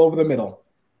that ball over the middle.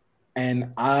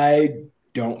 And I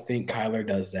don't think Kyler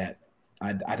does that.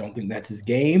 I don't think that's his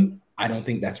game. I don't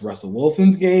think that's Russell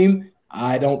Wilson's game.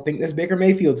 I don't think that's Baker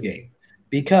Mayfield's game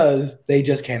because they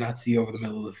just cannot see over the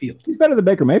middle of the field. He's better than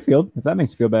Baker Mayfield, if that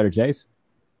makes you feel better, Chase.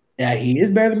 Yeah, he is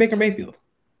better than Baker Mayfield.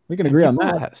 We can agree on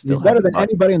that. He's better than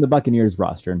anybody in the Buccaneers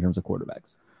roster in terms of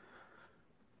quarterbacks.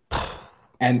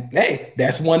 And, hey,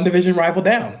 that's one division rival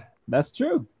down. That's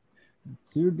true.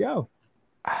 So you go.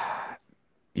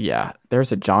 Yeah,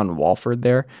 there's a John Walford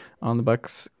there on the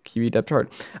Bucs QB depth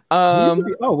chart.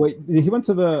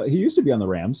 He used to be on the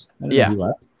Rams. Yeah. He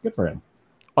left. Good for him.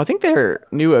 I think their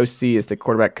new OC is the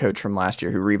quarterback coach from last year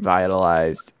who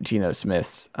revitalized Geno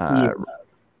Smith's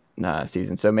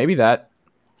season. So maybe that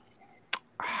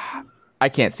I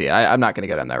can't see it. I'm not going to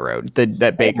go down that road.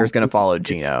 That Baker's going to follow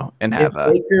Geno and have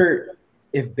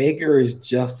If Baker is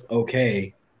just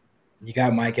okay, you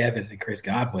got Mike Evans and Chris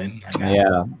Godwin.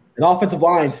 The offensive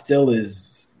line still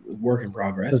is work in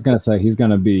progress. I was going to say he's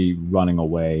going to be running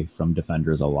away from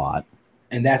defenders a lot.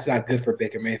 And that's not good for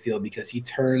Baker Mayfield because he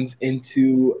turns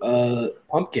into a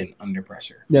pumpkin under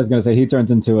pressure. Yeah, I was going to say he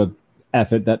turns into a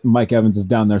effort that Mike Evans is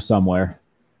down there somewhere.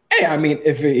 Hey, I mean,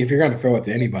 if you're going to throw it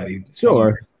to anybody,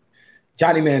 sure.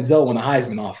 Johnny Manziel won a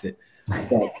Heisman off it.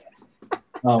 But,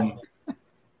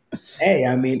 hey,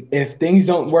 I mean, if things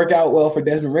don't work out well for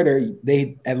Desmond Ritter,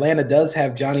 Atlanta does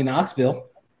have Johnny Knoxville,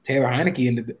 Taylor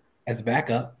Heineke as a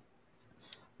backup.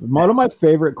 One of my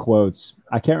favorite quotes,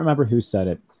 I can't remember who said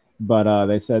it, but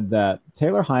they said that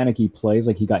Taylor Heineke plays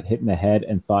like he got hit in the head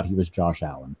and thought he was Josh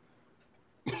Allen.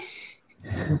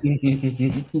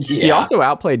 He also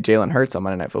outplayed Jalen Hurts on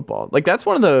Monday Night Football. Like, that's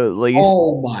one of the least.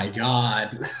 Oh my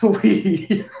God. We're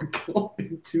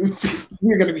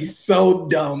going to be so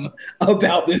dumb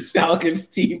about this Falcons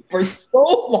team for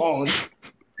so long.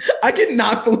 I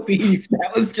cannot believe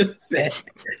that was just said.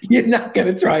 You're not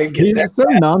going to try and get that. So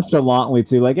nonchalantly,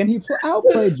 too. Like, and he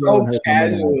outplayed Jalen Hurts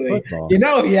casually.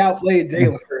 He outplayed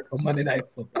Jalen Hurts on Monday Night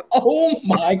Football. Oh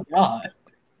my God.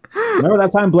 Remember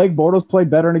that time Blake Bortles played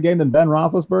better in a game than Ben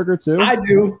Roethlisberger, too? I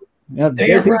do. Yeah,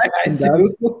 right, I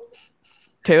do.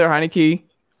 Taylor Heineke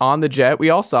on the jet. We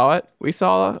all saw it. We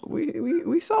saw. I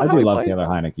do love Taylor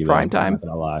Heineke. Prime time. I'm not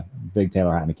gonna lie, big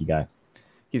Taylor Heineke guy.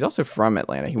 He's also from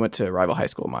Atlanta. He went to a rival high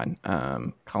school of mine,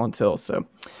 Collins Hill. So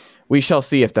we shall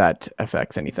see if that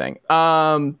affects anything.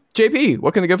 JP,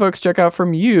 what can the good folks check out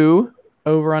from you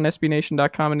over on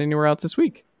SBNation.com and anywhere else this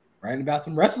week? Writing about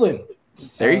some wrestling.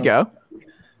 There you go.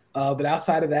 But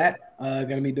outside of that, going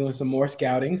to be doing some more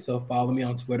scouting. So follow me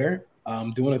on Twitter.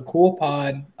 I'm doing a cool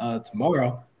pod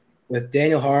tomorrow with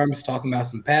Daniel Harms talking about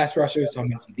some pass rushers,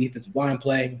 talking about some defensive line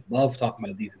play. Love talking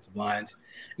about defensive lines.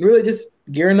 And really just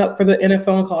gearing up for the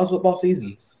NFL and college football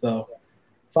seasons. So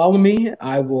follow me.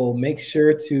 I will make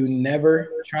sure to never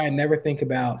think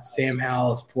about Sam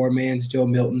Howell's poor man's Joe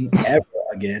Milton ever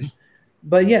again.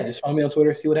 But yeah, just follow me on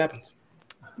Twitter, see what happens.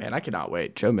 Man, I cannot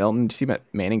wait. Joe Milton, did you see him at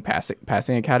Manning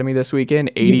Passing Academy this weekend?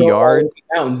 80 yards.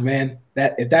 Mountains, man.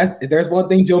 If there's one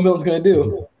thing Joe Milton's gonna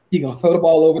do, he's gonna throw the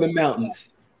ball over the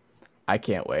mountains. I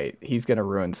can't wait. He's gonna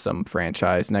ruin some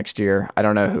franchise next year. I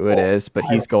don't know who it is, but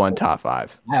he's going top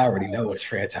 5. I already know which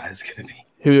franchise is gonna be.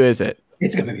 Who is it?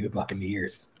 It's gonna be the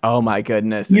Buccaneers. Oh my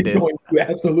goodness, he's going to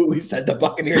absolutely set the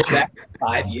Buccaneers back for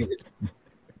 5 years.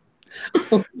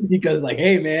 Because, like,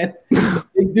 hey, man,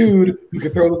 big dude who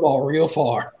can throw the ball real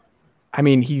far. I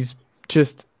mean, he's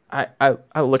just I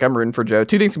look, I'm rooting for Joe.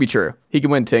 2 things can be true. He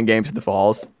can win 10 games at the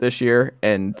Falls this year,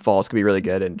 and Falls could be really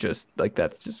good, and just like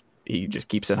he just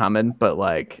keeps it humming. But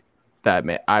like that,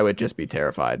 man, I would just be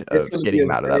terrified of getting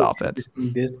him out of that offense.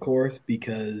 Discourse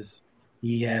because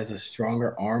he has a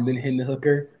stronger arm than Hendon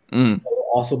Hooker. He'll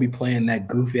also be playing that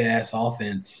goofy ass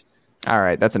offense. All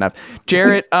right, that's enough.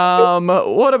 Jarrett,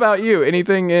 what about you?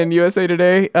 Anything in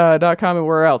usatoday.com and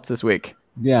where else this week?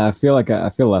 Yeah, I feel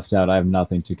left out. I have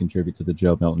nothing to contribute to the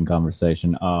Joe Milton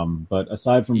conversation. But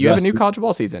aside from you have a new college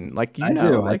ball season, like I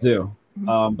do.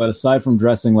 But aside from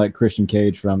dressing like Christian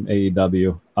Cage from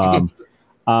AEW,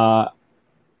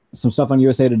 some stuff on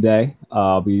USA Today.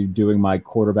 I'll be doing my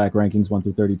quarterback rankings 1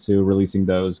 through 32, releasing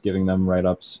those, giving them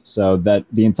write-ups, so that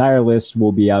the entire list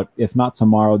will be out, if not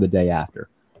tomorrow, the day after.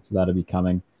 So that'll be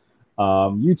coming.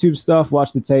 YouTube stuff,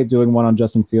 watch the tape, doing one on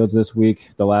Justin Fields this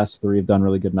week. The last 3 have done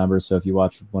really good numbers, so if you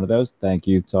watch one of those, thank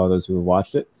you to all those who have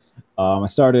watched it. I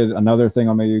started another thing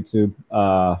on my YouTube,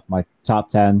 my top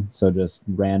 10. So just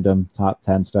random top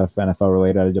 10 stuff, NFL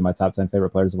related. I did my top 10 favorite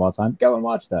players of all time. Go and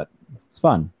watch that. It's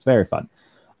fun. It's very fun.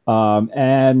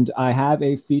 And I have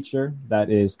a feature that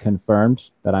is confirmed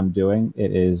that I'm doing.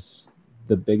 It is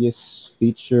the biggest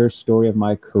feature story of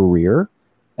my career.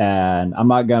 And I'm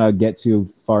not going to get too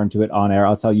far into it on air.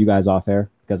 I'll tell you guys off air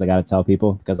because I got to tell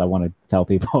people because I want to tell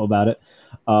people about it.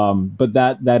 But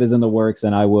that is in the works,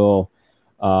 and I will.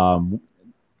 I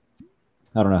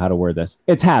don't know how to word this.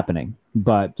 It's happening,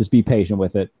 but just be patient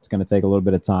with it. It's going to take a little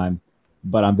bit of time,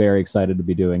 but I'm very excited to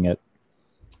be doing it.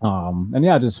 And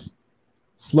yeah, just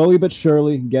slowly but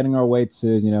surely getting our way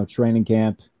to, training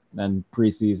camp and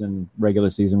preseason, regular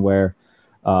season where,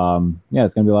 yeah,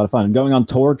 it's going to be a lot of fun. Going on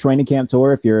tour, training camp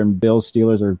tour. If you're in Bills,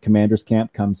 Steelers, or Commanders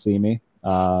camp, come see me.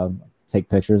 Take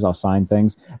pictures. I'll sign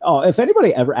things. Oh, if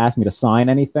anybody ever asks me to sign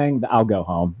anything, I'll go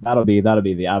home. I'll be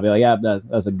like, yeah,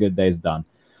 that's a good day's done.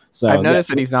 So I've noticed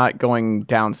that he's not going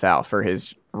down south for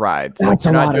his rides. That's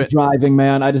a lot of driving,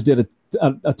 man. I just did a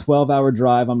 12-hour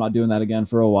drive. I'm not doing that again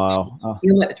for a while.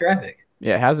 You like the traffic?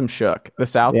 Yeah, it has him shook. The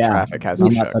south traffic has him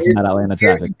shook. I'm not touching that Atlanta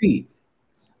traffic.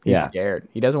 He's scared.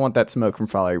 He doesn't want that smoke from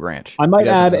Flowery Branch. I might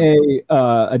add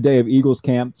a day of Eagles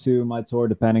camp to my tour,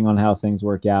 depending on how things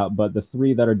work out. But the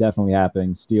three that are definitely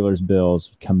happening: Steelers,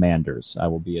 Bills, Commanders. I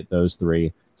will be at those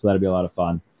three, so that'll be a lot of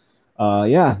fun.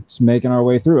 Yeah, just making our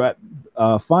way through it.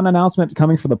 Fun announcement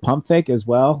coming for the pump fake as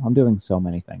well. I'm doing so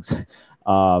many things.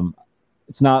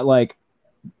 It's not like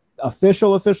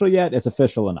official yet. It's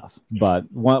official enough, but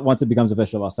once it becomes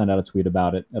official, I'll send out a tweet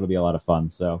about it. It'll be a lot of fun.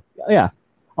 So yeah.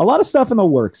 A lot of stuff in the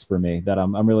works for me that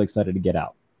I'm really excited to get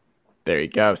out. There you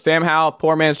go. Sam Howell,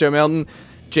 Poor Man's Joe Milton,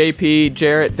 JP,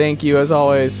 Jarrett, thank you as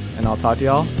always. And I'll talk to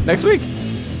y'all next week.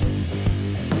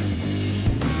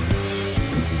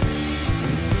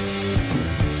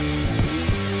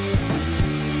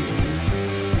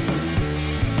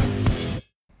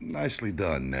 Nicely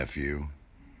done, nephew.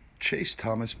 Chase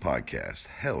Thomas Podcast.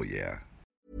 Hell yeah.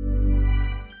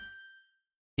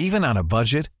 Even on a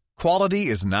budget, quality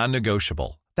is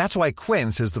non-negotiable. That's why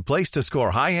Quince is the place to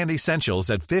score high-end essentials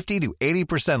at 50 to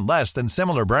 80% less than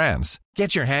similar brands.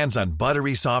 Get your hands on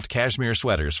buttery soft cashmere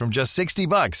sweaters from just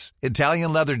 $60,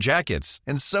 Italian leather jackets,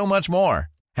 and so much more.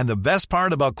 And the best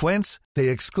part about Quince, they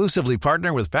exclusively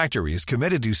partner with factories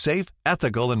committed to safe,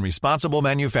 ethical, and responsible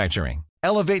manufacturing.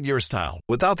 Elevate your style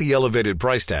without the elevated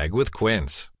price tag with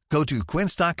Quince. Go to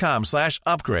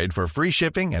quince.com/upgrade for free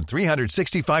shipping and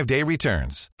 365-day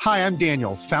returns. Hi, I'm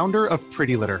Daniel, founder of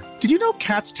Pretty Litter. Did you know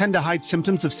cats tend to hide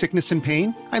symptoms of sickness and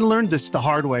pain? I learned this the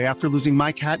hard way after losing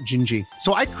my cat, Gingy.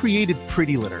 So I created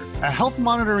Pretty Litter, a health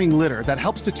monitoring litter that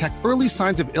helps detect early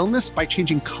signs of illness by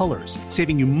changing colors,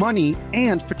 saving you money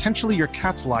and potentially your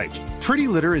cat's life. Pretty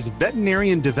Litter is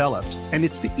veterinarian developed, and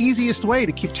it's the easiest way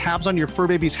to keep tabs on your fur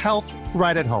baby's health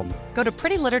right at home. Go to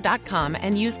prettylitter.com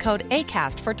and use code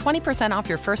ACAST for 20% off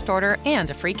your first order and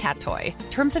a free cat toy.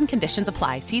 Terms and conditions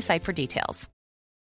apply. See site for details.